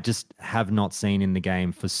 that I just have not seen in the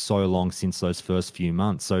game for so long since those first few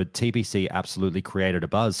months. So TBC absolutely created a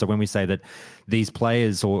buzz. So when we say that these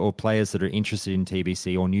players or players that are interested in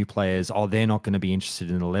TBC or new players, they're not going to be interested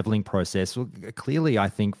in the leveling process. Well, clearly, I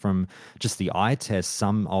think from just the eye test,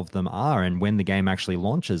 some of them are. And when the game actually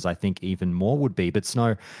launches, I think even more would be. But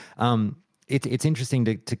Snow, it's interesting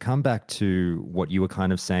to come back to what you were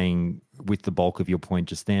kind of saying with the bulk of your point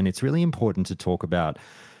just then. It's really important to talk about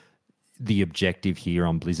the objective here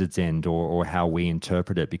on Blizzard's end or how we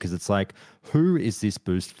interpret it, because it's like, who is this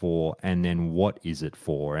boost for, and then what is it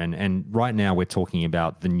for? And right now we're talking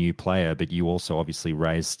about the new player, but you also obviously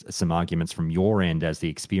raised some arguments from your end as the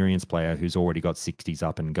experienced player who's already got 60s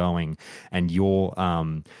up and going, and your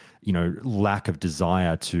lack of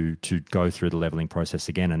desire to go through the leveling process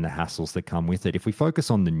again and the hassles that come with it. If we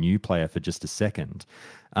focus on the new player for just a second,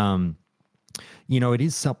 it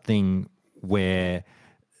is something where,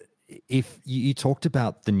 if you talked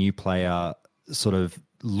about the new player sort of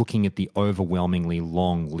looking at the overwhelmingly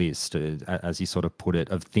long list, as you sort of put it,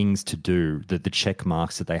 of things to do, the check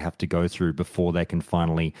marks that they have to go through before they can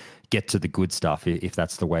finally get to the good stuff, if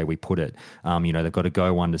that's the way we put it. They've got to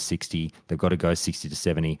go 1 to 60, they've got to go 60 to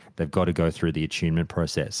 70, they've got to go through the attunement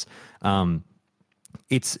process.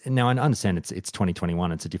 It's now, I understand it's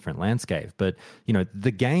 2021, it's a different landscape, but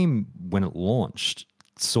the game when it launched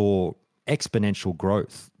saw exponential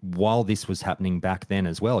growth while this was happening back then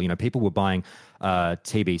as well. People were buying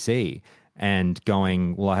TBC and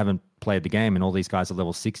going, well, I haven't played the game and all these guys are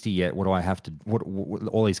level 60 yet. What do I have to, what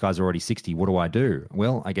all these guys are already 60. What do I do?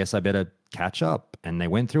 Well, I guess I better catch up. And they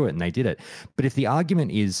went through it and they did it. But if the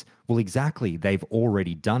argument is, well, exactly, they've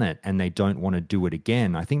already done it and they don't want to do it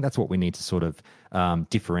again, I think that's what we need to sort of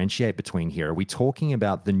differentiate between here. Are we talking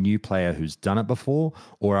about the new player who's done it before,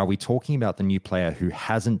 or are we talking about the new player who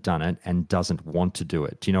hasn't done it and doesn't want to do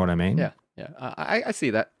it? Do you know what I mean? Yeah. I see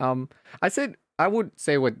that. I would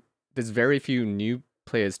say there's very few new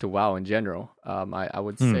players to WoW in general. I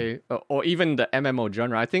would say, or even the MMO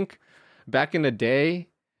genre. I think back in the day,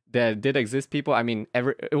 there did exist people. I mean,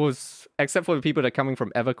 it was, except for the people that are coming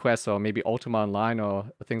from EverQuest or maybe Ultima Online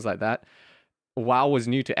or things like that, WoW was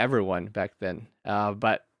new to everyone back then.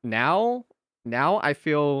 But now I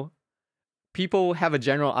feel people have a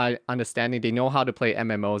general understanding. They know how to play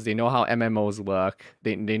MMOs. They know how MMOs work.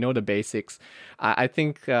 They know the basics. I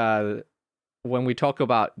think when we talk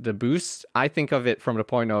about the boost, I think of it from the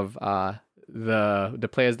point of the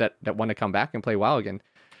players that want to come back and play WoW again.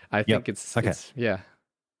 I think it's yeah.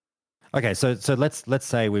 Okay, so let's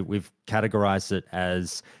say we've categorized it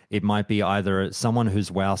as it might be either someone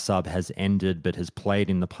whose WoW sub has ended but has played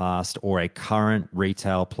in the past, or a current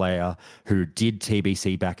retail player who did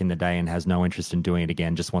TBC back in the day and has no interest in doing it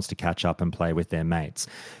again, just wants to catch up and play with their mates.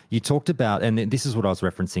 You talked about, and this is what I was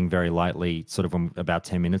referencing very lightly, sort of about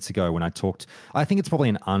 10 minutes ago when I talked. I think it's probably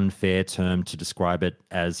an unfair term to describe it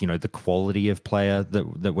as, the quality of player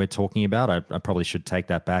that we're talking about. I probably should take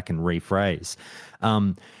that back and rephrase.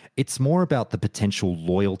 It's more about the potential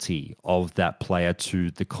loyalty of that player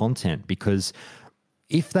to the content, because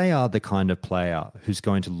if they are the kind of player who's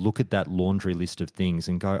going to look at that laundry list of things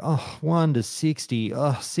and go, 1 to 60,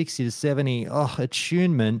 60 to 70,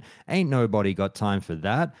 attunement, ain't nobody got time for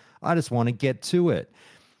that. I just want to get to it.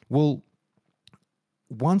 Well,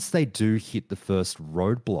 once they do hit the first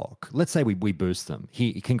roadblock, let's say we boost them.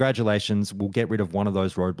 Congratulations, we'll get rid of one of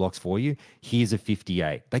those roadblocks for you. Here's a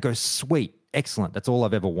 58. They go, sweet. Excellent. That's all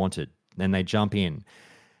I've ever wanted. Then they jump in.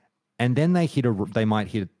 And then they might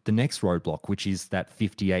hit the next roadblock, which is that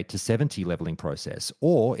 58 to 70 leveling process.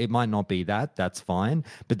 Or it might not be that. That's fine.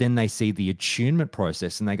 But then they see the attunement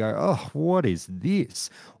process and they go, what is this?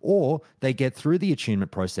 Or they get through the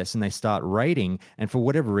attunement process and they start raiding. And for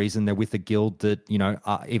whatever reason, they're with a guild that,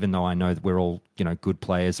 even though I know that we're all, good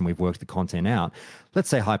players and we've worked the content out, let's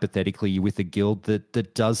say hypothetically you're with a guild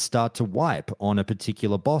that does start to wipe on a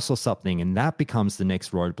particular boss or something, and that becomes the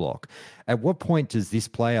next roadblock. At what point does this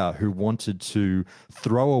player who wanted to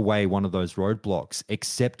throw away one of those roadblocks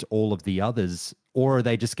accept all of the others, or are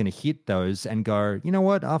they just going to hit those and go, you know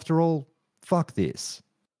what, after all, fuck this?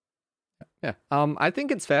 Yeah, I think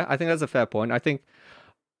it's fair. I think that's a fair point. I think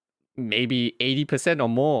maybe 80% or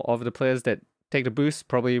more of the players that take the boost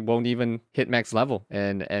probably won't even hit max level,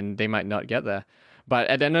 and they might not get there. But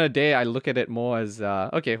at the end of the day, I look at it more as,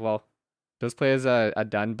 okay, well, those players are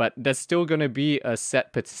done, but there's still going to be a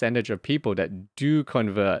set percentage of people that do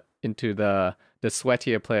convert into the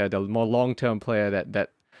sweatier player, the more long-term player,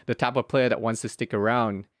 that the type of player that wants to stick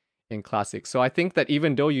around in Classic. So I think that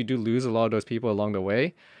even though you do lose a lot of those people along the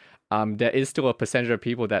way, there is still a percentage of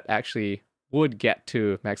people that actually would get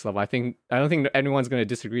to max level. I don't think anyone's going to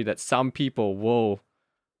disagree that some people will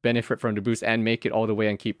benefit from the boost and make it all the way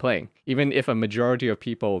and keep playing, even if a majority of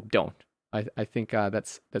people don't. I think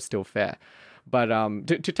that's still fair. But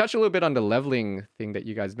to touch a little bit on the leveling thing that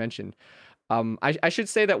you guys mentioned, I should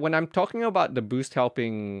say that when I'm talking about the boost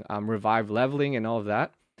helping revive leveling and all of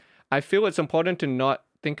that, I feel it's important to not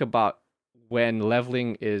think about when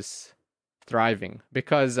leveling is thriving,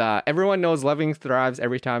 because everyone knows leveling thrives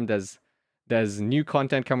every time there's new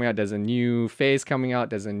content coming out, there's a new phase coming out,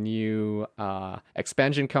 there's a new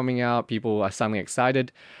expansion coming out, people are suddenly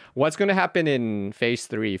excited. What's going to happen in phase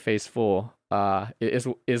 3, phase 4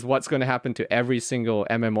 is what's going to happen to every single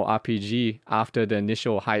MMORPG after the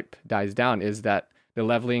initial hype dies down, is that the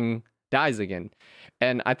leveling dies again.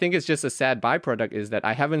 And I think it's just a sad byproduct is that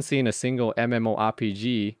I haven't seen a single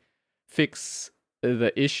MMORPG fix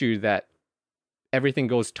the issue that everything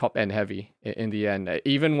goes top end heavy in the end.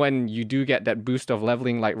 Even when you do get that boost of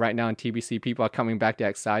leveling, like right now in TBC, people are coming back, they're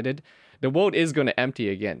excited. The world is going to empty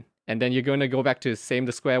again. And then you're going to go back to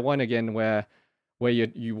the square one again, where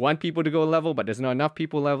you want people to go level, but there's not enough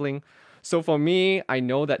people leveling. So for me, I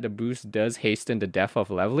know that the boost does hasten the death of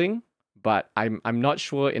leveling, but I'm not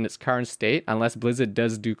sure in its current state, unless Blizzard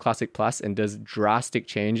does do Classic Plus and does drastic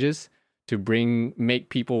changes to make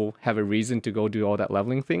people have a reason to go do all that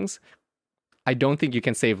leveling things. I don't think you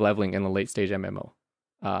can save leveling in a late stage MMO.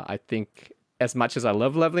 I think as much as I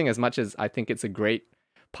love leveling, as much as I think it's a great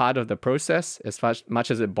part of the process, as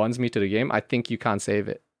much as it bonds me to the game, I think you can't save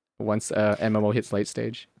it once MMO hits late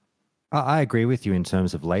stage. I agree with you in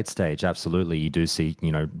terms of late stage. Absolutely. You do see,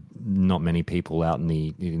 not many people out in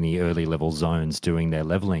the early level zones doing their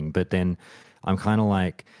leveling. But then I'm kind of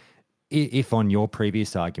like, if on your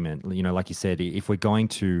previous argument, like you said, if we're going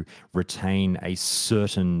to retain a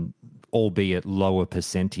certain, albeit lower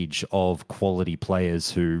percentage of quality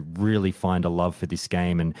players who really find a love for this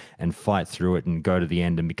game and fight through it and go to the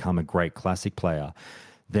end and become a great Classic player,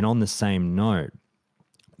 then on the same note,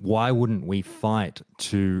 why wouldn't we fight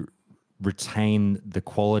to retain the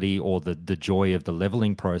quality or the joy of the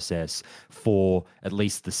leveling process for at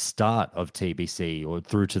least the start of TBC or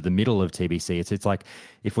through to the middle of TBC? It's like,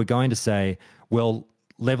 if we're going to say, well,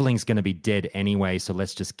 leveling's going to be dead anyway, so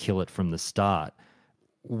let's just kill it from the start,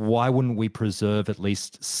 why wouldn't we preserve at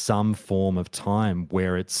least some form of time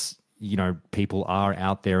where it's, people are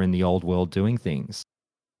out there in the old world doing things?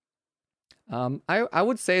 I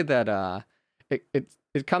would say that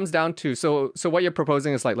it comes down to so what you're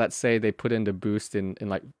proposing is like, let's say they put in the boost in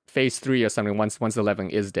like phase 3 or something once the leveling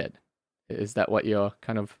is dead. Is that what you're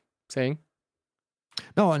kind of saying?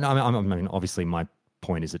 No, I mean, obviously my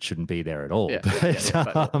point is it shouldn't be there at all.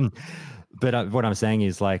 But what I'm saying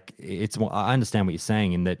is like I understand what you're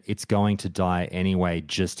saying in that it's going to die anyway.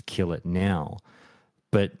 Just kill it now.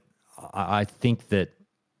 But I think that.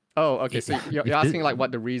 Oh, okay. So you're asking like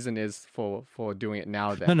what the reason is for doing it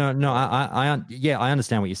now then? No. I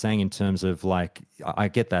understand what you're saying in terms of like I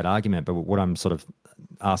get that argument, but what I'm sort of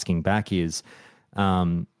asking back is,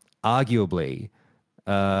 arguably,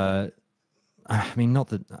 I mean, not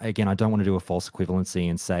that again. I don't want to do a false equivalency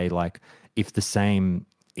and say like if the same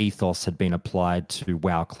ethos had been applied to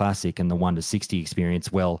WoW Classic and the 1 to 60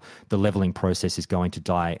 experience, well, the leveling process is going to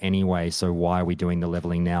die anyway, so why are we doing the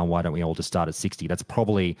leveling now? Why don't we all just start at 60?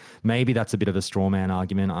 Maybe that's a bit of a straw man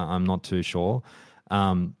argument. I'm not too sure.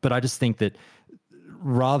 But I just think that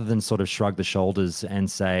rather than sort of shrug the shoulders and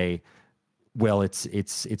say, well,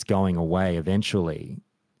 it's going away eventually,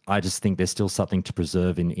 I just think there's still something to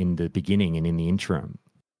preserve in the beginning and in the interim.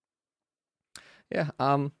 Yeah.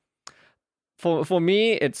 For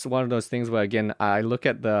me, it's one of those things where, again, I look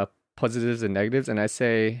at the positives and negatives and I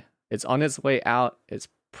say it's on its way out. It's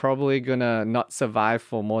probably gonna not survive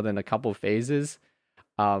for more than a couple phases.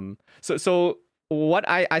 So what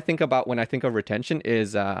I think about when I think of retention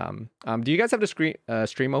is, do you guys have the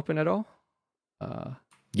stream open at all?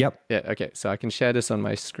 Yep. Yeah. Okay. So I can share this on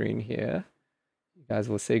my screen here. You guys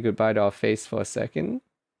will say goodbye to our face for a second.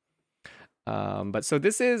 But so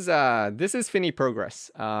this is Fini Progress.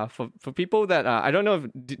 For people that I don't know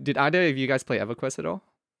if did either of you guys play EverQuest at all?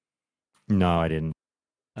 No, I didn't.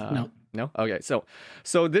 No. Okay.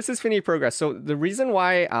 So this is Fini Progress. So the reason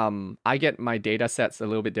why I get my data sets a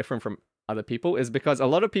little bit different from other people is because a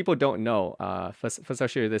lot of people don't know. First I'll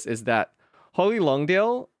show you this is that Holly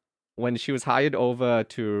Longdale, when she was hired over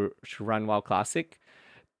to run WoW Classic,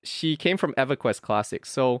 she came from EverQuest Classic.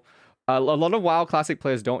 So a lot of WoW Classic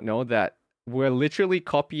players don't know that we're literally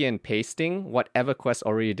copy and pasting what EverQuest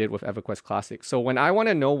already did with EverQuest Classic. So when I want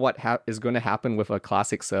to know what is going to happen with a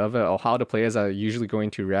Classic server or how the players are usually going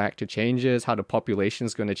to react to changes, how the population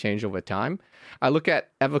is going to change over time, I look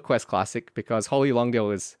at EverQuest Classic because Holly Longdale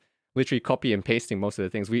is literally copy and pasting most of the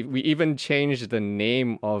things. We even changed the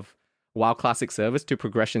name of WoW Classic servers to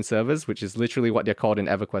progression servers, which is literally what they're called in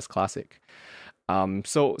EverQuest Classic.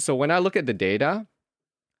 So when I look at the data,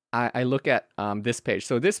 I look at this page.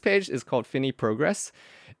 So this page is called Fini Progress.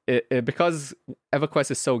 Because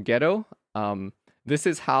EverQuest is so ghetto, this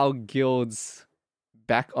is how guilds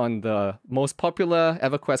back on the most popular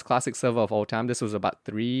EverQuest Classic server of all time, this was about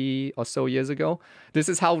 3 or so years ago, this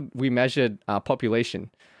is how we measured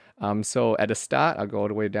population. So at the start, I'll go all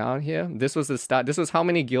the way down here. This was the start. This was how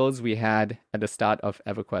many guilds we had at the start of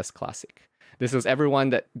EverQuest Classic. This was everyone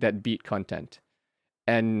that beat content.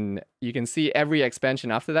 And you can see every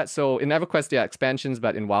expansion after that. So in EverQuest, there are expansions,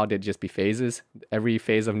 but in WoW, they'd just be phases. Every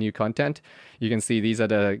phase of new content, you can see these are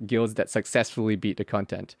the guilds that successfully beat the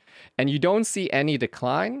content. And you don't see any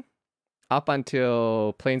decline up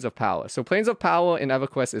until Plains of Power. So Plains of Power in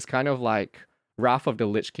EverQuest is kind of like Wrath of the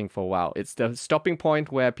Lich King for WoW. It's the stopping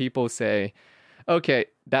point where people say, okay,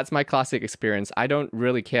 that's my Classic experience. I don't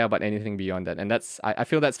really care about anything beyond that. And I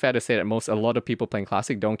feel that's fair to say that a lot of people playing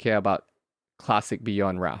Classic don't care about Classic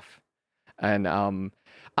beyond Wrath. And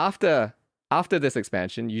after this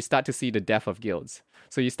expansion, you start to see the death of guilds.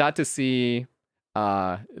 So you start to see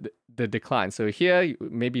the decline. So here,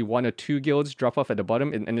 maybe 1 or 2 guilds drop off at the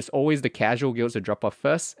bottom, and it's always the casual guilds that drop off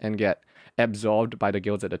first and get absorbed by the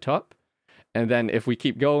guilds at the top. And then if we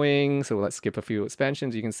keep going, so let's skip a few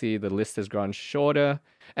expansions, you can see the list has grown shorter.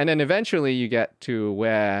 And then eventually you get to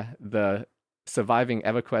where the surviving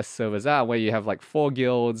EverQuest servers are, where you have like 4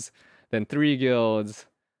 guilds, then 3 guilds,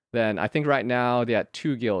 then I think right now there are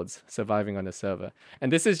 2 guilds surviving on the server.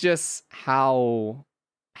 And this is just how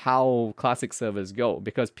Classic servers go,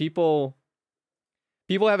 because people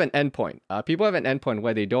have an endpoint. People have an endpoint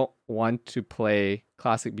where they don't want to play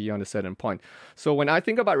Classic beyond a certain point. So when I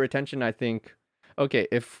think about retention, I think, okay,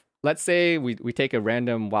 if let's say we take a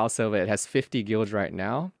random WoW server, it has 50 guilds right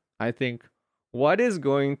now, I think, what is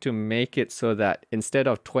going to make it so that instead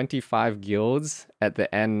of 25 guilds at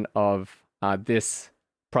the end of this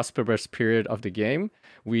prosperous period of the game,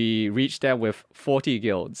 we reach there with 40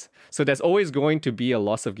 guilds? So there's always going to be a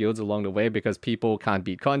loss of guilds along the way because people can't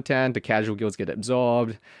beat content, the casual guilds get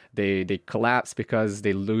absorbed, they collapse because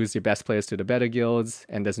they lose their best players to the better guilds,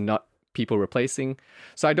 and there's not people replacing.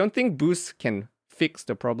 So I don't think boosts can fix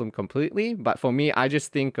the problem completely, but for me, I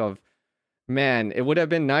just think of, man, it would have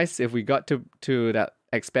been nice if we got to that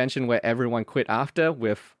expansion where everyone quit after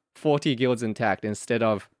with 40 guilds intact instead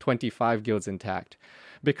of 25 guilds intact.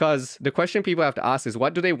 Because the question people have to ask is,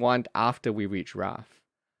 what do they want after we reach Wrath?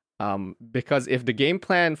 Because if the game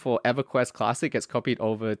plan for EverQuest Classic gets copied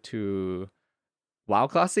over to WoW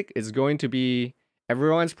Classic, it's going to be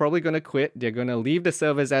everyone's probably going to quit. They're going to leave the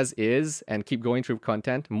servers as is and keep going through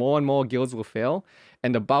content. More and more guilds will fail,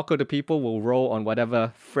 and the bulk of the people will roll on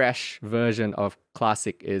whatever fresh version of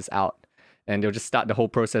Classic is out, and they'll just start the whole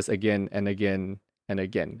process again and again and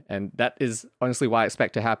again. And that is honestly what I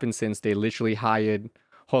expect to happen, since they literally hired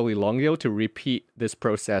Holy Longyil to repeat this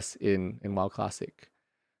process in WoW Classic.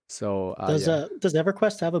 So does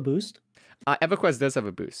EverQuest have a boost? EverQuest does have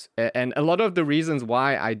a boost, and a lot of the reasons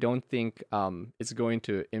why I don't think it's going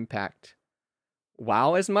to impact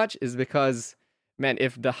WoW as much is because, man,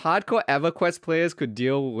 if the hardcore EverQuest players could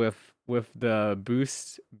deal with the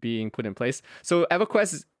boost being put in place. So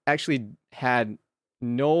EverQuest actually had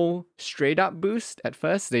no straight up boost at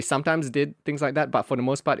first. They sometimes did things like that, but for the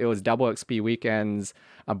most part, it was double XP weekends,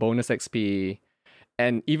 a bonus XP,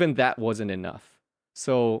 and even that wasn't enough.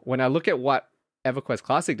 So when I look at what EverQuest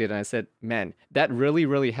Classic did, and I said, man, that really,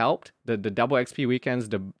 really helped. The double XP weekends,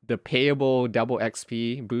 the payable double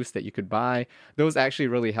XP boost that you could buy, those actually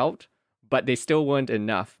really helped, but they still weren't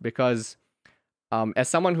enough because as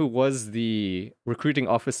someone who was the recruiting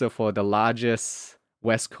officer for the largest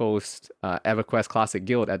West Coast EverQuest Classic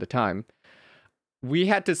guild at the time, we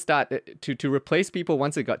had to start to replace people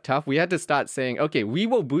once it got tough. We had to start saying, okay, we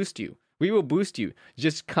will boost you. We will boost you.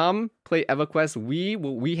 Just come play EverQuest.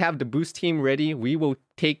 We have the boost team ready. We will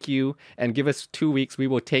take you, and give us 2 weeks. We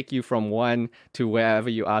will take you from 1 to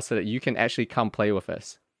wherever you are so that you can actually come play with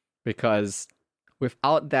us. Because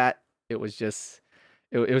without that, it was just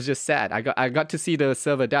sad. I got to see the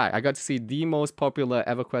server die. I got to see the most popular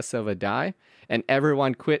EverQuest server die, and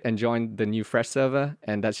everyone quit and joined the new fresh server,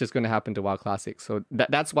 and that's just going to happen to WoW Classic. So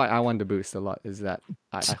that's why I want to boost a lot. Is that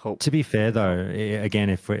I hope. To be fair though, again,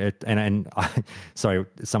 if we sorry,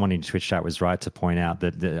 someone in Twitch chat was right to point out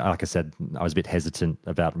that, like I said, I was a bit hesitant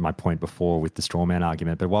about my point before with the strawman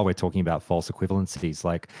argument. But while we're talking about false equivalencies,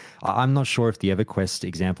 like I'm not sure if the EverQuest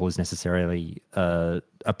example is necessarily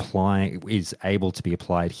is able to be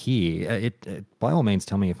applied here. It by all means,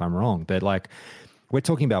 tell me if I'm wrong, but like we're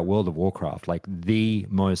talking about World of Warcraft, like the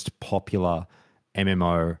most popular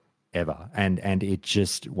MMO ever, and it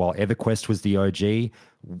just, while EverQuest was the OG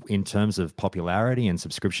in terms of popularity and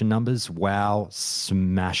subscription numbers, WoW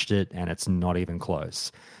smashed it, and it's not even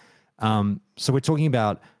close. So we're talking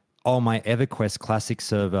about, my EverQuest Classic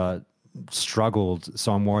server struggled,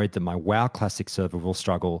 so I'm worried that my WoW Classic server will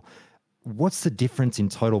struggle. What's the difference in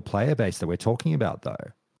total player base that we're talking about,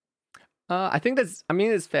 though? I think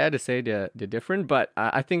it's fair to say they're different, but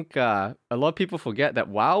I think a lot of people forget that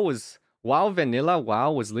Vanilla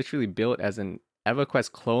WoW was literally built as an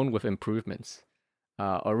EverQuest clone with improvements.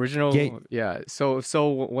 Original, yeah. So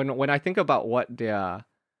when I think about what they are,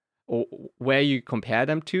 or where you compare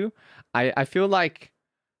them to, I feel like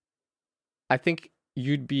I think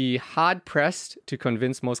you'd be hard pressed to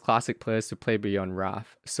convince most Classic players to play Beyond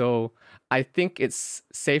Wrath. So I think it's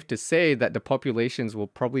safe to say that the populations will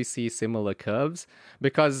probably see similar curves,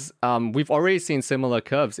 because we've already seen similar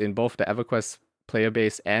curves in both the EverQuest player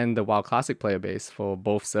base and the WoW Classic player base for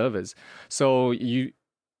both servers. So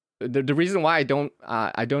the reason why I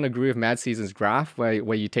don't agree with Mad Season's graph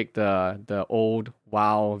where you take the old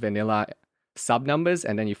WoW vanilla sub numbers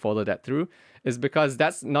and then you follow that through, is because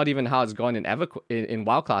that's not even how it's gone in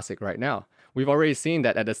WoW Classic right now. We've already seen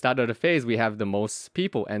that at the start of the phase we have the most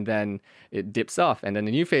people, and then it dips off, and then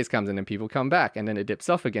the new phase comes in and people come back, and then it dips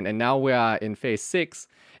off again, and now we are in phase 6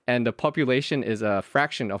 and the population is a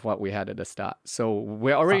fraction of what we had at the start. So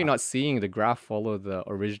we're already not seeing the graph follow the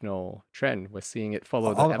original trend. We're seeing it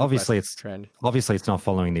follow the EverQuest trend. Obviously, it's not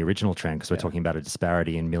following the original trend because we're talking about a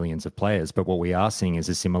disparity in millions of players. But what we are seeing is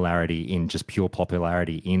a similarity in just pure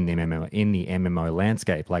popularity in the MMO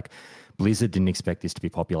landscape. Like Blizzard didn't expect this to be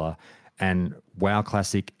popular, and WoW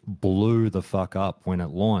Classic blew the fuck up when it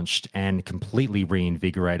launched and completely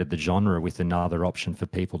reinvigorated the genre with another option for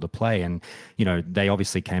people to play. And, you know, they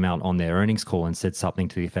obviously came out on their earnings call and said something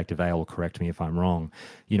to the effect of, "Ale will correct me if I'm wrong,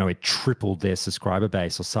 you know, it tripled their subscriber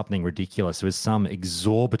base or something ridiculous." It was some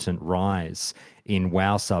exorbitant rise in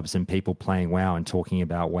WoW subs and people playing WoW and talking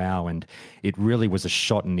about WoW. And it really was a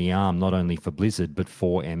shot in the arm, not only for Blizzard, but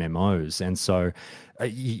for MMOs. And so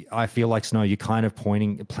I feel like, Snow, you're kind of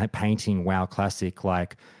painting WoW Classic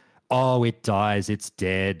like, oh, it dies, it's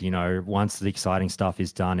dead. You know, once the exciting stuff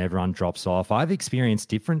is done, everyone drops off. I've experienced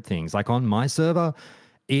different things. Like on my server,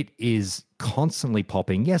 it is constantly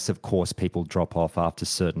popping. Yes, of course, people drop off after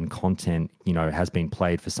certain content, has been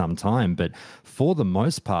played for some time. But for the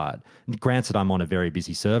most part, granted, I'm on a very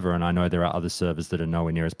busy server and I know there are other servers that are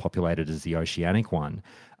nowhere near as populated as the Oceanic one.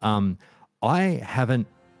 I haven't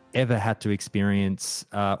ever had to experience,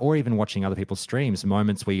 or even watching other people's streams,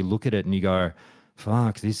 moments where you look at it and you go,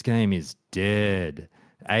 fuck, this game is dead.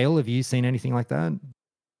 Ale, have you seen anything like that?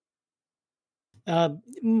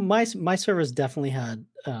 My server's definitely had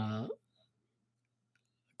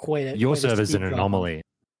your server's an anomaly.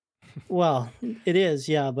 Well, it is,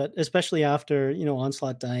 yeah, but especially after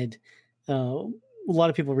Onslaught died, a lot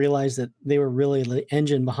of people realized that they were really the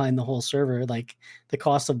engine behind the whole server. Like the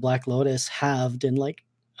cost of Black Lotus halved in like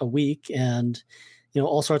a week, and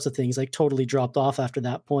all sorts of things like totally dropped off after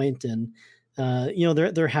that point. And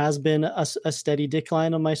there has been a steady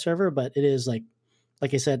decline on my server, but it is like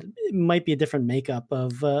I said, it might be a different makeup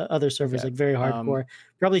of other servers, like very hardcore,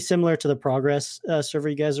 probably similar to the Progress server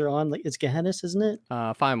you guys are on. Like it's Gehennis, isn't it?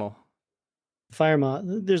 Firemaw.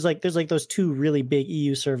 There's like those two really big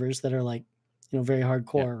EU servers that are like, very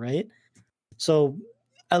hardcore, right? So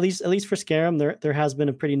at least for Skyrim, there has been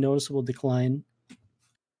a pretty noticeable decline.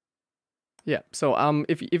 Yeah. So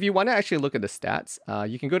if you want to actually look at the stats,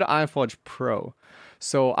 you can go to Ironforge Pro.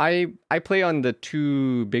 So I play on the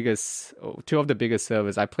two of the biggest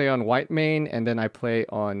servers. I play on Whitemane, and then I play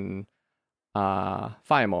on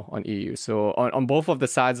Firemaw on EU. So on both of the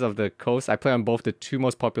sides of the coast, I play on both the two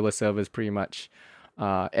most popular servers pretty much.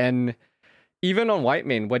 And even on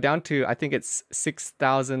Whitemane, we're down to, I think it's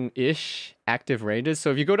 6,000-ish active raiders.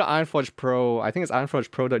 So if you go to Ironforge Pro, I think it's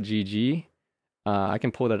ironforgepro.gg. I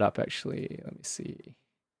can pull that up actually. Let me see.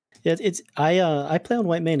 Yeah, I play on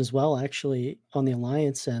Whitemane as well, actually, on the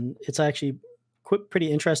Alliance, and it's actually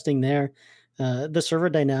pretty interesting there. The server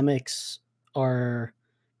dynamics are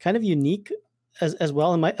kind of unique as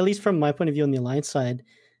well, at least from my point of view on the Alliance side.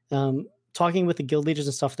 Talking with the guild leaders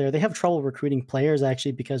and stuff there, they have trouble recruiting players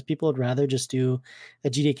actually because people would rather just do a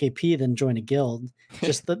GDKP than join a guild.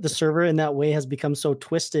 Just the server in that way has become so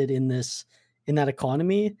twisted in that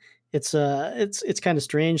economy. It's kind of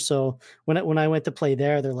strange. So when I went to play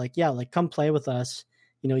there, they're like, yeah, like come play with us.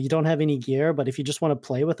 You don't have any gear, but if you just want to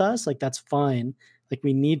play with us, like that's fine. Like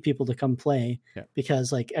we need people to come play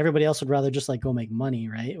because like everybody else would rather just like go make money,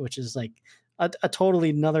 right? Which is like a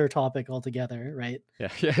totally another topic altogether, right? Yeah.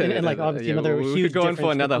 And like obviously another we huge could go on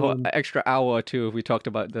for another between... extra hour or two if we talked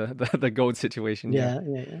about the gold situation. Yeah,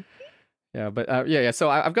 but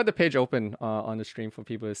So I've got the page open on the stream for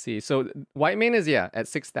people to see. So Whitemane is at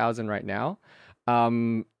 6,000 right now.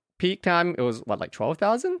 Peak time it was like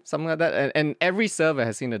 12,000, something like that. And every server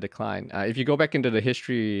has seen a decline. If you go back into the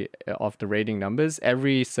history of the rating numbers,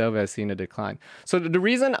 every server has seen a decline. So the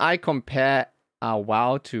reason I compare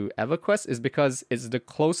WoW to EverQuest is because it's the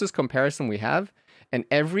closest comparison we have, and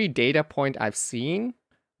every data point I've seen,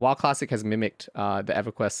 WoW Classic has mimicked the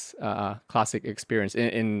EverQuest Classic experience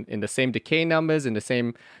in the same decay numbers, in the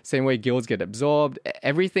same way guilds get absorbed.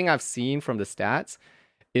 Everything I've seen from the stats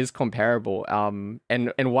is comparable. And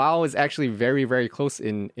WoW is actually very, very close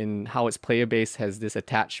in how its player base has this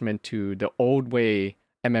attachment to the old way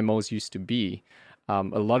MMOs used to be. A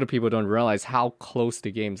lot of people don't realize how close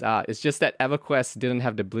the games are. It's just that EverQuest didn't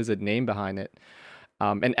have the Blizzard name behind it.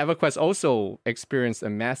 And EverQuest also experienced a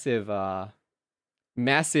massive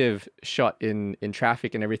shot in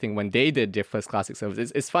traffic and everything when they did their first Classic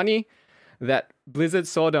servers. It's funny that Blizzard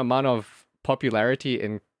saw the amount of popularity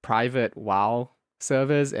in private WoW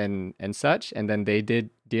servers and such, and then they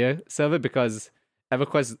did their server because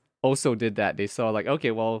EverQuest also did that. They saw like,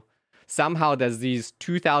 okay, well, somehow there's these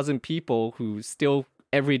 2,000 people who still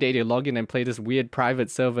every day they log in and play this weird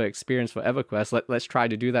private server experience for EverQuest. Let's try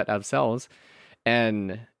to do that ourselves.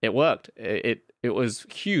 And it worked. It was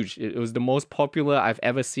huge. It was the most popular I've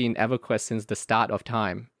ever seen EverQuest since the start of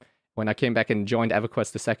time, when I came back and joined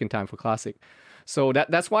EverQuest the second time for Classic. So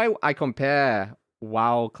that's why I compare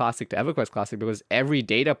WoW Classic to EverQuest Classic, because every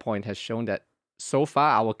data point has shown that so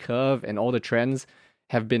far our curve and all the trends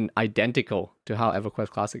have been identical to how EverQuest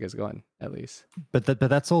Classic has gone, at least. But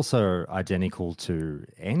that's also identical to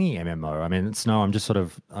any MMO. I mean, Snow, I'm just sort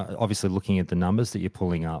of obviously looking at the numbers that you're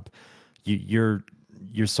pulling up. You're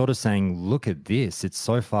sort of saying, look at this, it's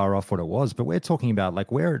so far off what it was. But we're talking about,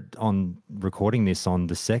 like, we're on recording this on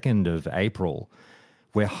the 2nd of April.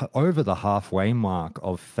 We're over the halfway mark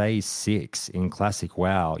of Phase 6 in Classic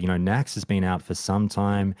WoW. Naxx has been out for some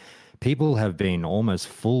time. People have been almost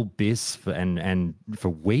full BIS for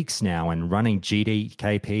weeks now and running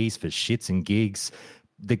GDKPs for shits and gigs.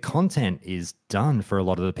 The content is done for a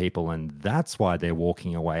lot of the people, and that's why they're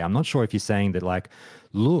walking away. I'm not sure if you're saying that, like,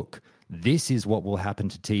 look, this is what will happen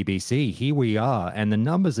to TBC. Here we are, and the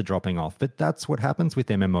numbers are dropping off. But that's what happens with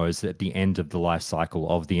MMOs at the end of the life cycle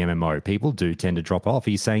of the MMO. People do tend to drop off. Are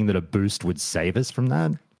you saying that a boost would save us from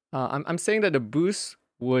that? I'm saying that a boost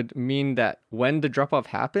would mean that when the drop off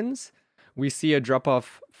happens, we see a drop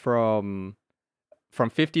off from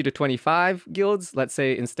 50 to 25 guilds. Let's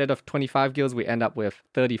say instead of 25 guilds, we end up with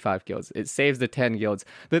 35 guilds. It saves the 10 guilds.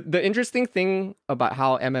 The interesting thing about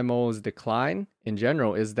how MMOs decline in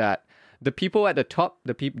general is that the people at the top,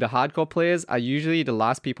 the hardcore players, are usually the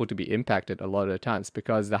last people to be impacted a lot of the times,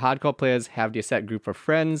 because the hardcore players have their set group of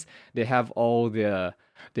friends, they have all their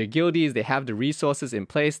guildies, they have the resources in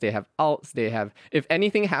place, they have alts, they have, if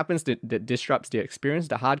anything happens that disrupts their experience,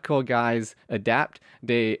 the hardcore guys adapt,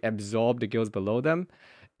 they absorb the guilds below them.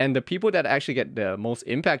 And the people that actually get the most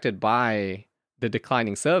impacted by the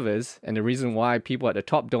declining servers, and the reason why people at the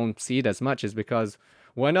top don't see it as much, is because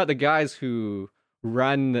we're not the guys who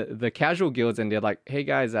run the casual guilds and they're like, hey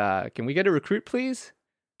guys, can we get a recruit please?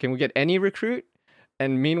 Can we get any recruit?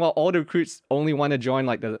 And meanwhile, all the recruits only want to join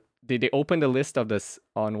like they open the list of this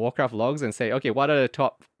on Warcraft logs and say, okay, what are the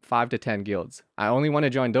top 5 to 10 guilds? I only want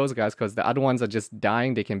to join those guys because the other ones are just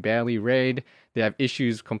dying. They can barely raid. They have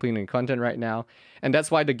issues completing content right now. And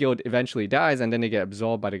that's why the guild eventually dies, and then they get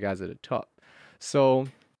absorbed by the guys at the top. So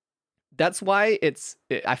that's why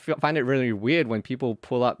I find it really weird when people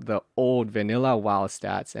pull up the old vanilla WoW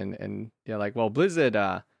stats and they're like, well, Blizzard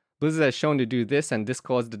has shown to do this and this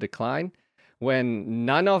caused the decline, when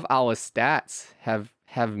none of our stats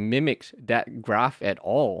have mimicked that graph at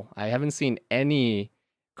all. I haven't seen any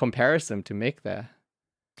comparison to make there.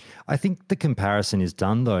 I think the comparison is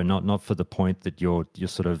done though, not for the point that you're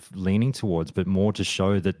sort of leaning towards, but more to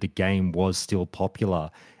show that the game was still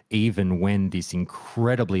popular even when this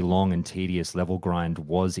incredibly long and tedious level grind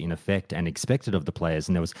was in effect and expected of the players,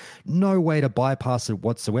 and there was no way to bypass it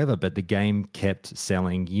whatsoever, but the game kept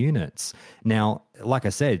selling units. Now, like I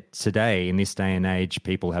said, today, in this day and age,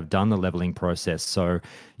 people have done the leveling process, so,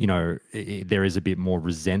 there is a bit more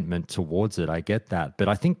resentment towards it. I get that. But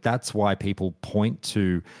I think that's why people point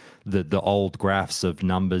to the old graphs of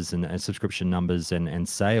numbers and subscription numbers and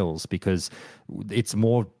sales, because it's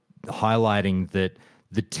more highlighting that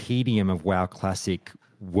the tedium of WoW Classic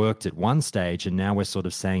worked at one stage, and now we're sort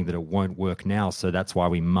of saying that it won't work now, so that's why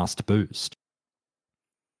we must boost.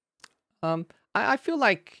 I feel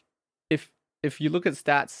like if you look at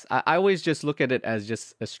stats, I always just look at it as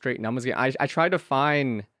just a straight numbers game. I try to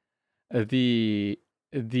find the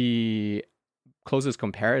closest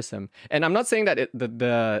comparison, and I'm not saying that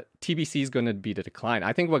the TBC is going to be the decline.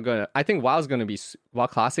 I think WoW is going to be, WoW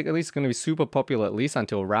Classic at least, going to be super popular at least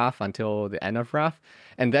until Wrath, until the end of Wrath,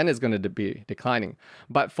 and then it's going to be declining.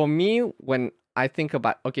 But for me, when I think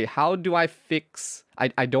about, okay, how do I fix?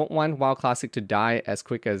 I don't want WoW Classic to die as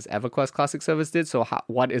quick as EverQuest Classic Service did. So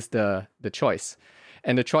what is the choice?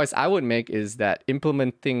 And the choice I would make is that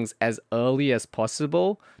implement things as early as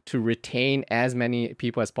possible to retain as many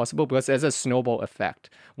people as possible, because there's a snowball effect.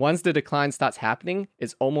 Once the decline starts happening,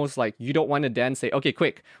 it's almost like you don't want to then say, okay,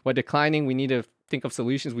 quick, we're declining, we need to think of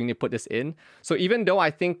solutions, we need to put this in. So even though I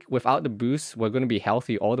think without the boost, we're going to be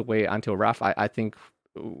healthy all the way until Wrath, I think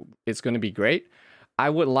it's going to be great. I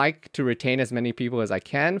would like to retain as many people as I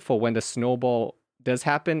can for when the snowball does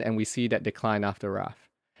happen and we see that decline after Wrath.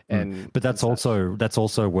 But that's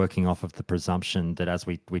also working off of the presumption that, as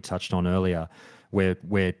we touched on earlier,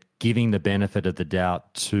 we're giving the benefit of the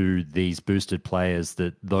doubt to these boosted players,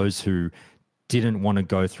 that those who didn't want to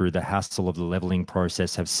go through the hassle of the leveling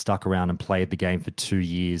process have stuck around and played the game for 2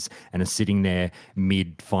 years and are sitting there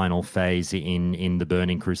mid-final phase in the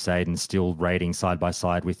Burning Crusade and still raiding side by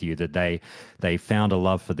side with you, that they found a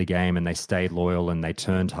love for the game and they stayed loyal and they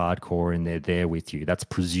turned hardcore and they're there with you. That's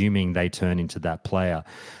presuming they turn into that player.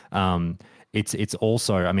 It's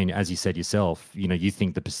also, I mean, as you said yourself, you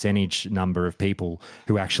think the percentage number of people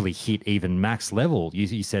who actually hit even max level,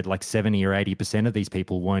 you said like 70 or 80% of these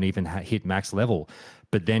people won't even hit max level.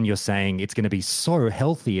 But then you're saying it's going to be so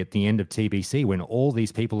healthy at the end of TBC when all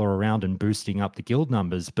these people are around and boosting up the guild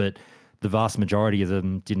numbers, but the vast majority of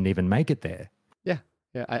them didn't even make it there. Yeah.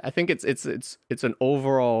 I think it's an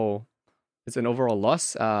overall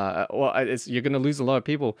loss. You're going to lose a lot of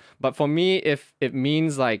people. But for me, if it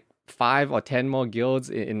means like 5 or 10 more guilds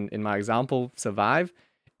in my example survive,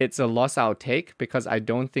 it's a loss I'll take, because I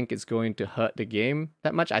don't think it's going to hurt the game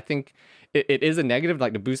that much. I think it is a negative,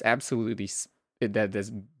 like the boost absolutely,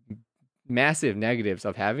 there's massive negatives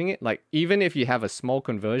of having it. Like even if you have a small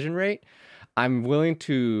conversion rate, I'm willing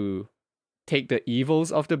to take the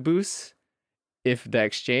evils of the boost if the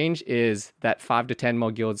exchange is that 5 to 10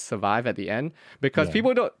 more guilds survive at the end, because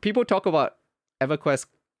people talk about EverQuest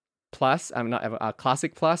Plus. I'm not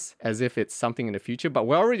Classic Plus as if it's something in the future, but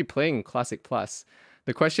we're already playing Classic Plus.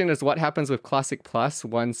 The question is, what happens with Classic Plus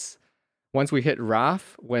once we hit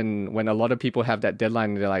Wrath? When a lot of people have that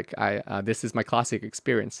deadline, they're like, this is my Classic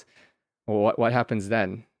experience. Well, what happens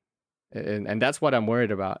then? And that's what I'm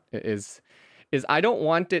worried about. Is I don't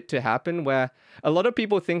want it to happen where a lot of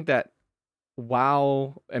people think that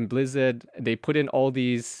WoW and Blizzard, they put in all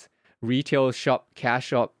these retail shop, cash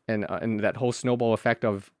shop, and that whole snowball effect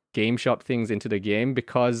of game shop things into the game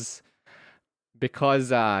because they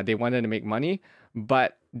wanted to make money.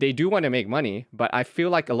 But they do want to make money. But I feel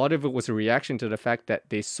like a lot of it was a reaction to the fact that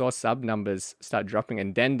they saw sub numbers start dropping,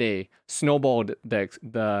 and then they snowballed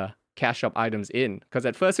the cash shop items in. Because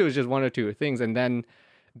at first it was just one or two things, and then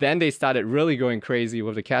they started really going crazy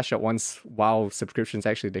with the cash shop once WoW subscriptions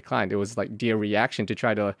actually declined. It was like their reaction to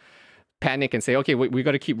try to panic and say, okay, we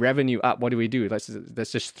got to keep revenue up. What do we do?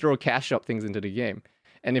 Let's just throw cash shop things into the game.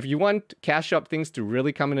 And if you want cash shop things to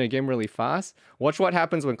really come into the game really fast, watch what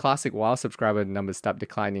happens when Classic WoW subscriber numbers stop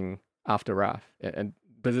declining after Wrath. And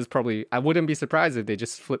this is probably, I wouldn't be surprised if they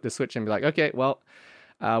just flip the switch and be like, okay, well,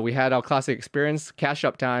 we had our Classic experience, cash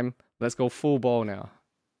shop time. Let's go full ball now.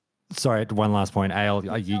 Sorry, one last point. Ale,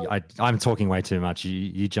 I'm talking way too much.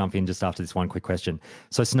 You jump in just after this one quick question.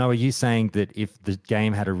 So, Snow, are you saying that if the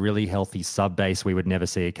game had a really healthy sub base, we would never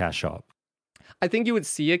see a cash shop? I think you would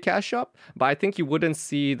see a cash shop, but I think you wouldn't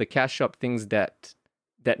see the cash shop things that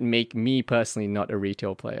make me personally not a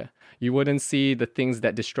retail player. You wouldn't see the things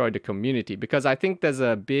that destroy the community, because I think there's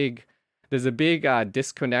a big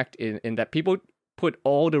disconnect in that people put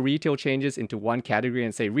all the retail changes into one category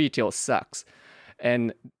and say retail sucks.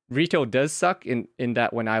 And retail does suck in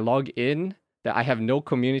that when I log in, that I have no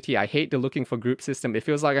community. I hate the looking for group system. It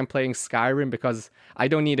feels like I'm playing Skyrim because I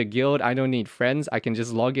don't need a guild. I don't need friends. I can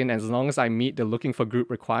just log in. As long as I meet the looking for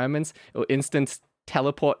group requirements, it'll instant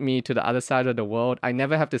teleport me to the other side of the world. I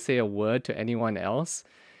never have to say a word to anyone else.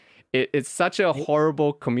 It's such a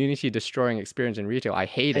horrible community destroying experience in retail. I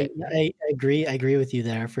hate it. I agree. I agree with you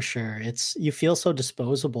there for sure. You feel so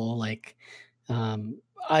disposable. Like,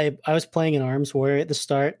 I was playing in Arms Warrior at the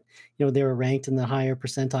start. They were ranked in the higher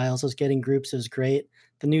percentiles. I was getting groups. It was great.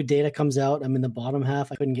 The new data comes out. I'm in the bottom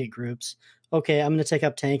half. I couldn't get groups. Okay, I'm going to take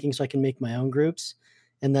up tanking so I can make my own groups.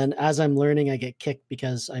 And then as I'm learning, I get kicked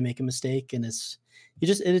because I make a mistake, and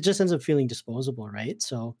it just ends up feeling disposable, right?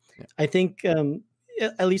 So yeah. I think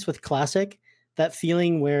at least with Classic, that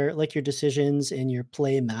feeling where like your decisions and your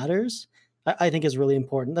play matters, I think is really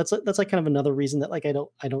important. That's like kind of another reason that like I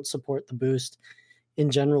don't support the boost in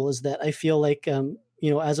general, is that I feel like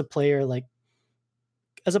as a player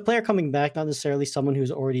coming back, not necessarily someone who's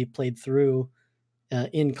already played through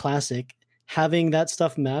in Classic, having that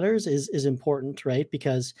stuff matters is important, right?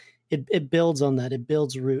 Because it builds on that. It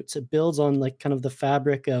builds roots. It builds on like kind of the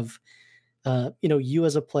fabric of you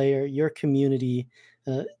as a player, your community,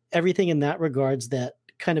 everything in that regards that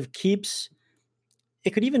kind of keeps.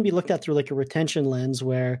 It could even be looked at through like a retention lens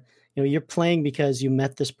where you're playing because you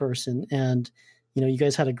met this person and you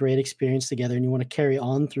guys had a great experience together and you want to carry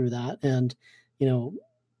on through that. And,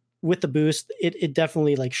 with the boost, it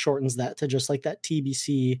definitely like shortens that to just like that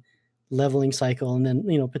TBC leveling cycle and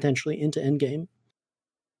then, potentially into endgame.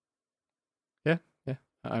 Yeah. Yeah.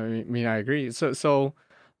 I mean, I agree. So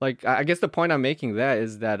like, I guess the point I'm making there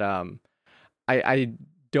is that, I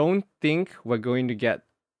don't think we're going to get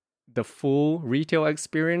the full retail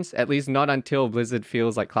experience, at least not until Blizzard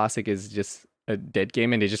feels like Classic is just a dead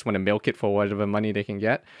game and they just want to milk it for whatever money they can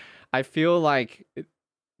get. I feel like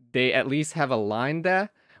they at least have a line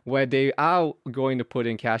there where they are going to put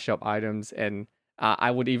in cash shop items, and I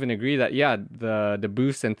would even agree that the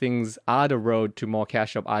boosts and things are the road to more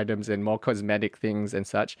cash shop items and more cosmetic things and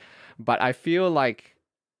such. But I feel like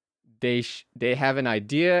they have an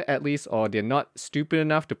idea at least, or they're not stupid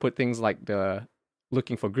enough to put things like the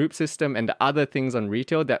looking for group system and the other things on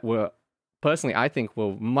retail that were, personally, I think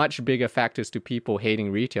were much bigger factors to people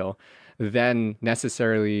hating retail than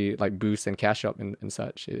necessarily like boosts and cash up and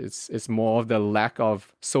such. It's more of the lack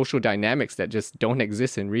of social dynamics that just don't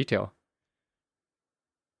exist in retail.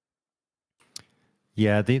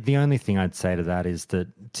 Yeah, the only thing I'd say to that is that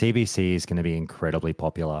TBC is going to be incredibly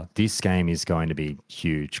popular. This game is going to be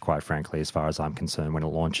huge, quite frankly, as far as I'm concerned, when it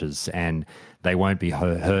launches. And they won't be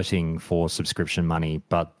hurting for subscription money,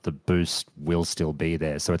 but the boost will still be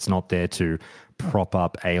there. So it's not there to prop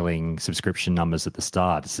up ailing subscription numbers at the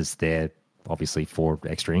start. It's just there, obviously, for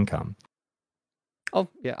extra income. Oh,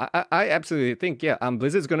 yeah, I absolutely think,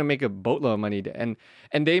 Blizzard's going to make a boatload of money. And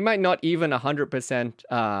they might not even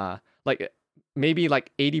 100%, maybe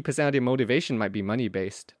like 80% of their motivation might be money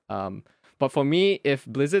based. But for me, if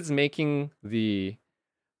Blizzard's making the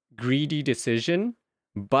greedy decision,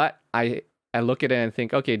 but I look at it and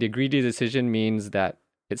think, okay, the greedy decision means that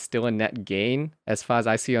it's still a net gain as far as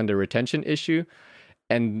I see on the retention issue.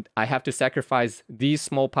 And I have to sacrifice these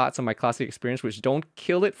small parts of my classic experience, which don't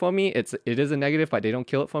kill it for me. It is a negative, but they don't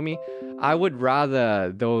kill it for me. I would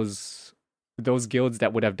rather those guilds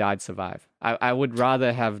that would have died survive. I would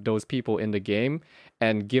rather have those people in the game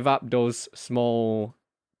and give up those small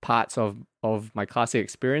parts of my classic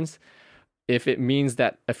experience if it means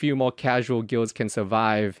that a few more casual guilds can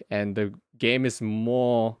survive and the game is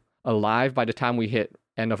more alive by the time we hit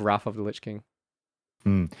end of Wrath of the Lich King.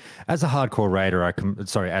 As a hardcore raider,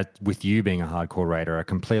 with you being a hardcore raider, I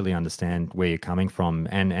completely understand where you're coming from,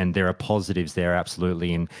 and there are positives there,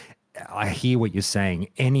 absolutely. And I hear what you're saying.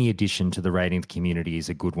 Any addition to the raiding community is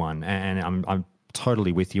a good one, and I'm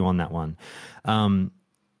totally with you on that one.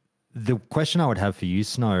 The question I would have for you,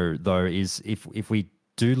 Snow, though, is if we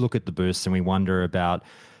do look at the boosts and we wonder about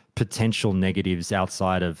potential negatives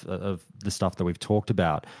outside of the stuff that we've talked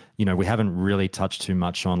about, we haven't really touched too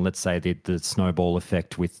much on, let's say, the snowball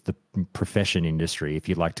effect with the profession industry, if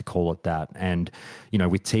you'd like to call it that. And,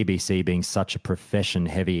 with TBC being such a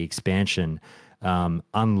profession-heavy expansion,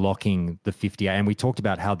 unlocking the 58, and we talked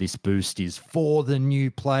about how this boost is for the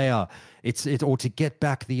new player. It's or to get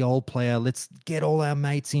back the old player. Let's get all our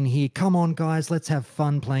mates in here. Come on, guys, let's have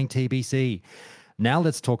fun playing TBC. Now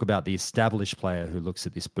let's talk about the established player who looks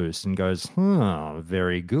at this boost and goes,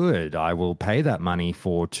 very good. I will pay that money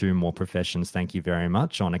for 2 more professions. Thank you very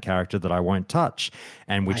much, on a character that I won't touch.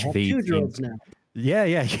 And which feeds 2 druids now. Yeah,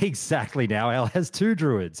 exactly. Now Al has 2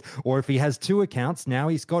 druids. Or if he has 2 accounts, now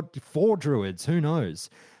he's got 4 druids. Who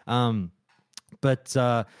knows? But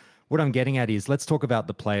what I'm getting at is, let's talk about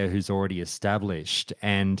the player who's already established.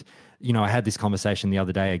 And I had this conversation the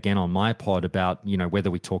other day again on my pod about, whether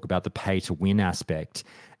we talk about the pay to win aspect.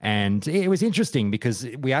 And it was interesting because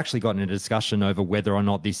we actually got in a discussion over whether or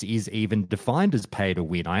not this is even defined as pay to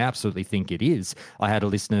win. I absolutely think it is. I had a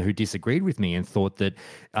listener who disagreed with me and thought that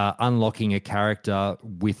unlocking a character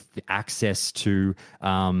with access to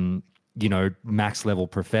max level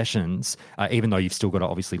professions, even though you've still got to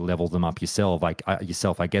obviously level them up yourself. I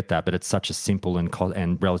get that, but it's such a simple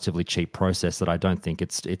and relatively cheap process that I don't think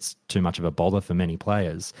it's too much of a bother for many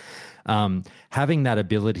players. Having that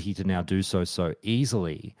ability to now do so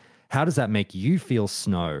easily, how does that make you feel,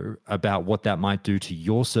 Snow, about what that might do to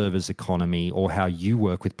your server's economy or how you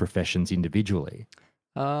work with professions individually?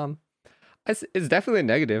 It's definitely a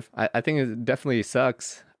negative. I think it definitely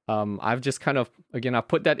sucks. I've just kind of, again, I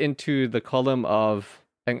put that into the column of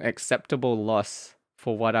an acceptable loss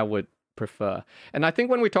for what I would prefer. And I think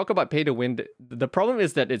when we talk about pay to win, the problem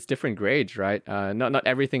is that it's different grades, right? Not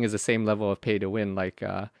everything is the same level of pay to win. Like,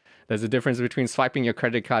 there's a difference between swiping your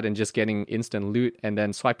credit card and just getting instant loot, and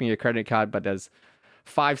then swiping your credit card, but there's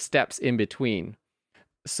 5 steps in between.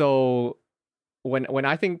 So when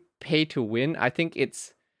I think pay to win, I think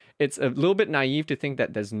it's a little bit naive to think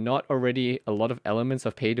that there's not already a lot of elements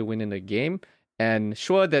of pay to win in the game. And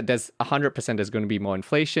sure that there's 100% there's going to be more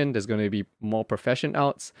inflation, there's going to be more profession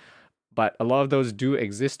outs, but a lot of those do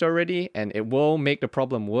exist already, and it will make the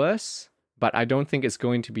problem worse, but I don't think it's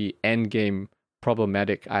going to be end game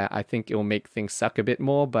problematic. I think it will make things suck a bit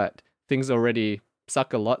more, but things already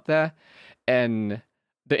suck a lot there. And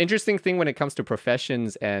the interesting thing when it comes to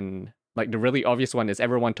professions, and like the really obvious one, is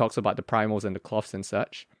everyone talks about the primals and the cloths and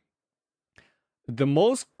such. The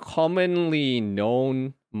most commonly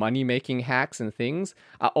known money-making hacks and things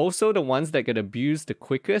are also the ones that get abused the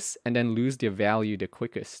quickest and then lose their value the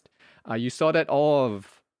quickest. You saw that all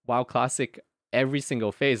of WoW Classic, every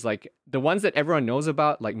single phase. Like the ones that everyone knows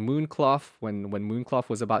about, like Mooncloth, when Mooncloth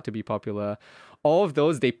was about to be popular, all of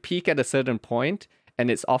those, they peak at a certain point, and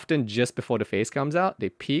it's often just before the phase comes out. They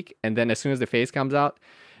peak, and then as soon as the phase comes out,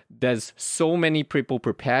 there's so many people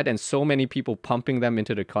prepared and so many people pumping them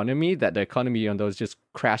into the economy that the economy on those just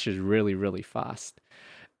crashes really, really fast.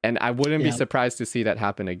 And I wouldn't be surprised to see that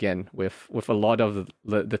happen again with a lot of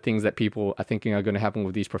the things that people are thinking are going to happen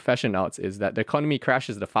with these profession outs, is that the economy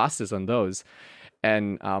crashes the fastest on those.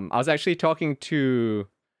 And I was actually talking to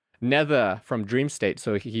Nether from Dream State.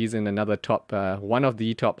 So he's in another top, one of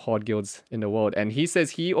the top horde guilds in the world. And he says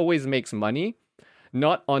he always makes money,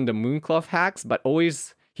 not on the Mooncloth hacks, but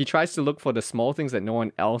always he tries to look for the small things that no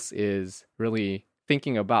one else is really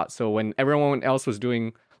thinking about. So when everyone else was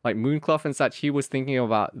doing like Mooncloth and such, he was thinking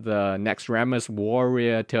about the next Rammus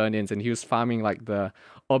warrior turn-ins, and he was farming like the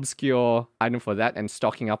obscure item for that and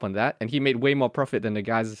stocking up on that. And he made way more profit than the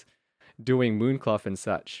guys doing Mooncloth and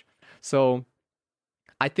such. So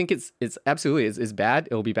I think it's absolutely, it's bad.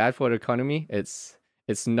 It'll be bad for the economy. It's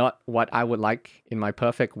not what I would like in my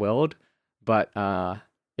perfect world, but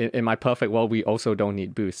in my perfect world, we also don't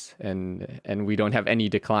need boosts, and we don't have any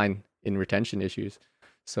decline in retention issues.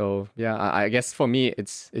 So yeah, I guess for me,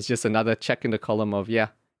 it's just another check in the column of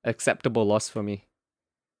acceptable loss for me.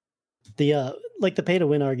 The like the pay to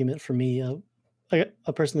win argument for me,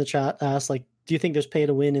 a person in the chat asked, like, do you think there's pay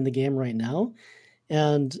to win in the game right now?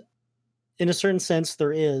 And in a certain sense,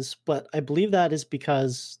 there is, but I believe that is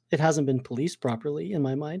because it hasn't been policed properly in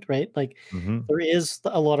my mind, right? Like there is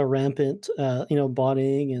a lot of rampant,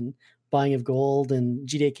 botting and buying of gold and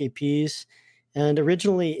GDKPs. And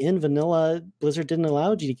originally in vanilla, Blizzard didn't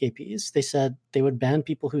allow GDKPs. They said they would ban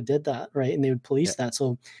people who did that, right? And they would police that.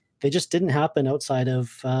 So they just didn't happen outside of,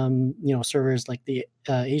 servers like the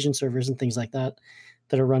Asian servers and things like that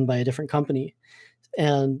are run by a different company.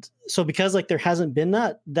 And so because like there hasn't been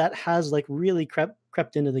that has like really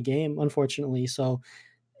crept into the game, unfortunately. So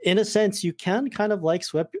in a sense, you can kind of like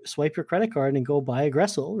swipe your credit card and go buy a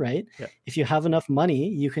Gressel, right? Yeah. If you have enough money,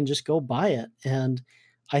 you can just go buy it. And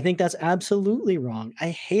I think that's absolutely wrong. I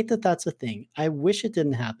hate that that's a thing. I wish it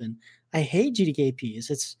didn't happen. I hate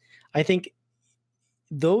GDKPs. I think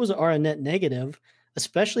those are a net negative,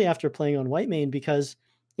 especially after playing on Whitemane, because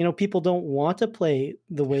people don't want to play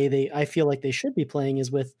the way I feel like they should be playing,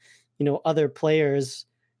 is with, other players,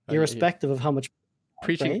 irrespective of how much.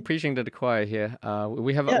 Preaching to the choir here.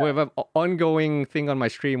 We have an ongoing thing on my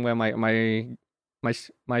stream where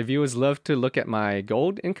my viewers love to look at my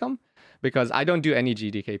gold income, because I don't do any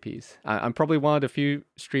GDKPs. I'm probably one of the few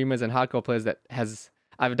streamers and hardcore players that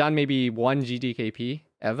I've done maybe one GDKP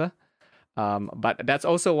ever. But that's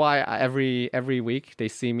also why every week they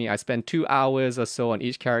see me. I spend 2 hours or so on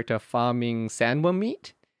each character farming sandworm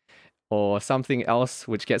meat or something else,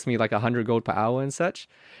 which gets me like 100 gold per hour and such.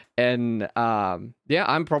 And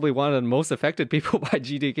I'm probably one of the most affected people by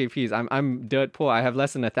GDKPs. I'm dirt poor. I have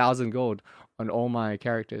less than 1,000 gold on all my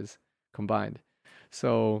characters combined.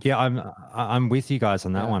 So yeah, I'm with you guys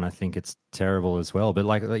on that one. I think it's terrible as well. But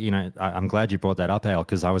like, I'm glad you brought that up, Ale,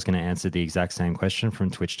 because I was going to answer the exact same question from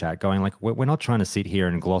Twitch chat, going like, we're not trying to sit here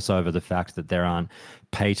and gloss over the fact that there aren't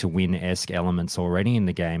pay to win-esque elements already in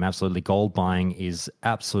the game. Absolutely, gold buying is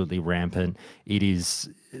absolutely rampant. It is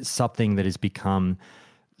something that has become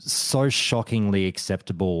so shockingly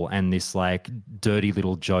acceptable, and this like dirty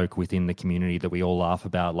little joke within the community that we all laugh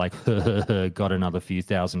about, like got another few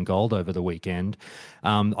thousand gold over the weekend.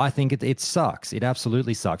 I think it sucks. It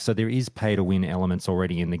absolutely sucks. So there is pay to win elements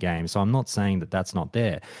already in the game. So I'm not saying that that's not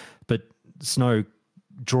there, but Snow,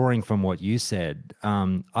 drawing from what you said,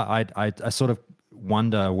 I sort of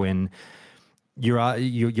wonder when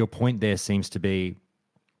your point there seems to be,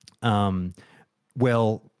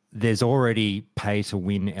 there's already pay to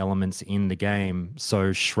win elements in the game,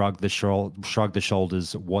 so shrug the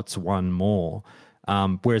shoulders. What's one more?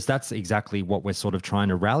 Whereas that's exactly what we're sort of trying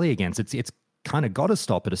to rally against. It's kind of got to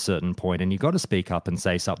stop at a certain point, and you got to speak up and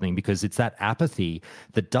say something, because it's that apathy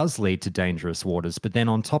that does lead to dangerous waters. But then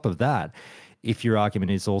on top of that, if your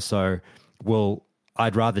argument is also, well,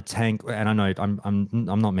 I'd rather tank, and I know I'm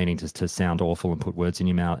not meaning to sound awful and put words in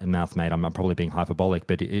your mouth, mate. I'm probably being hyperbolic,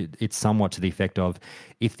 but it's somewhat to the effect of,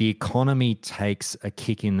 if the economy takes a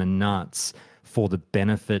kick in the nuts for the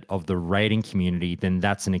benefit of the raiding community, then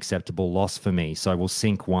that's an acceptable loss for me. So we'll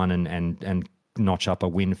sink one and notch up a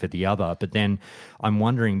win for the other. But then I'm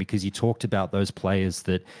wondering, because you talked about those players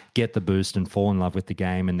that get the boost and fall in love with the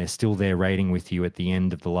game, and they're still there raiding with you at the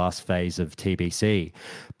end of the last phase of TBC.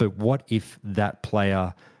 But what if that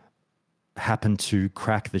player happened to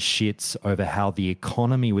crack the shits over how the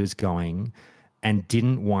economy was going and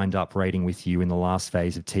didn't wind up raiding with you in the last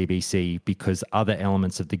phase of TBC because other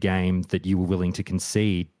elements of the game that you were willing to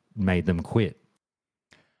concede made them quit?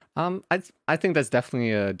 I think that's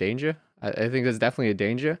definitely a danger. I think there's definitely a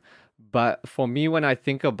danger. But for me, when I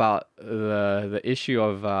think about the issue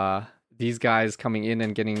of these guys coming in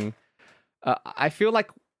and getting, I feel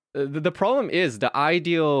like the problem is, the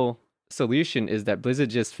ideal solution is that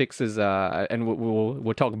Blizzard just fixes, and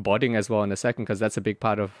we'll talk botting as well in a second, because that's a big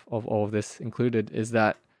part of all of this included, is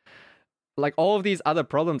that like all of these other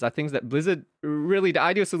problems are things that Blizzard, really the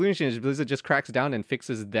ideal solution is Blizzard just cracks down and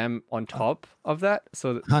fixes them on top of that.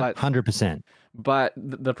 So 100%. But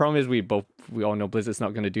the problem is we all know Blizzard's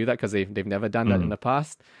not going to do that, because they've never done that in the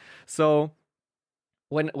past. So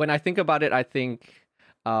when I think about it, I think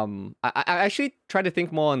I actually try to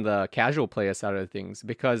think more on the casual player side of things,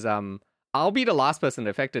 because I'll be the last person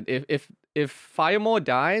affected. If Firemore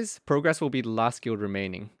dies, Progress will be the last guild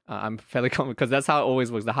remaining. I'm fairly confident, because that's how it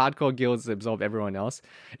always works. The hardcore guilds absorb everyone else.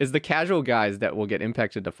 It's the casual guys that will get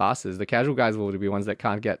impacted the fastest. The casual guys will be ones that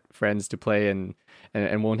can't get friends to play and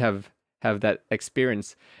won't have that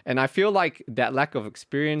experience. And I feel like that lack of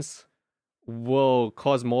experience will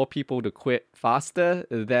cause more people to quit faster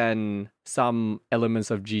than some elements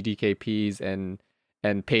of GDKPs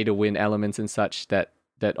and pay to win elements and such that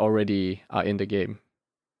already are in the game.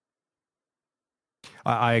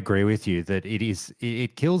 I agree with you that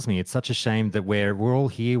it kills me. It's such a shame that we're all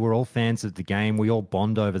here, we're all fans of the game, we all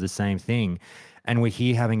bond over the same thing, and we're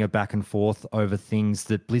here having a back and forth over things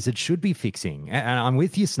that Blizzard should be fixing. And I'm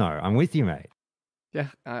with you, Snow. I'm with you, mate. Yeah,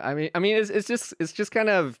 I mean, it's just kind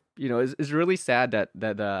of, you know, it's really sad that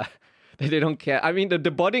that they don't care. I mean, the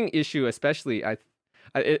botting issue, especially,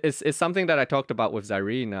 it's something that I talked about with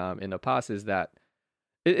Zyrene in the past. Is that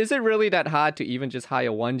is it really that hard to even just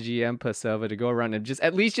hire one GM per server to go around and just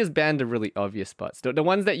at least just ban the really obvious spots, the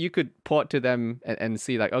ones that you could port to them and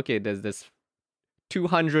see like, okay, there's this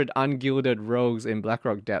 200 ungilded rogues in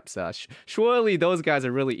Blackrock Depths. Surely those guys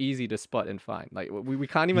are really easy to spot and find. Like we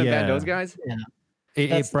can't even ban those guys. Yeah.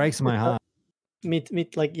 It breaks my heart. Me,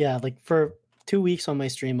 like for 2 weeks on my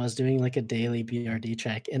stream, I was doing like a daily BRD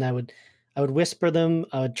check, and I would whisper them.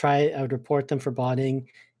 I would report them for botting,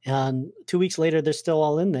 and 2 weeks later, they're still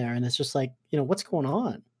all in there, and it's just like, you know, what's going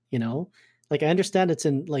on? You know, like I understand it's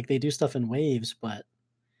in like they do stuff in waves, but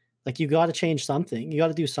like you got to change something. You got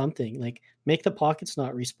to do something. Like make the pockets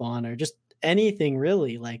not respawn or just anything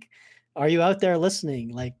really. Like, are you out there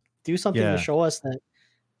listening? Like do something to show us that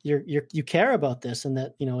you care about this and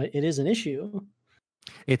that, you know, it is an issue.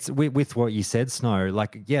 It's with what you said, Snow.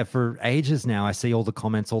 Like, yeah, for ages now, I see all the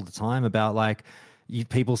comments all the time about like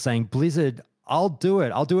people saying, Blizzard, I'll do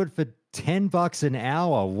it for $10 an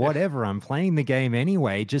hour, whatever. I'm playing the game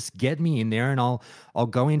anyway. Just get me in there and I'll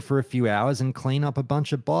go in for a few hours and clean up a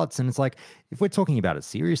bunch of bots. And it's like, if we're talking about it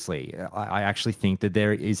seriously, I actually think that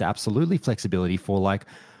there is absolutely flexibility for like,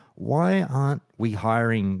 why aren't we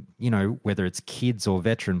hiring, you know, whether it's kids or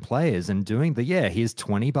veteran players and doing here's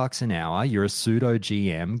 $20 an hour, you're a pseudo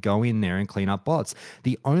GM, go in there and clean up bots.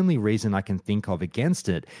 The only reason I can think of against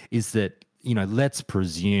it is that, you know, let's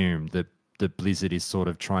presume that Blizzard is sort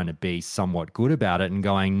of trying to be somewhat good about it and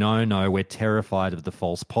going, no, we're terrified of the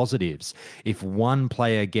false positives. If one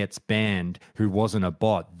player gets banned who wasn't a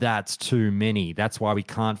bot, that's too many. That's why we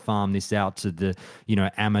can't farm this out to the, you know,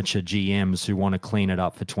 amateur GMs who want to clean it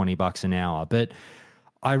up for $20 an hour. But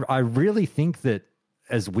I really think that,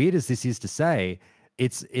 as weird as this is to say,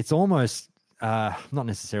 it's almost not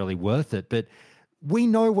necessarily worth it, but we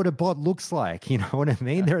know what a bot looks like. You know what I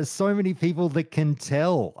mean? There are so many people that can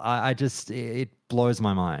tell. It blows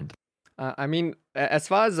my mind. I mean, as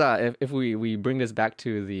far as if we bring this back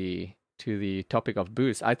to the topic of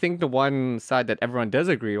boost, I think the one side that everyone does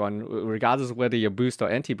agree on, regardless of whether you're boost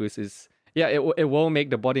or anti-boost, is it will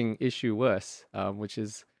make the botting issue worse, which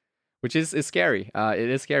is scary. It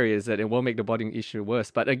is scary, is that it will make the botting issue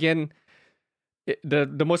worse. But again,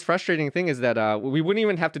 the most frustrating thing is that we wouldn't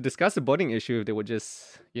even have to discuss the botting issue if they would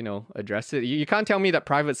just, you know, address it. You can't tell me that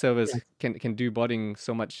private servers can do botting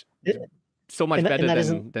so much better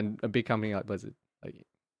than a big company like Blizzard.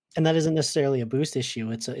 And that isn't necessarily a boost issue.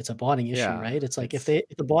 It's a botting issue, right? It's like if the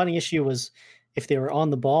botting issue was, if they were on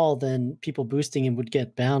the ball, then people boosting and would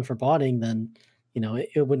get bound for botting, then, you know,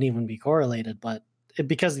 it wouldn't even be correlated. But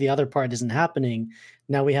because the other part isn't happening,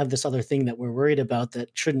 now we have this other thing that we're worried about that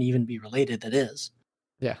shouldn't even be related, that is.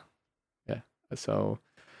 Yeah. So,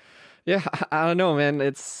 yeah, I don't know, man.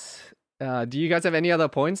 It's do you guys have any other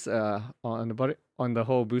points on the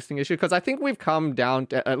whole boosting issue? Because I think we've come down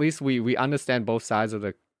to, at least we understand both sides of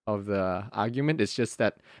the argument. It's just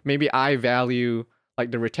that maybe I value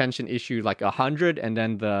like the retention issue like 100, and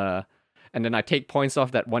then I take points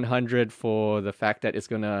off that 100 for the fact that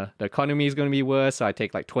the economy is gonna be worse. So I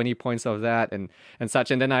take like 20 points of that and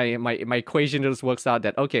such. And then my equation just works out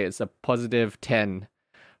that, okay, it's a positive 10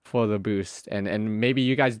 for the boost. And maybe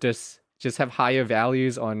you guys just have higher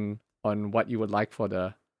values on what you would like for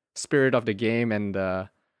the spirit of the game and the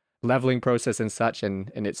leveling process and such, and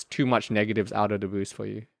it's too much negatives out of the boost for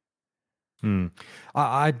you.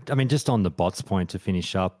 I mean, just on the bots point to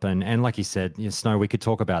finish up, and like you said, you know, Snow, we could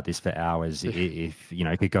talk about this for hours if you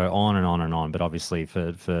know, it could go on and on and on. But obviously,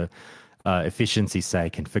 for efficiency's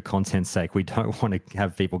sake and for content's sake, we don't want to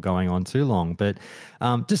have people going on too long. But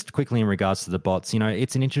just quickly in regards to the bots, you know,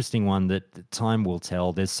 it's an interesting one that time will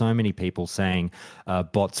tell. There's so many people saying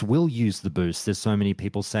bots will use the boost. There's so many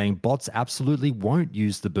people saying bots absolutely won't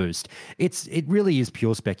use the boost. It really is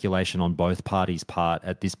pure speculation on both parties' part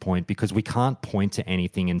at this point, because we can't point to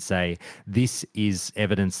anything and say this is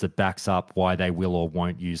evidence that backs up why they will or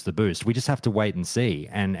won't use the boost. We just have to wait and see,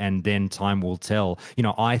 and then time will tell. You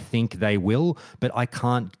know, I think they they will, but I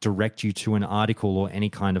can't direct you to an article or any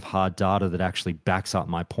kind of hard data that actually backs up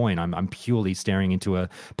my point. I'm purely staring into a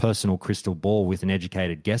personal crystal ball with an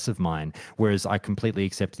educated guess of mine, whereas I completely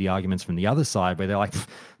accept the arguments from the other side where they're like,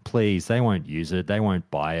 please, they won't use it, they won't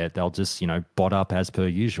buy it, they'll just, bot up as per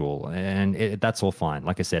usual, and that's all fine.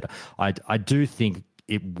 Like I said, I do think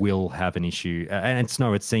it will have an issue. And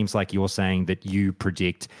Snow, it seems like you're saying that you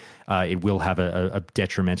predict it will have a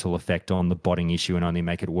detrimental effect on the botting issue and only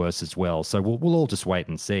make it worse as well. So we'll all just wait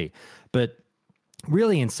and see. But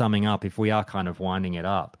really, in summing up, if we are kind of winding it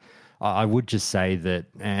up, I would just say that,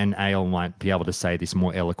 and Ale might be able to say this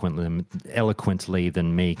more eloquently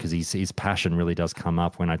than me, because his passion really does come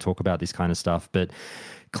up when I talk about this kind of stuff. But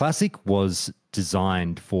Classic was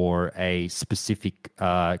designed for a specific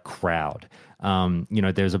crowd.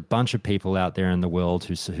 There's a bunch of people out there in the world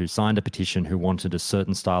who signed a petition who wanted a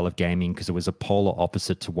certain style of gaming because it was a polar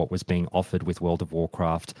opposite to what was being offered with World of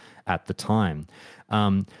Warcraft at the time.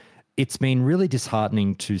 It's been really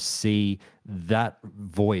disheartening to see that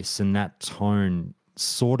voice and that tone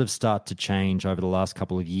sort of start to change over the last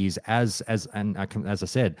couple of years. As I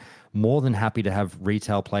said, more than happy to have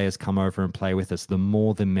retail players come over and play with us. The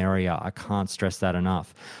more the merrier. I can't stress that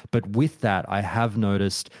enough. But with that, I have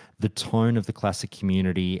noticed the tone of the Classic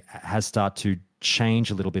community has started to change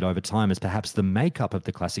a little bit over time, as perhaps the makeup of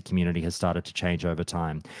the Classic community has started to change over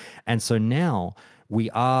time. And so now we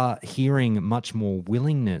are hearing much more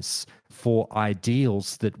willingness for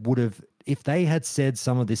ideals that would have, if they had said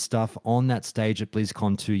some of this stuff on that stage at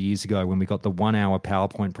BlizzCon 2 years ago, when we got the 1 hour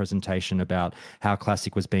PowerPoint presentation about how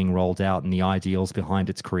Classic was being rolled out and the ideals behind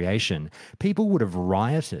its creation, people would have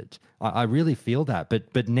rioted. I really feel that.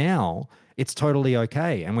 But now it's totally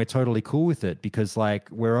okay, and we're totally cool with it because, like,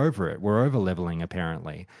 we're over it. We're over leveling,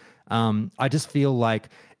 apparently. I just feel like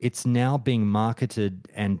it's now being marketed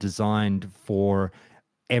and designed for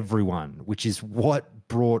everyone, which is what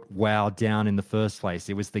brought WoW down in the first place.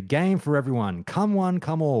 It was the game for everyone. Come one,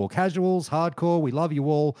 come all. Casuals, hardcore, we love you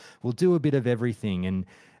all. We'll do a bit of everything. And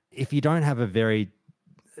if you don't have a very,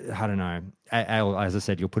 I don't know, as I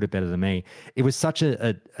said, you'll put it better than me. It was such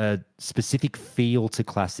a specific feel to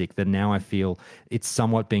Classic that now I feel it's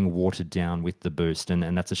somewhat being watered down with the boost.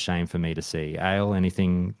 And that's a shame for me to see. Ale,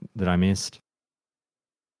 anything that I missed?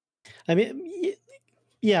 I mean,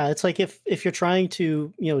 yeah, it's like if you're trying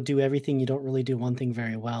to, do everything, you don't really do one thing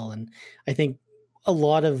very well. And I think a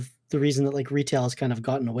lot of the reason that like retail has kind of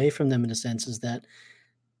gotten away from them in a sense is that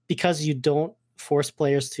because you don't force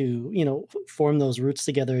players to, form those roots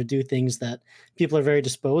together or do things, that people are very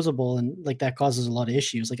disposable, and like that causes a lot of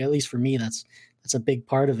issues. Like, at least for me, that's a big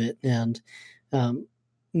part of it. And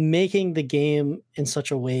making the game in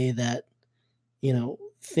such a way that,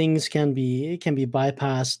 things can be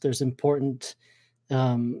bypassed. There's important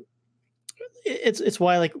it's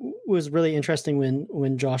why, like, it was really interesting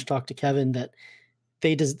when Josh talked to Kevin that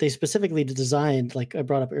they specifically designed, like I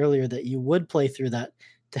brought up earlier, that you would play through that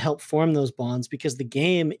to help form those bonds, because the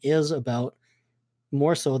game is about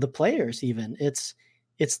more so the players. Even it's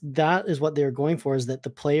that is what they're going for, is that the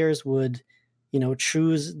players would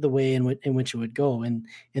choose the way in which it would go, and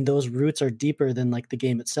those roots are deeper than like the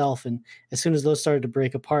game itself. And as soon as those started to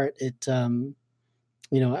break apart, it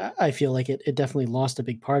I feel like it definitely lost a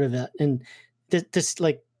big part of it. And this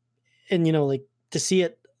like, and to see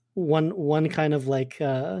it one kind of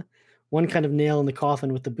nail in the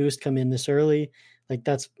coffin with the boost come in this early, like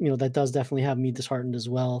that's, that does definitely have me disheartened as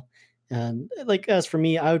well. And like, as for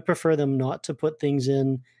me, I would prefer them not to put things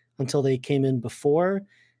in until they came in before.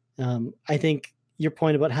 I think your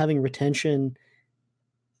point about having retention,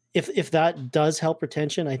 if that does help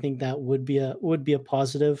retention, I think that would be a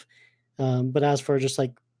positive. But as for just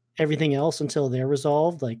like everything else until they're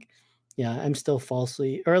resolved, like, yeah, I'm still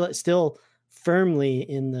still firmly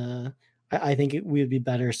in the, I think we would be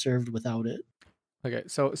better served without it. Okay,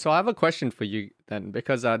 so I have a question for you then,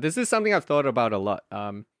 because this is something I've thought about a lot.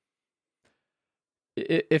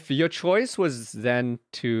 If your choice was then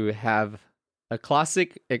to have a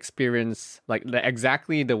Classic experience, like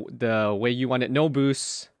exactly the way you want it, no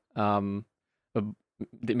boosts,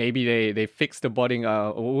 maybe they fix the botting,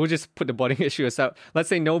 we'll just put the botting issue aside. Let's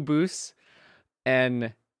say no boosts,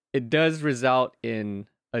 and it does result in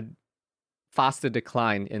a faster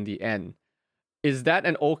decline in the end. Is that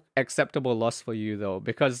an acceptable loss for you, though?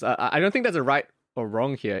 Because I don't think there's a right or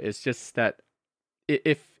wrong here. It's just that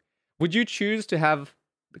would you choose to have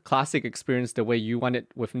the Classic experience the way you want it,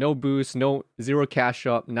 with no boost, no zero cash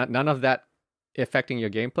up, none of that affecting your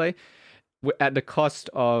gameplay, at the cost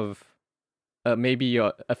of maybe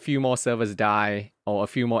a few more servers die or a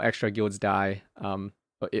few more extra guilds die?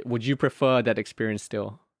 Would you prefer that experience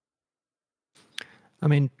still? I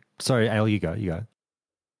mean, sorry, Ale, you go.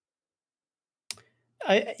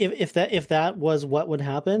 If that was what would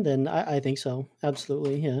happen, then I think so.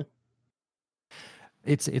 Absolutely, yeah.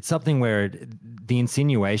 It's something where the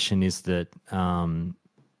insinuation is that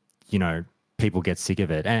people get sick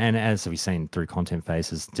of it, and as we've seen through content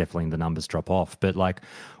phases, definitely the numbers drop off. But like,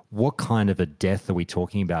 what kind of a death are we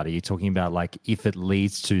talking about? Are you talking about like if it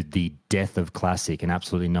leads to the death of Classic and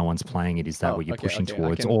absolutely no one's playing it? Is that what you're pushing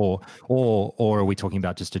towards, or are we talking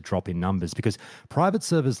about just a drop in numbers? Because private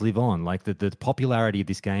servers live on. Like the popularity of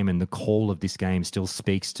this game and the call of this game still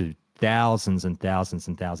speaks to thousands and thousands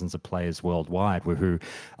and thousands of players worldwide who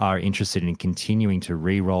are interested in continuing to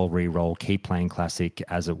re-roll, keep playing Classic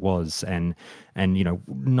as it was, and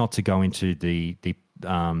not to go into the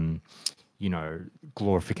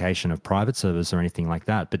glorification of private servers or anything like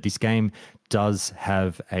that, but this game does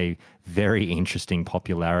have a very interesting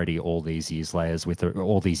popularity all these years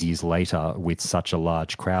later with such a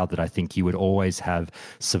large crowd that I think you would always have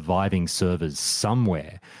surviving servers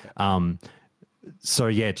somewhere. So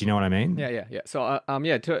yeah, do you know what I mean? Yeah. So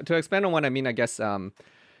to expand on what I mean, I guess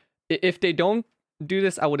if they don't do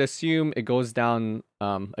this, I would assume it goes down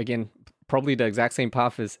again, probably the exact same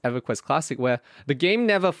path as EverQuest Classic, where the game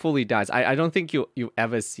never fully dies. I don't think you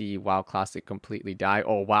ever see WoW Classic completely die,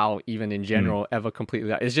 or WoW even in general ever completely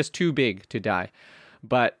die. It's just too big to die.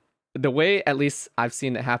 But the way, at least I've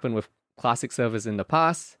seen it happen with Classic servers in the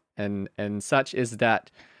past and such, is that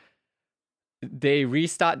they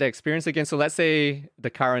restart the experience again. So let's say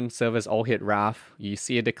the current servers all hit Wrath, you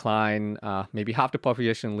see a decline, maybe half the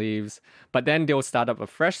population leaves, but then they'll start up a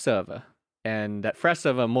fresh server. And that fresh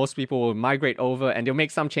server, most people will migrate over and they'll make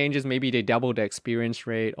some changes. Maybe they double the experience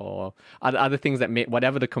rate or other things that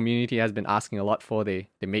whatever the community has been asking a lot for, they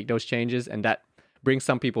make those changes, and that brings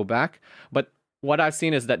some people back. But what I've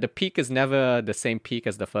seen is that the peak is never the same peak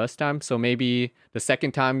as the first time. So maybe the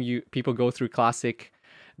second time people go through Classic,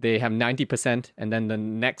 they have 90%, and then the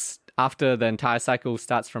next, after the entire cycle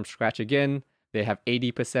starts from scratch again, they have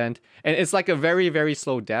 80%. And it's like a very, very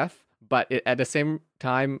slow death. But at the same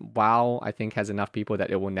time, WoW, I think, has enough people that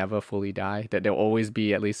it will never fully die, that there'll always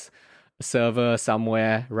be at least a server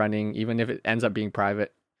somewhere running, even if it ends up being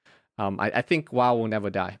private. I think WoW will never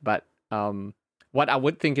die. But what I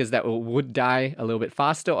would think is that it would die a little bit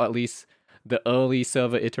faster, or at least the early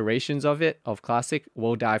server iterations of Classic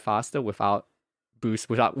will die faster without boost,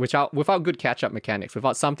 without good catch-up mechanics,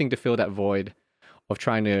 without something to fill that void of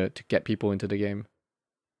trying to get people into the game.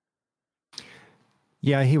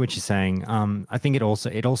 Yeah, I hear what you're saying. I think it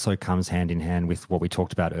also comes hand in hand with what we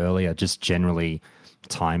talked about earlier, just generally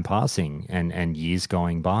time passing and years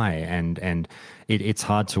going by, and it's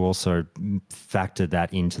hard to also factor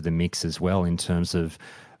that into the mix as well in terms of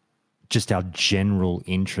just our general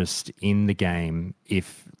interest in the game.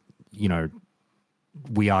 If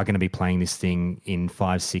we are going to be playing this thing in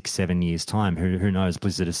 5, 6, 7 years' time. Who knows?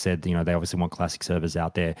 Blizzard has said, they obviously want Classic servers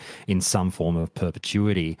out there in some form of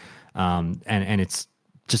perpetuity, and it's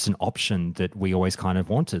just an option that we always kind of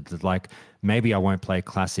wanted. That, like, maybe I won't play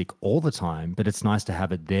Classic all the time, but it's nice to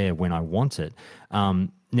have it there when I want it.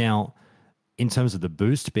 Now, in terms of the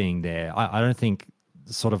boost being there, I don't think,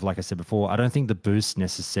 sort of like I said before, I don't think the boost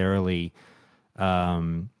necessarily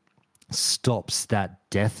stops that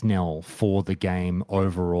death knell for the game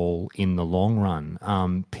overall in the long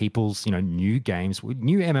run. People's, new games,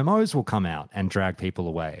 new MMOs will come out and drag people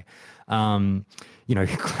away.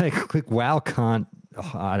 Click WoW can't,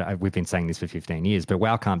 we've been saying this for 15 years, but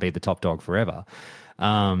WoW can't be the top dog forever.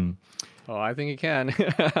 I think it can.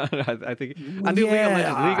 I think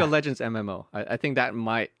League of Legends MMO. I think that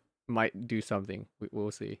might do something.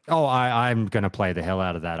 We'll see. I'm going to play the hell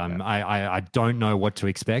out of that. I don't know what to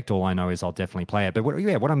expect. All I know is I'll definitely play it. But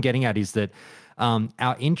what I'm getting at is that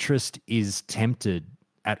our interest is tempted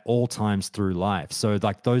at all times through life. So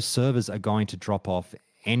like those servers are going to drop off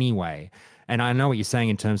anyway. And I know what you're saying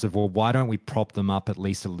in terms of, well, why don't we prop them up at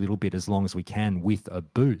least a little bit as long as we can with a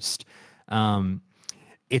boost?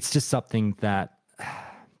 It's just something that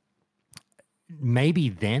maybe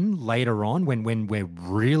then later on when we're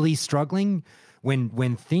really struggling,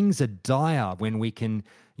 when things are dire, when we can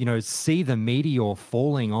see the meteor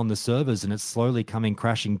falling on the servers and it's slowly coming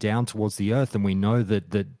crashing down towards the earth, and we know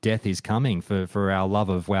that death is coming for our love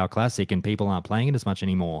of WoW Classic and people aren't playing it as much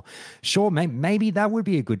anymore. Sure, maybe that would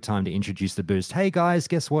be a good time to introduce the boost. Hey guys,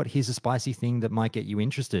 guess what? Here's a spicy thing that might get you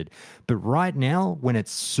interested. But right now, when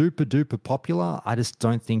it's super duper popular, I just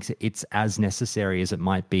don't think it's as necessary as it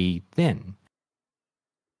might be then.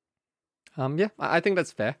 Yeah, I think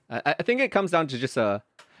that's fair. I think it comes down to just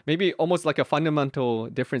maybe almost like a fundamental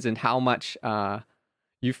difference in how much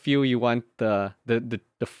you feel you want the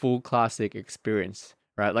full Classic experience,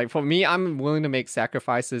 right? Like for me, I'm willing to make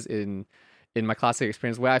sacrifices in my classic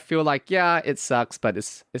experience where I feel like, yeah, it sucks, but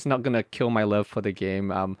it's not gonna kill my love for the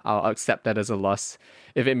game. I'll accept that as a loss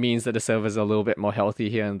if it means that the servers are a little bit more healthy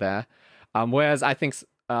here and there. Whereas I think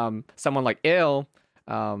someone like Ale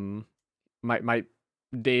might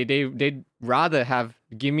they'd rather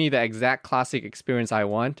give me the exact classic experience I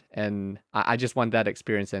want, and I just want that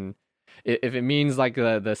experience. And if it means like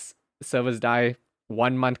the servers die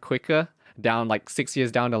 1 month quicker, down like 6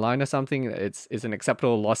 years down the line or something, it's an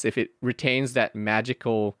acceptable loss if it retains that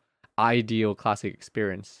magical, ideal classic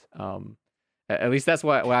experience. At least that's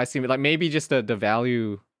what I see. Like maybe just the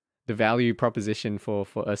value proposition for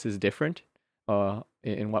us is different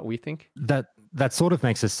in what we think. That sort of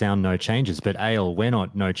makes us sound no changes, but Ale, we're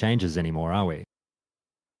not no changes anymore, are we?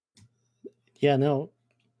 Yeah, no.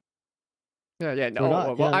 Yeah, no.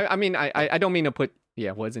 Not, well, yeah. I mean, I don't mean to put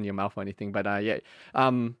words in your mouth or anything, but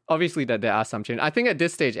obviously that there are some changes. I think at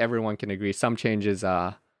this stage everyone can agree some changes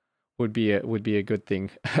would be a good thing,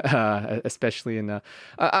 especially in.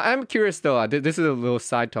 I'm curious though. This is a little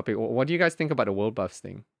side topic. What do you guys think about the world buffs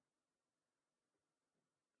thing?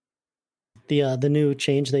 The new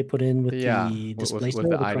change they put in with the displacer,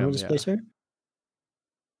 with the the item, chrono displacer.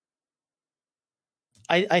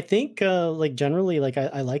 I think like generally like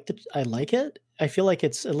I like it. I feel like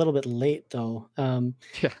it's a little bit late though.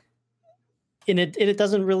 Yeah. And it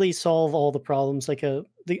doesn't really solve all the problems. Like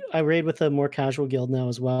I raid with a more casual guild now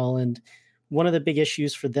as well, and one of the big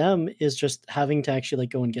issues for them is just having to actually like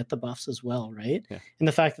go and get the buffs as well, right? Yeah. And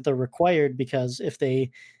the fact that they're required, because if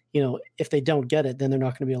they don't get it, then they're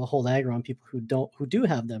not going to be able to hold aggro on people who do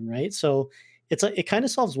have them, right? So it's like it kind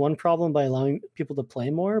of solves one problem by allowing people to play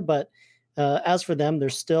more, but as for them, they're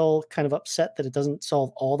still kind of upset that it doesn't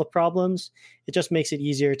solve all the problems. It just makes it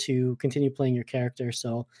easier to continue playing your character.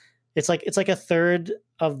 So it's like a third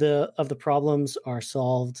of the problems are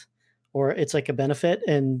solved, or it's like a benefit,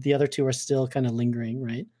 and the other two are still kind of lingering,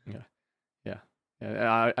 right? Yeah.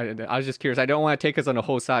 I was just curious. I don't want to take us on a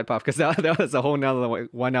whole side path because that was a whole nother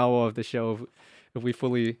 1 hour of the show if we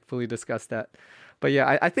fully discuss that. But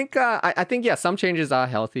yeah, I think some changes are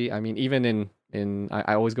healthy. I mean, even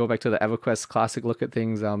I always go back to the EverQuest Classic look at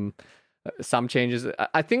things. Some changes.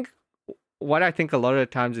 I think what I think a lot of the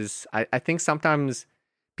times is I think sometimes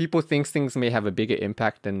people think things may have a bigger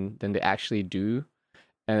impact than they actually do.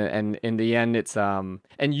 And in the end, it's and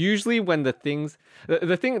usually when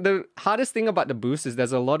the hardest thing about the boost is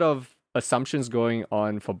there's a lot of assumptions going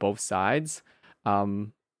on for both sides,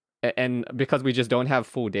 and because we just don't have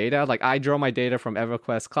full data. Like I draw my data from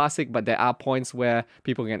EverQuest Classic, but there are points where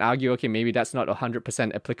people can argue, okay, maybe that's not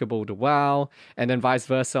 100% applicable to WoW, and then vice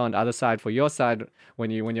versa on the other side for your side when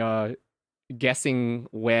you're guessing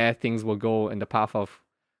where things will go in the path of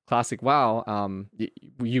Classic WoW,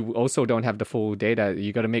 you also don't have the full data.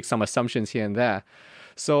 You got to make some assumptions here and there.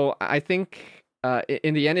 So I think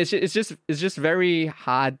in the end, it's just very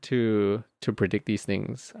hard to predict these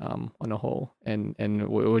things on a whole, and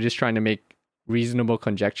we're just trying to make reasonable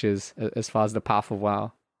conjectures as far as the path of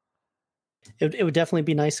WoW. It would definitely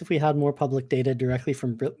be nice if we had more public data directly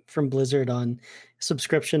from Blizzard on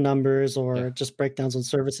subscription numbers or just breakdowns on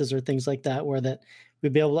services or things like that, where that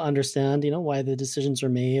we'd be able to understand, why the decisions are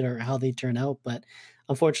made or how they turn out. But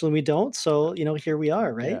unfortunately, we don't. So, here we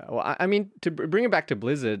are, right? Yeah. Well, I mean, to bring it back to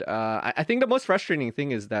Blizzard, I think the most frustrating thing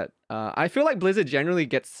is that I feel like Blizzard generally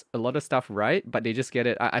gets a lot of stuff right, but they just get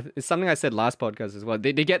it. It's something I said last podcast as well.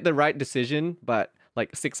 They get the right decision, but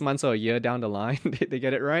like 6 months or a year down the line, they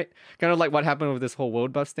get it right. Kind of like what happened with this whole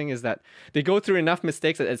world buffs thing is that they go through enough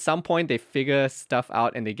mistakes that at some point they figure stuff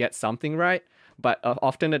out and they get something right. But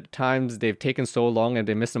often at times they've taken so long and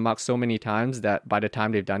they miss the mark so many times that by the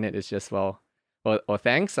time they've done it, it's just well,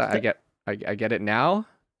 thanks. I get it now.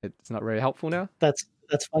 It's not very helpful now. That's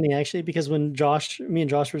funny actually, because when me and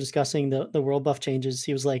Josh were discussing the world buff changes,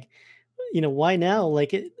 he was like, why now?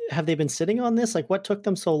 Like, have they been sitting on this? Like, what took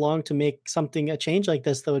them so long to make a change like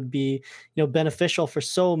this that would be, beneficial for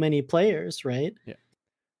so many players, right? Yeah.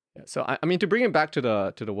 So I mean, to bring it back to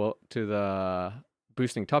the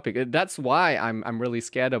boosting topic, that's why I'm really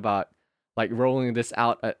scared about like rolling this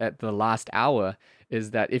out at the last hour.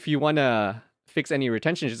 Is that if you want to fix any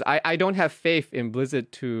retention issues, I don't have faith in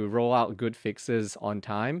Blizzard to roll out good fixes on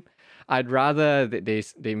time. I'd rather that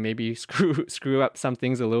they maybe screw up some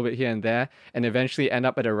things a little bit here and there, and eventually end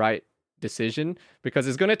up at the right decision, because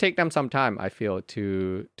it's going to take them some time, I feel,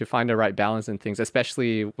 to find the right balance in things,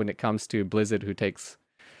 especially when it comes to Blizzard, who takes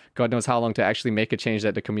God knows how long to actually make a change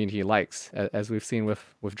that the community likes, as we've seen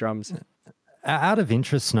with drums. Out of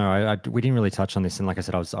interest, Snow, we didn't really touch on this, and like I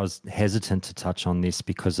said, I was hesitant to touch on this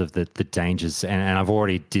because of the dangers, and I've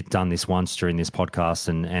already done this once during this podcast,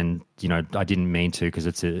 and you know I didn't mean to because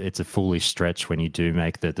it's a foolish stretch when you do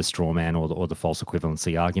make the straw man or the false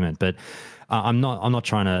equivalency argument. But I'm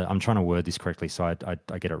trying to word this correctly so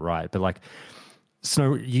I get it right. But like,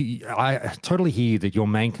 Snow, I totally hear you that your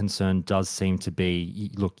main concern does seem to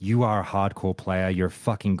be, look, you are a hardcore player, you're a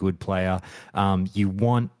fucking good player, you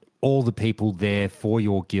want all the people there for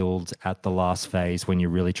your guild at the last phase when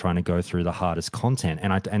you're really trying to go through the hardest content.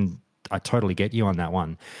 And I totally get you on that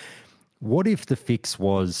one. What if the fix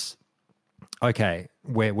was, okay,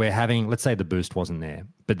 we're having, let's say the boost wasn't there,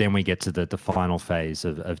 but then we get to the final phase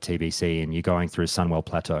of TBC and you're going through Sunwell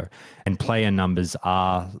Plateau and player numbers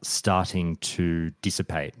are starting to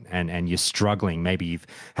dissipate and you're struggling. Maybe you've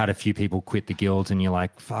had a few people quit the guild and you're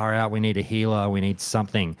like, far out, we need a healer, we need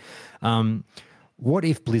something. What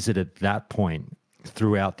if Blizzard at that point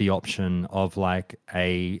threw out the option of like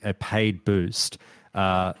a paid boost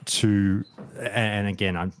to, and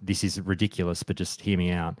again, this is ridiculous, but just hear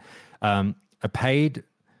me out. A paid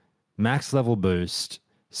max level boost,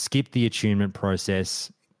 skip the attunement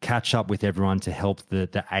process, catch up with everyone to help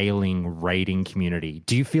the ailing raiding community.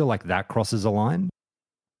 Do you feel like that crosses a line?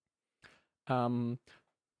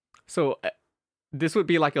 So this would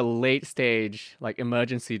be like a late stage, like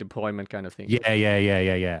emergency deployment kind of thing.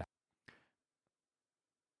 Yeah.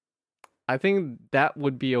 I think that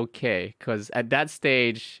would be okay because at that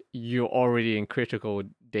stage you're already in critical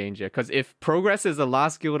danger. Because if Progress is the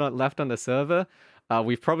last guild left on the server,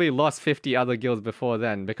 we've probably lost 50 other guilds before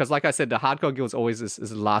then. Because like I said, the hardcore guilds always is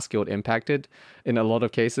the last guild impacted in a lot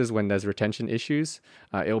of cases when there's retention issues.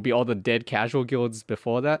 It'll be all the dead casual guilds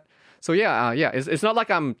before that. So yeah, it's not like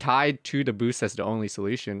I'm tied to the boost as the only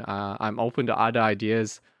solution. I'm open to other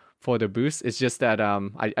ideas for the boost. It's just that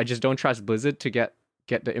I just don't trust Blizzard to get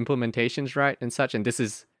the implementations right and such. And this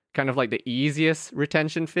is kind of like the easiest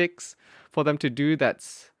retention fix for them to do.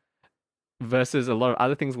 That's versus a lot of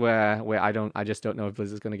other things where I just don't know if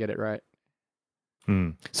Blizzard's going to get it right.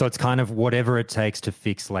 So it's kind of whatever it takes to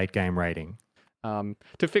fix late game rating.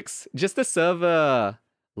 To fix just the server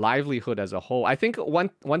livelihood as a whole. I think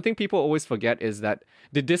one thing people always forget is that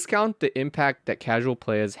they discount the impact that casual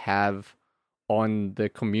players have on the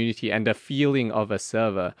community and the feeling of a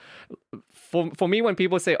server. For me, when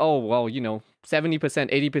people say, oh, well, 70%,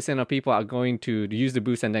 80% of people are going to use the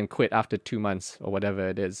boost and then quit after 2 months or whatever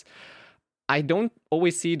it is, I don't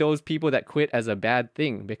always see those people that quit as a bad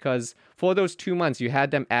thing, because for those 2 months, you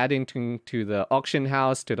had them adding to the auction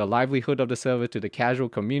house, to the livelihood of the server, to the casual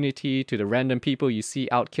community, to the random people you see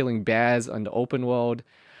out killing bears on the open world.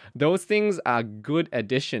 Those things are good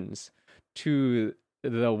additions to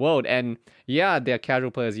the world. And yeah, they're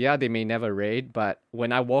casual players. Yeah, they may never raid, but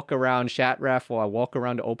when I walk around Shattrath or I walk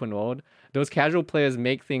around the open world, those casual players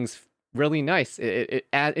make things really nice.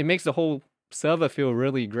 It makes the whole server feel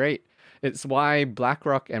really great. It's why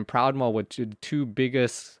BlackRock and Proudmoore were the two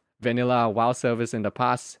biggest vanilla WoW servers in the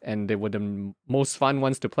past, and they were the most fun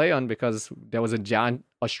ones to play on because there was a giant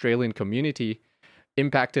Australian community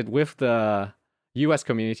impacted with the US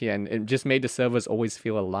community, and it just made the servers always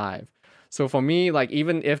feel alive. So for me, like,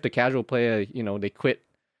 even if the casual player, they quit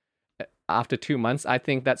after 2 months, I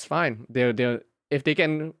think that's fine. If they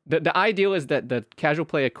can, the ideal is that the casual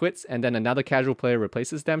player quits and then another casual player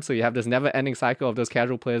replaces them. So you have this never-ending cycle of those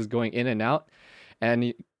casual players going in and out.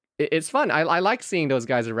 And it's fun. I like seeing those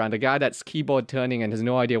guys around. A guy that's keyboard turning and has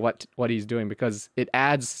no idea what he's doing, because it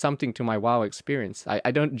adds something to my WoW experience.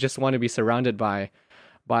 I don't just want to be surrounded by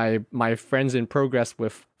my friends in Progress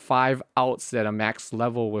with 5 outs that are max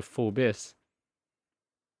level with full bis.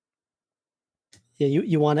 Yeah,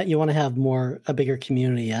 you want to have a bigger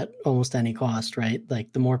community at almost any cost, right?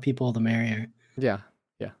 Like the more people, the merrier. Yeah.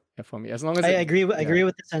 For me, as long as I agree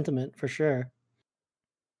with the sentiment for sure.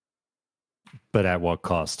 But at what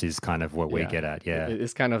cost is kind of what we get at. Yeah,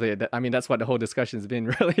 it's kind of that's what the whole discussion's been.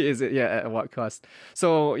 Really, is it? Yeah, at what cost?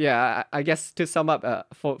 So yeah, I guess to sum up,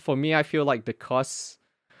 for me, I feel like the costs.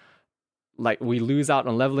 Like, we lose out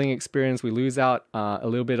on leveling experience, we lose out a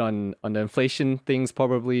little bit on the inflation things,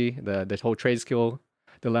 probably the whole trade skill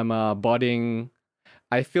dilemma, botting.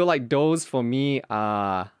 I feel like those for me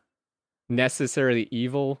are necessarily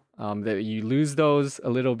evil. That you lose those a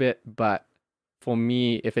little bit, but for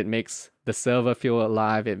me, if it makes the server feel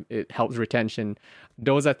alive, it helps retention.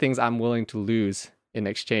 Those are things I'm willing to lose in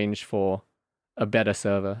exchange for a better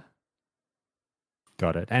server.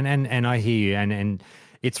 Got it. And I hear you, and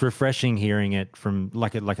it's refreshing hearing it from,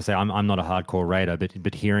 like I say, I'm not a hardcore raider,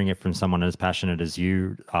 but hearing it from someone as passionate as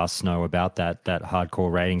you are, Snow, about that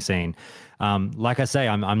hardcore raiding scene. Like I say,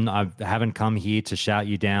 I haven't come here to shout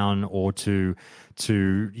you down or to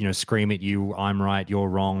scream at you, I'm right, you're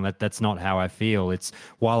wrong. That's not how I feel. It's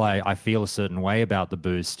while I feel a certain way about the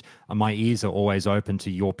boost, my ears are always open to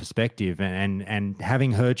your perspective. And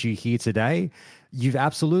having heard you here today, you've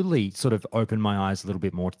absolutely sort of opened my eyes a little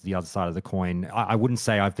bit more to the other side of the coin. I wouldn't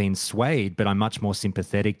say I've been swayed, but I'm much more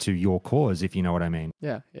sympathetic to your cause, if you know what I mean.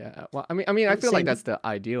 Yeah. Well, I mean, I feel like that's the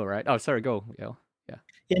ideal, right? Oh, sorry, go. Yeah.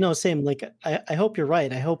 Yeah, no, same. Like, I hope you're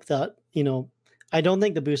right. I hope that, I don't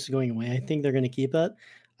think the boost is going away. I think they're going to keep it.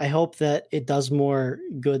 I hope that it does more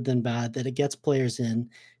good than bad, that it gets players in,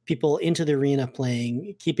 people into the arena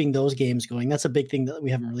playing, keeping those games going. That's a big thing that we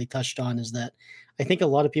haven't really touched on, is that I think a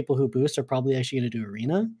lot of people who boost are probably actually going to do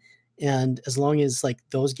arena. And as long as like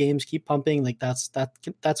those games keep pumping, like that's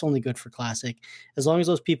only good for Classic. As long as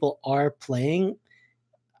those people are playing,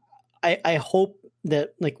 I hope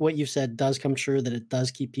that like what you said does come true, that it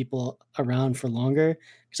does keep people around for longer,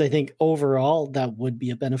 because I think overall that would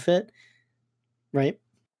be a benefit, right?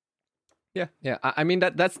 Yeah. I mean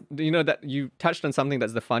that's that you touched on something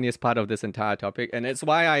that's the funniest part of this entire topic, and it's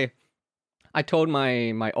why I told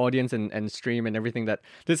my audience and stream and everything that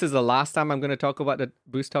this is the last time I'm going to talk about the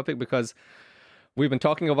boost topic, because we've been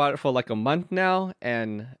talking about it for like a month now,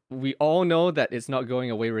 and we all know that it's not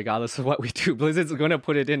going away regardless of what we do. Blizzard's going to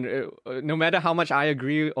put it in. No matter how much I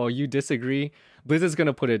agree or you disagree, Blizzard's going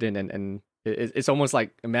to put it in, and it's almost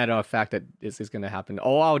like a matter of fact that this is going to happen.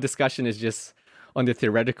 All our discussion is just on the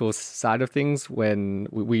theoretical side of things when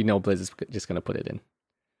we know Blizzard's just going to put it in.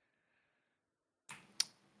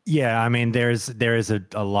 Yeah, I mean, there is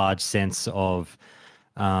a large sense of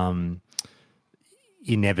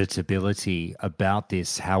inevitability about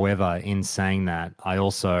this. However, in saying that, I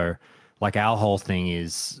also, like, our whole thing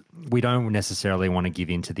is we don't necessarily want to give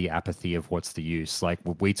in to the apathy of what's the use. Like,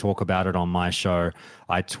 we talk about it on my show.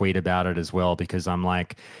 I tweet about it as well, because I'm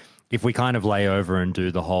like, if we kind of lay over and do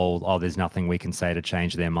the whole, there's nothing we can say to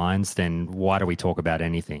change their minds, then why do we talk about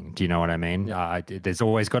anything? Do you know what I mean? Yeah. There's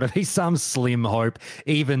always got to be some slim hope,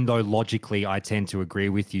 even though logically I tend to agree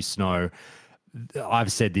with you, Snow.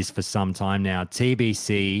 I've said this for some time now.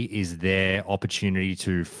 TBC is their opportunity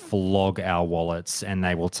to flog our wallets, and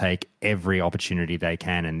they will take every opportunity they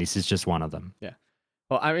can, and this is just one of them. Yeah.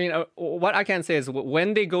 Well, I mean, what I can say is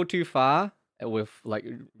when they go too far, with like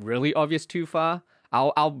really obvious too far,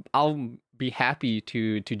 I'll be happy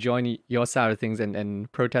to join your side of things and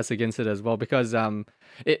protest against it as well, because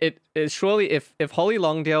it surely if Holly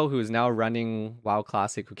Longdale, who is now running WoW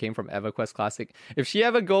Classic, who came from EverQuest Classic, if she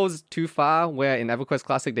ever goes too far, where in EverQuest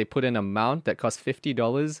Classic they put in a mount that cost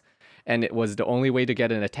 $50 and it was the only way to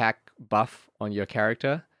get an attack buff on your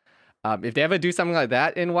character, if they ever do something like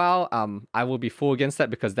that in WoW, I will be full against that,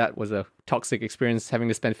 because that was a toxic experience, having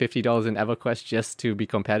to spend $50 in EverQuest just to be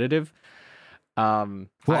competitive. I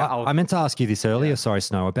meant to ask you this earlier, sorry,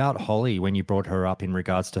 Snow, about Holly, when you brought her up in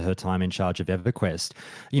regards to her time in charge of EverQuest.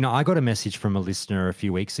 I got a message from a listener a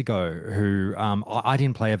few weeks ago who, I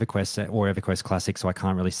didn't play EverQuest or EverQuest Classic, so I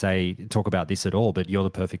can't really talk about this at all, but you're the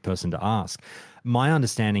perfect person to ask. My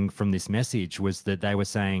understanding from this message was that they were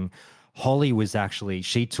saying Holly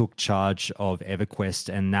she took charge of EverQuest,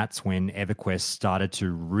 and that's when EverQuest started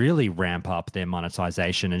to really ramp up their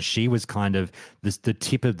monetization, and she was kind of the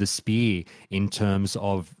tip of the spear in terms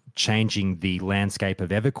of changing the landscape of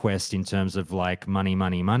EverQuest in terms of like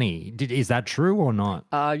money. Is that true or not?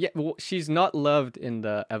 Yeah, well, she's not loved in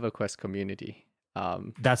the EverQuest community.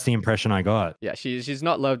 That's the impression I got. Yeah, she's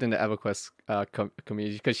not loved in the EverQuest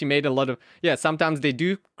community, because she made a lot of sometimes they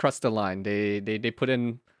do cross the line. They put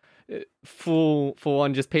in full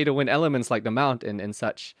on just pay to win elements like the mount and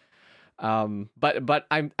such. But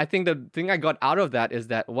I think the thing I got out of that is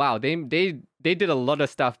that wow, they did a lot of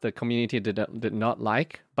stuff the community did not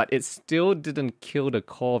like, but it still didn't kill the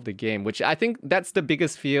core of the game, which I think that's the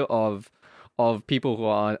biggest fear of people who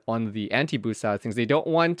are on the anti-boost side of things. They don't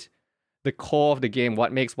want the core of the game,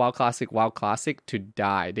 what makes WoW Classic, to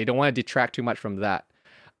die. They don't want to detract too much from that.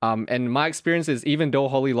 And my experience is, even though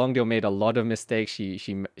Holly Longdale made a lot of mistakes,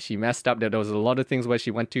 she messed up. There was a lot of things where she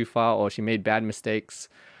went too far, or she made bad mistakes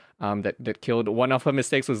that killed. One of her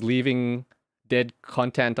mistakes was leaving dead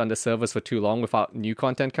content on the servers for too long without new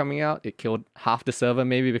content coming out. It killed half the server,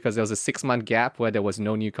 maybe, because there was a 6-month gap where there was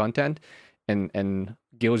no new content, and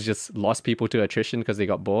guilds just lost people to attrition because they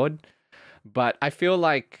got bored. But I feel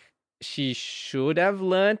like she should have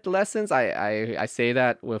learned lessons. I say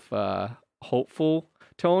that with a hopeful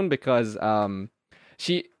tone, because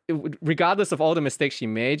she, regardless of all the mistakes she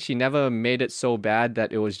made, she never made it so bad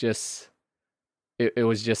that it was just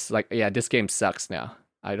like, yeah, this game sucks now.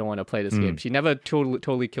 I don't want to play this Mm. game. She never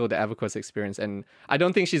totally killed the EverQuest experience, and I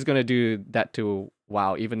don't think she's gonna do that to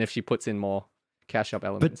WoW, even if she puts in more cash up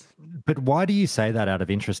elements. But why do you say that out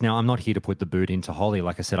of interest? Now, I'm not here to put the boot into Holly.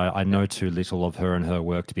 Like I said, I know too little of her and her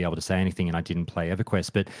work to be able to say anything, and I didn't play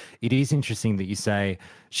EverQuest. But it is interesting that you say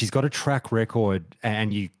she's got a track record,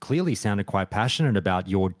 and you clearly sounded quite passionate about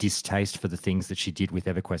your distaste for the things that she did with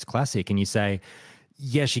EverQuest Classic. And you say,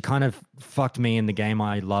 yeah, she kind of fucked me in the game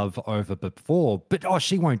I love over before, but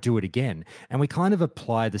she won't do it again. And we kind of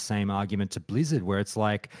apply the same argument to Blizzard, where it's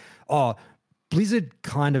like, Blizzard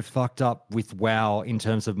kind of fucked up with WoW in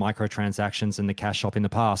terms of microtransactions and the cash shop in the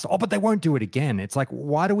past. But they won't do it again. It's like,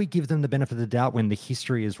 why do we give them the benefit of the doubt when the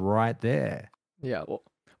history is right there? Yeah,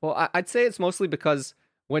 well, I'd say it's mostly because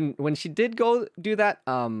when she did go do that,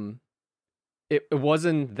 it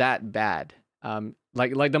wasn't that bad.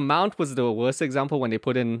 Like the mount was the worst example when they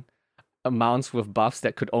put in mounts with buffs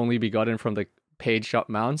that could only be gotten from the paid shop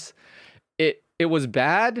mounts. It was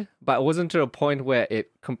bad, but it wasn't to a point where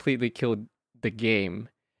it completely killed the game.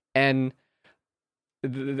 And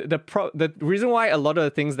the reason why a lot of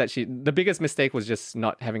the things that the biggest mistake was just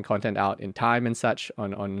not having content out in time and such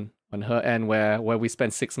on her end, where we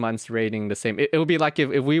spent 6 months raiding the same. It would be like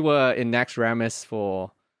if we were in Naxxramas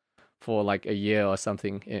for like a year or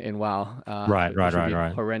something in WoW. Right.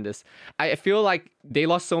 Horrendous. I feel like they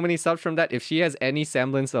lost so many subs from that. If she has any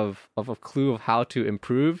semblance of a clue of how to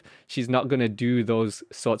improve, she's not going to do those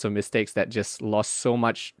sorts of mistakes that just lost so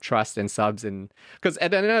much trust and subs. And because at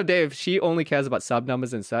the end of the day, if she only cares about sub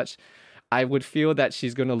numbers and such, I would feel that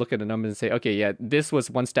she's going to look at the numbers and say, okay, yeah, this was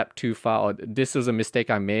one step too far, or this was a mistake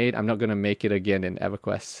I made. I'm not going to make it again in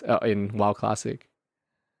EverQuest, in WoW Classic.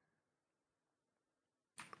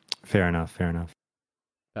 Fair enough.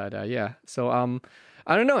 But yeah, so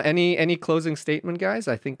I don't know. Any closing statement, guys?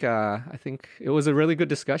 I think it was a really good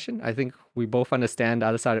discussion. I think we both understand the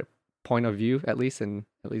other side point of view, at least, and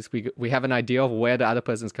at least we have an idea of where the other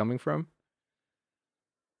person's coming from.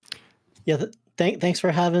 Yeah, thanks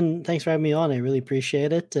for having me on. I really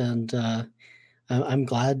appreciate it, and I'm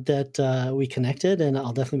glad that we connected. And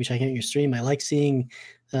I'll definitely be checking out your stream. I like seeing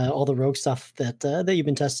all the rogue stuff that you've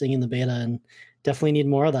been testing in the beta, and definitely need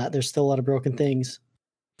more of that. There's still a lot of broken things.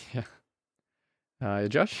 Yeah.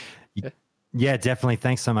 Josh? Yeah, definitely.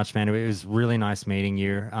 Thanks so much, man. It was really nice meeting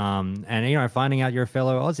you. And finding out you're a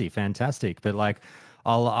fellow Aussie, fantastic. But like,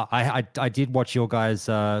 I did watch your guys'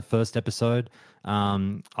 first episode.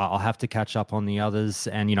 I'll have to catch up on the others,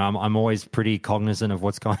 and I'm always pretty cognizant of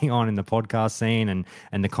what's going on in the podcast scene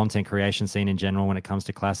and the content creation scene in general when it comes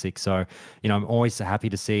to classic. So I'm always happy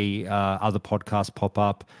to see other podcasts pop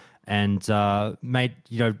up. And mate,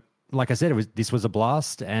 like I said, this was a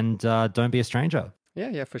blast, and don't be a stranger.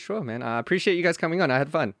 Yeah, for sure, man. I appreciate you guys coming on. I had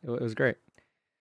fun. It was great.